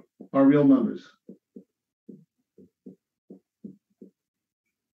are real numbers.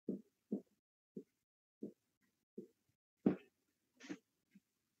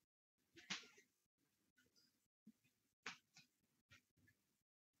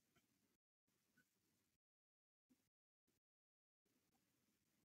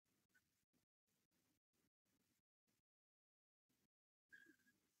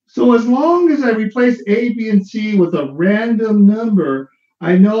 So as long as I replace A, B, and C with a random number,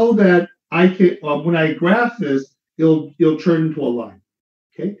 I know that I can, when I graph this, it'll turn into a line.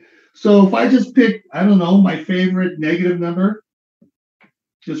 Okay. So if I just pick, I don't know, my favorite negative number,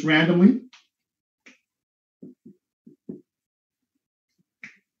 just randomly.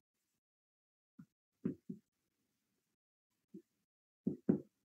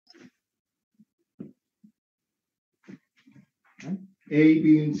 A,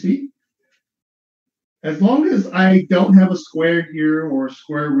 B, and C. As long as I don't have a square here or a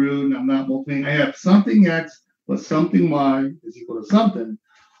square root, and I'm not multiplying, I have something x plus something y is equal to something,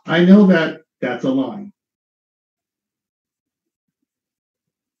 I know that that's a line.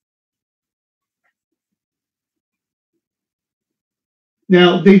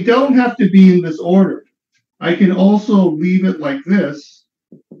 Now, they don't have to be in this order. I can also leave it like this.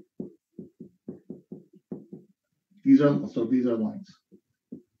 These are lines.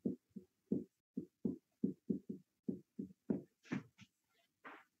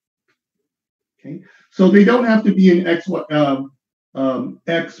 Okay, so they don't have to be in X, Y,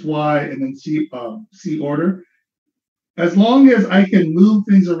 and then C order. As long as I can move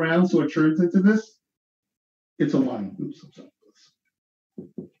things around so it turns into this, it's a line. Oops, I'm sorry.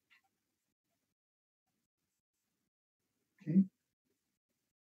 Okay.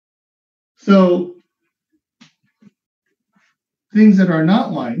 So things that are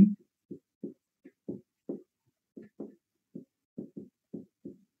not line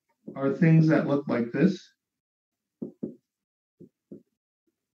are things that look like this.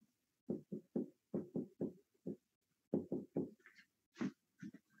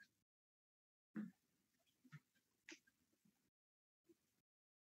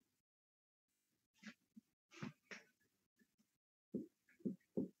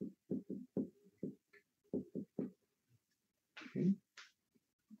 Okay.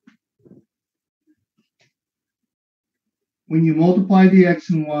 When you multiply the x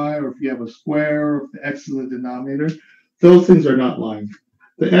and y, or if you have a square, or if the x is in the denominator, those things are not lines.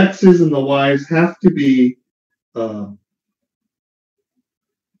 The x's and the y's have to be no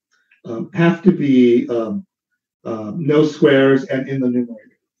squares and in the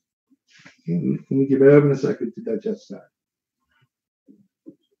numerator. Okay, let me give Evan a second to digest that.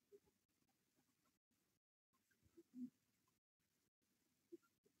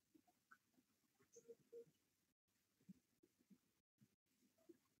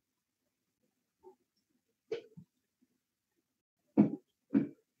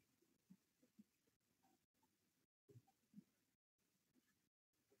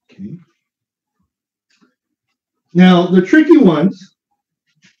 Okay. Now, the tricky ones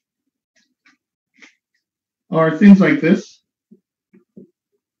are things like this.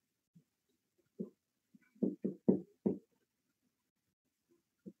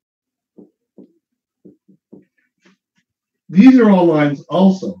 These are all lines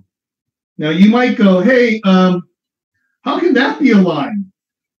also. Now, you might go, hey, how can that be a line?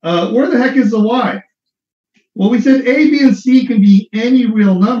 Where the heck is the y? Well, we said A, B, and C can be any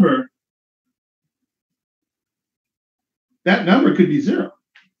real number. That number could be 0.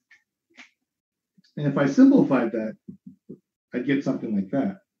 And if I simplified that, I'd get something like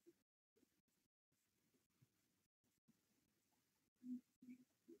that.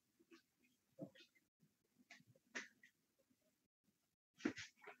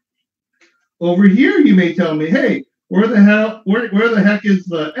 over here, you may tell me, hey, where the heck is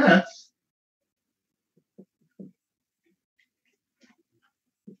the x?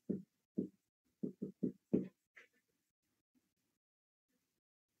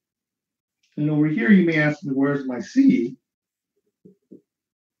 And over here, you may ask me, where's my c?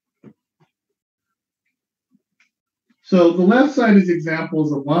 So the left side is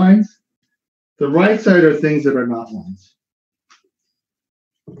examples of lines. The right side are things that are not lines.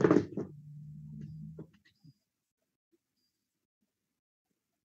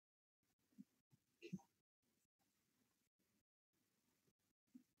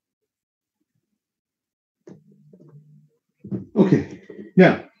 Okay,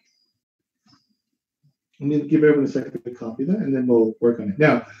 now, let me give everyone a second to copy that, and then we'll work on it.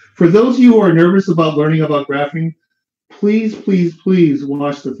 Now, for those of you who are nervous about learning about graphing, please, please, please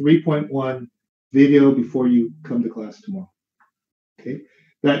watch the 3.1 video before you come to class tomorrow. Okay,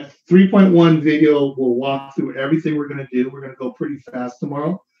 that 3.1 video will walk through everything we're going to do. We're going to go pretty fast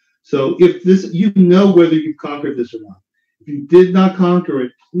tomorrow. So if this, you know whether you've conquered this or not. If you did not conquer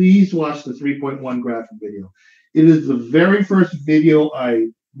it, please watch the 3.1 graphing video. It is the very first video I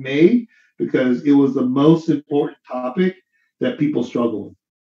made because it was the most important topic that people struggle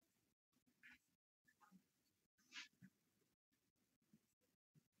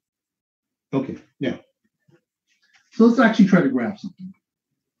with. Okay, now, so let's actually try to graph something.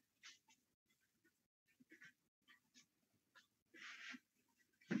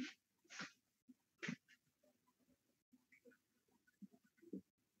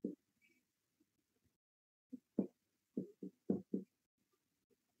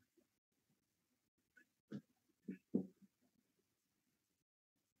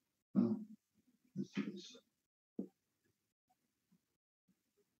 Let's do this.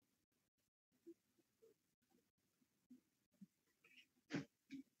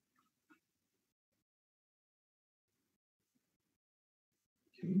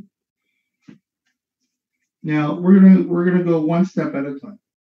 Okay. Now we're gonna go one step at a time.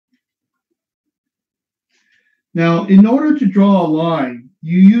 Now, in order to draw a line,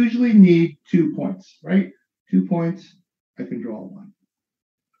 you usually need 2 points, right? 2 points, I can draw a line.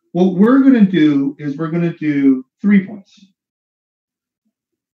 What we're going to do is we're going to do 3 points.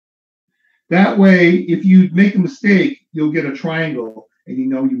 That way, if you make a mistake, you'll get a triangle and you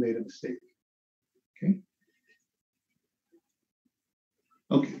know you made a mistake. Okay?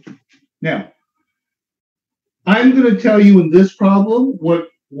 Okay. Now, I'm going to tell you in this problem what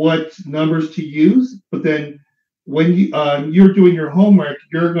numbers to use, but then when you're doing your homework,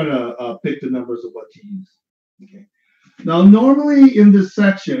 you're going to pick the numbers of what to use. Okay. Now, normally in this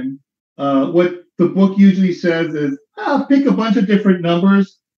section, what the book usually says is, pick a bunch of different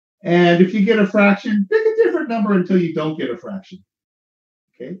numbers, and if you get a fraction, pick a different number until you don't get a fraction.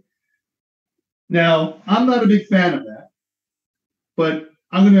 Okay. Now, I'm not a big fan of that, but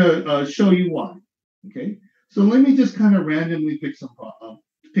I'm going to show you why. Okay. So let me just kind of randomly pick some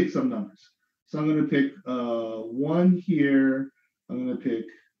numbers. So I'm going to pick 1 here. I'm going to pick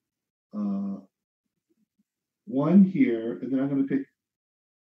 1 here, and then I'm going to pick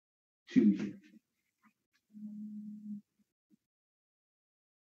 2 here.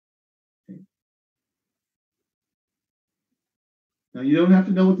 Okay. Now you don't have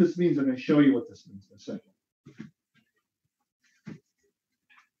to know what this means. I'm going to show you what this means in a second.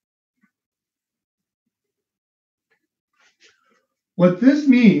 What this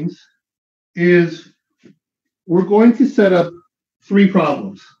means is we're going to set up 3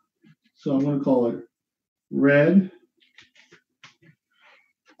 problems. So I'm going to call it red,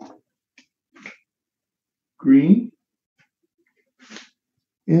 green,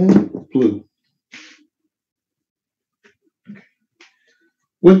 and blue. Okay.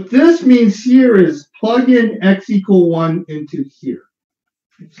 What this means here is plug in x equal 1 into here.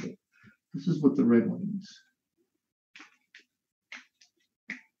 Okay. This is what the red one means.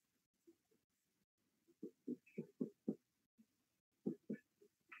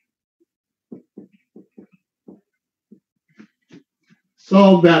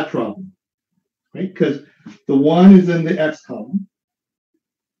 Solve that problem, right? Because the 1 is in the x column.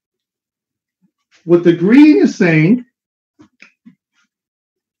 What the green is saying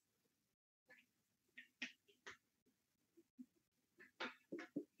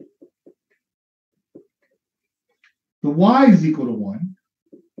the y is equal to 1.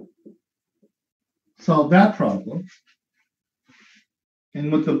 Solve that problem.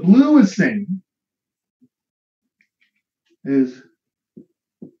 And what the blue is saying is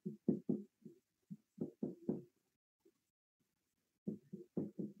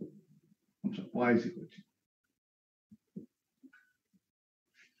y is equal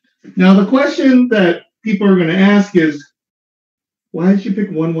to 2. Now, the question that people are going to ask is, why did you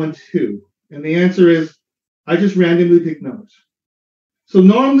pick 112? And the answer is, I just randomly pick numbers. So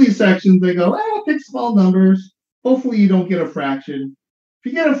normally sections, they go, pick small numbers. Hopefully you don't get a fraction.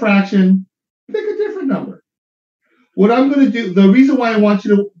 If you get a fraction, pick a different number. What I'm going to do, the reason why I want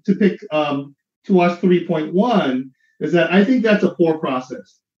you to pick, to watch 3.1 is that I think that's a poor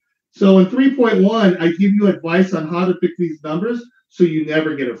process. So in 3.1, I give you advice on how to pick these numbers so you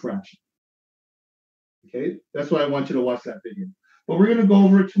never get a fraction. Okay, that's why I want you to watch that video. But we're going to go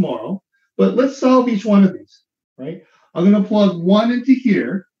over it tomorrow. But let's solve each one of these, right? I'm going to plug 1 into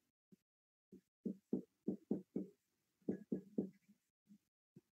here.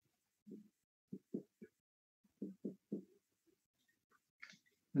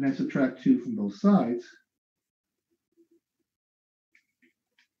 Then I subtract 2 from both sides.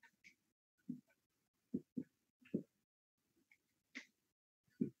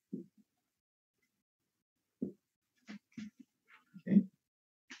 Okay.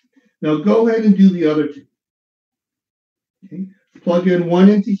 Now go ahead and do the other two. Okay. Plug in 1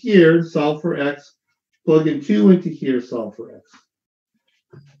 into here, solve for x. Plug in 2 into here, solve for x.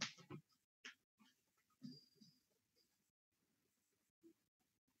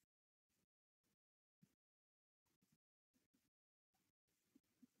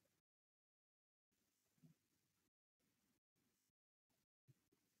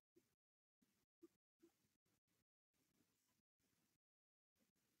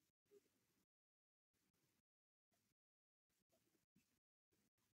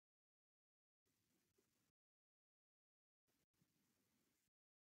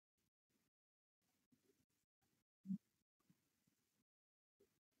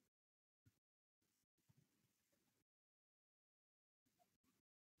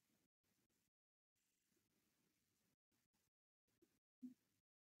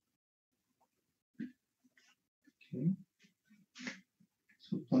 Okay.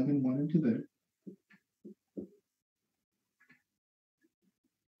 So plug in 1 into there.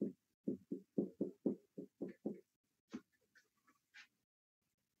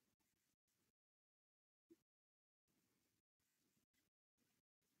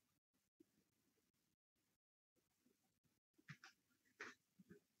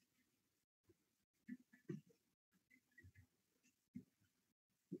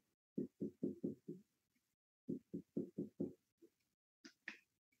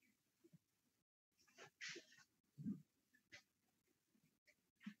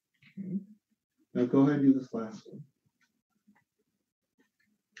 Okay. Now go ahead and do this last one.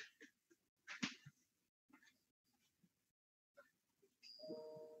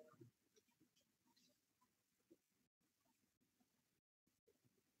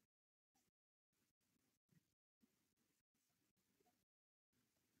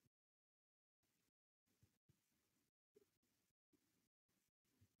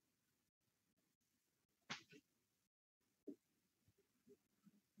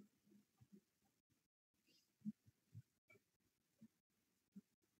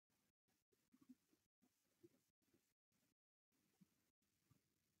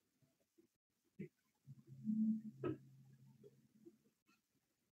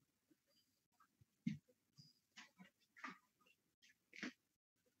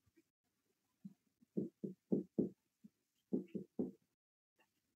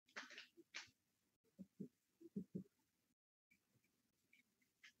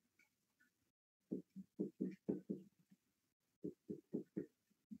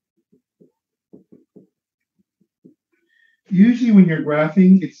 Usually when you're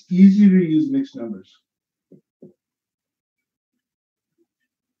graphing, it's easier to use mixed numbers.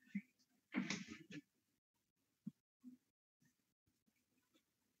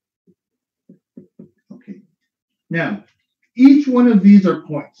 Okay. Now, each one of these are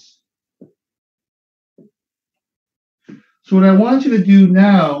points. So what I want you to do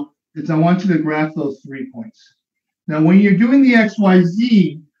now is I want you to graph those 3 points. Now, when you're doing the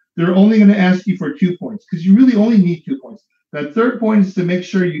XYZ, they're only going to ask you for 2 points because you really only need 2 points. That third point is to make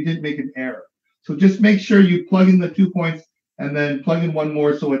sure you didn't make an error. So just make sure you plug in the 2 points and then plug in one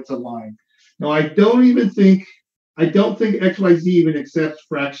more so it's aligned. Now, I don't think XYZ even accepts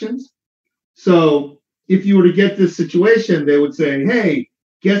fractions. So if you were to get this situation, they would say, hey,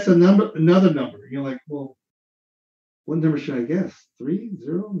 guess another number. And you're like, well, what number should I guess? 3,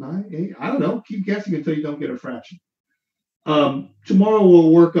 0, 9, 8? I don't know. Keep guessing until you don't get a fraction. Tomorrow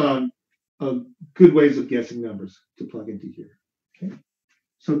we'll work on good ways of guessing numbers to plug into here. Okay.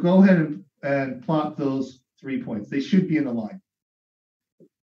 So go ahead and plot those 3 points. They should be in a line.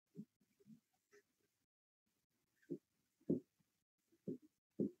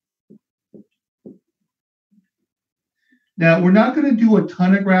 Now, we're not going to do a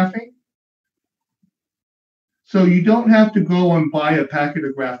ton of graphing. So you don't have to go and buy a packet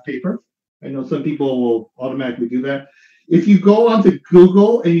of graph paper. I know some people will automatically do that. If you go onto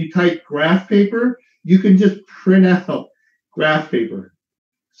Google and you type graph paper, you can just print out graph paper.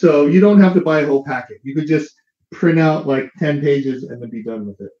 So you don't have to buy a whole packet. You could just print out like 10 pages and then be done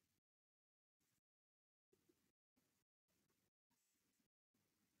with it.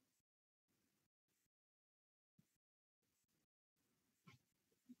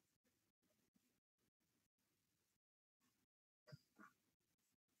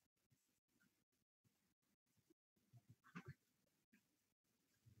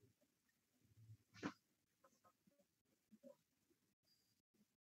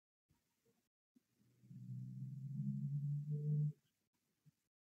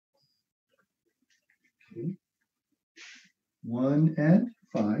 Okay. 1 and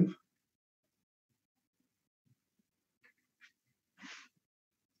 5.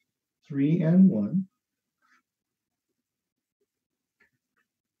 Three and 1.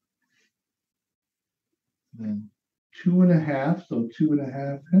 Then 2.5, so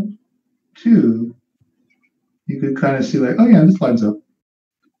 2.5 and 2. You could kind of see like, oh yeah, this lines up.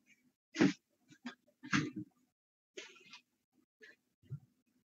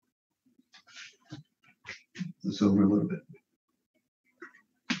 This over a little bit.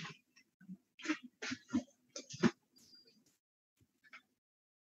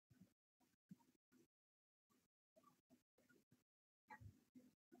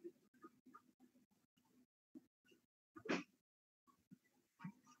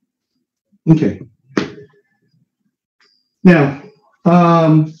 Okay. Now,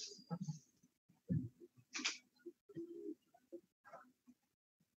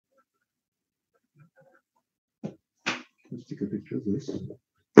 let's take a picture of this.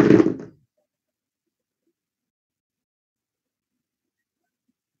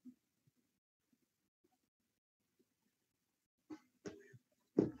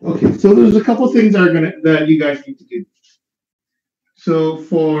 Okay, so there's a couple things that you guys need to do. So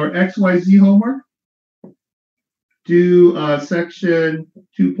for XYZ homework, do section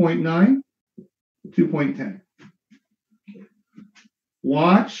 2.9, 2.10.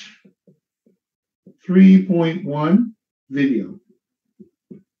 Watch 3.1 video.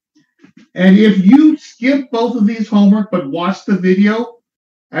 And if you skip both of these homework but watch the video,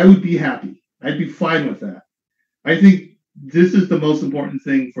 I would be happy. I'd be fine with that. I think this is the most important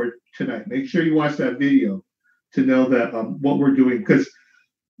thing for tonight. Make sure you watch that video to know that what we're doing, because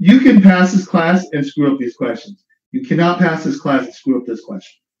you can pass this class and screw up these questions. You cannot pass this class and screw up this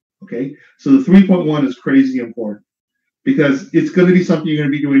question. Okay, so the 3.1 is crazy important because it's going to be something you're going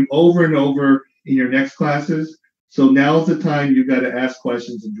to be doing over and over in your next classes. So now's the time you got to ask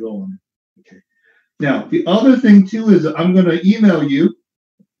questions and drill on it. Okay. Now the other thing too is I'm going to email you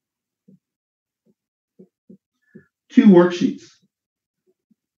 2 worksheets.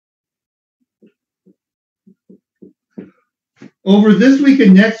 Over this week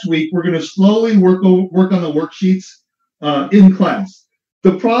and next week, we're going to slowly work on the worksheets in class.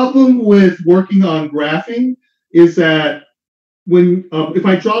 The problem with working on graphing is that when if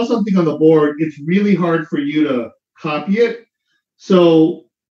I draw something on the board, it's really hard for you to copy it. So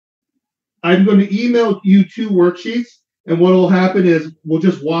I'm going to email you 2 worksheets, and what will happen is we'll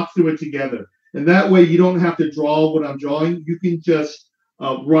just walk through it together. And that way you don't have to draw what I'm drawing. You can just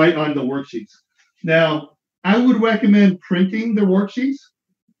write on the worksheets. Now, I would recommend printing the worksheets.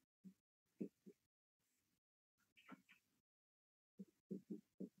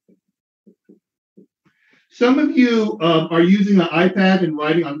 Some of you are using an iPad and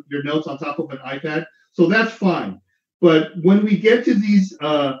writing on your notes on top of an iPad, so that's fine. But when we get to these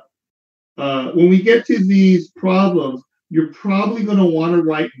problems, you're probably going to want to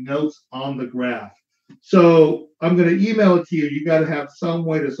write notes on the graph. So I'm going to email it to you. You got to have some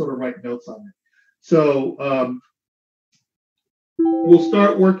way to sort of write notes on it. So we'll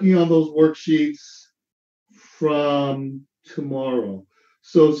start working on those worksheets from tomorrow.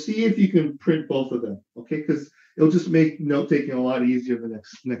 So see if you can print both of them, okay? Because it'll just make note taking a lot easier the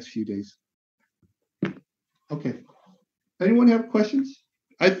next few days. Okay. Anyone have questions?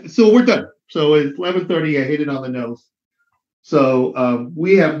 So we're done. So it's 11:30. I hit it on the nose. So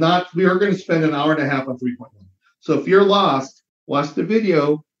we are going to spend an hour and a half on 3.1. So if you're lost, watch the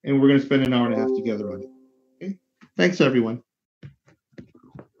video, and we're going to spend an hour and a half together on it. Okay. Thanks, everyone.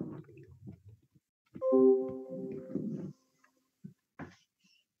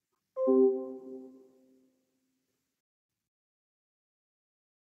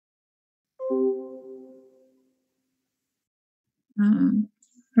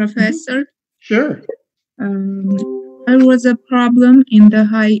 Professor? Sure. there was a problem in the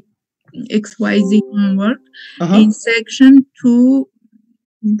high XYZ homework in section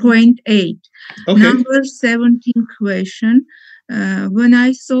 2.8. Okay. Number 17 question. When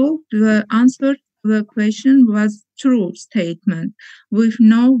I solved, the answer to the question was true statement with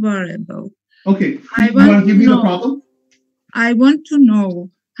no variable. Okay. You want to give me the problem? I want to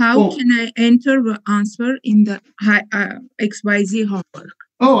know how can I enter the answer in the XYZ homework.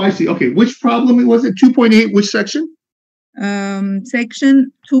 Oh, I see. Okay. Which problem was it? 2.8, which section?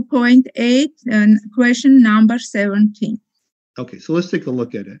 Section 2.8 and question number 17. Okay, so let's take a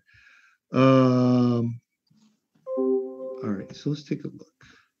look at it. All right, so let's take a look.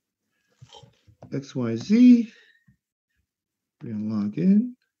 XYZ. We're gonna log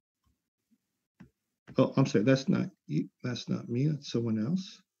in. Oh, I'm sorry, that's not me, that's someone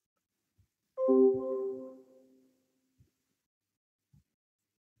else.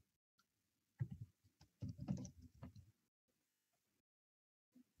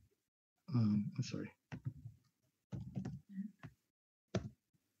 I'm sorry.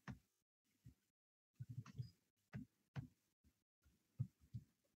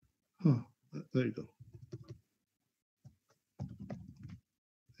 Huh, there you go.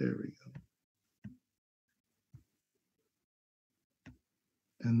 There we go.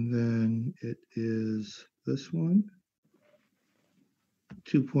 And then it is this one,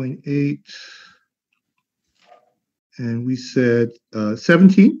 2.8. And we said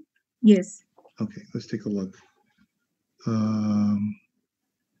 17? Yes. Okay, let's take a look.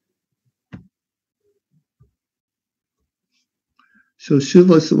 So it should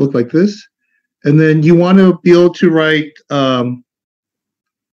look like this. And then you want to be able to write the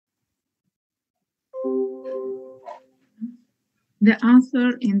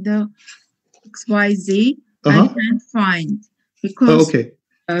answer in the XYZ I can't find because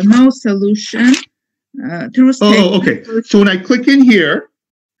no solution. Okay. So when I click in here,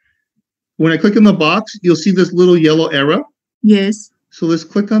 when I click in the box, you'll see this little yellow arrow. Yes. So let's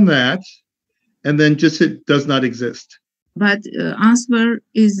click on that, and then just hit does not exist. But answer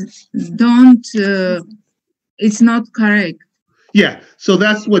is don't. It's not correct. Yeah. So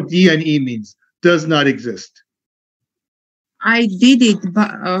that's what DNE means. Does not exist. I did it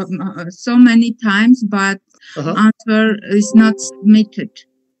so many times, but answer is not submitted.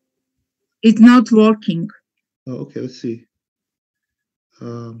 It's not working. Oh, okay, let's see.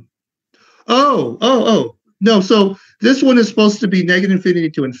 No, so this one is supposed to be negative infinity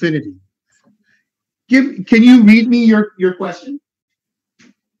to infinity. Can you read me your question?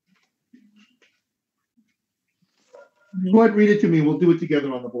 Go ahead, read it to me. We'll do it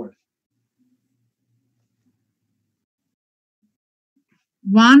together on the board.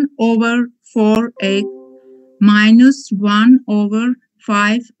 1/4x minus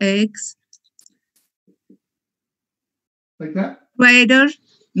 1/5x. Like that? Greater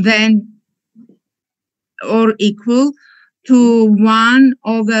than or equal to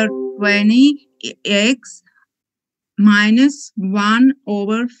 1/20x minus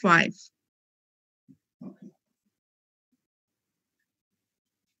 1/5.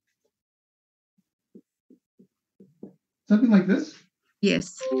 Something like this?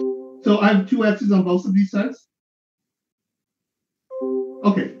 Yes. So I have two x's on both of these sides?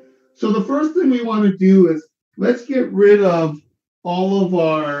 Okay. So the first thing we want to do is let's get rid of all of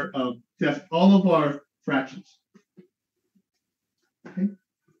our fractions. Okay.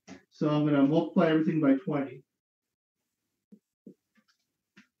 So I'm going to multiply everything by 20.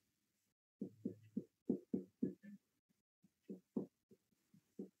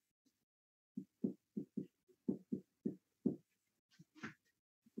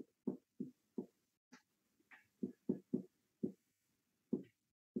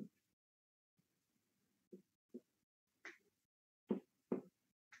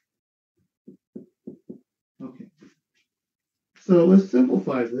 Okay. So let's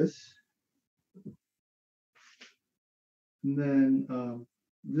simplify this. And then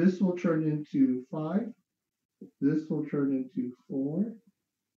this will turn into 5. This will turn into 4.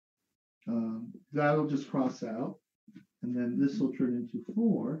 That'll just cross out. And then this will turn into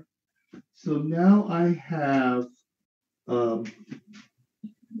 4. So now I have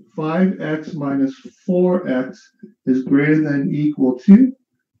 5x minus 4x is greater than or equal to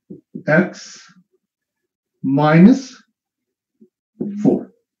x minus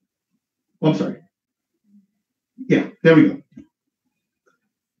 4. Oh, I'm sorry. Yeah, there we go.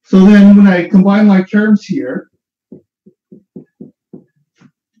 So then when I combine my terms here,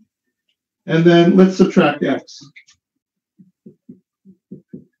 and then let's subtract x.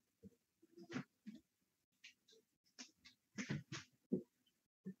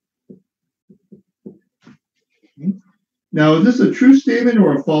 Now, is this a true statement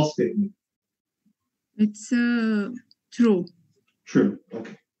or a false statement? It's true. True.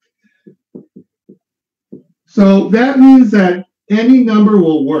 Okay. So that means that any number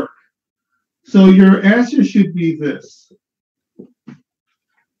will work. So your answer should be this.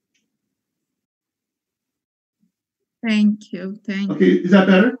 Thank you. Thank you. Okay, is that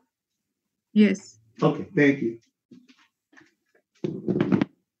better? Yes. Okay, thank you.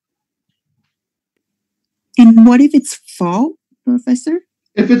 And what if it's false, Professor?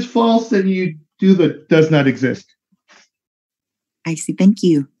 If it's false, then you do the does not exist. I see. Thank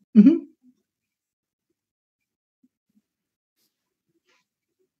you. Mm-hmm.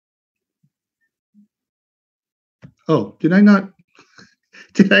 Oh, did I not?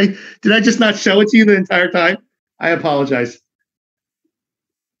 Did I just not show it to you the entire time? I apologize.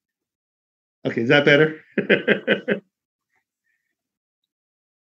 Okay, is that better?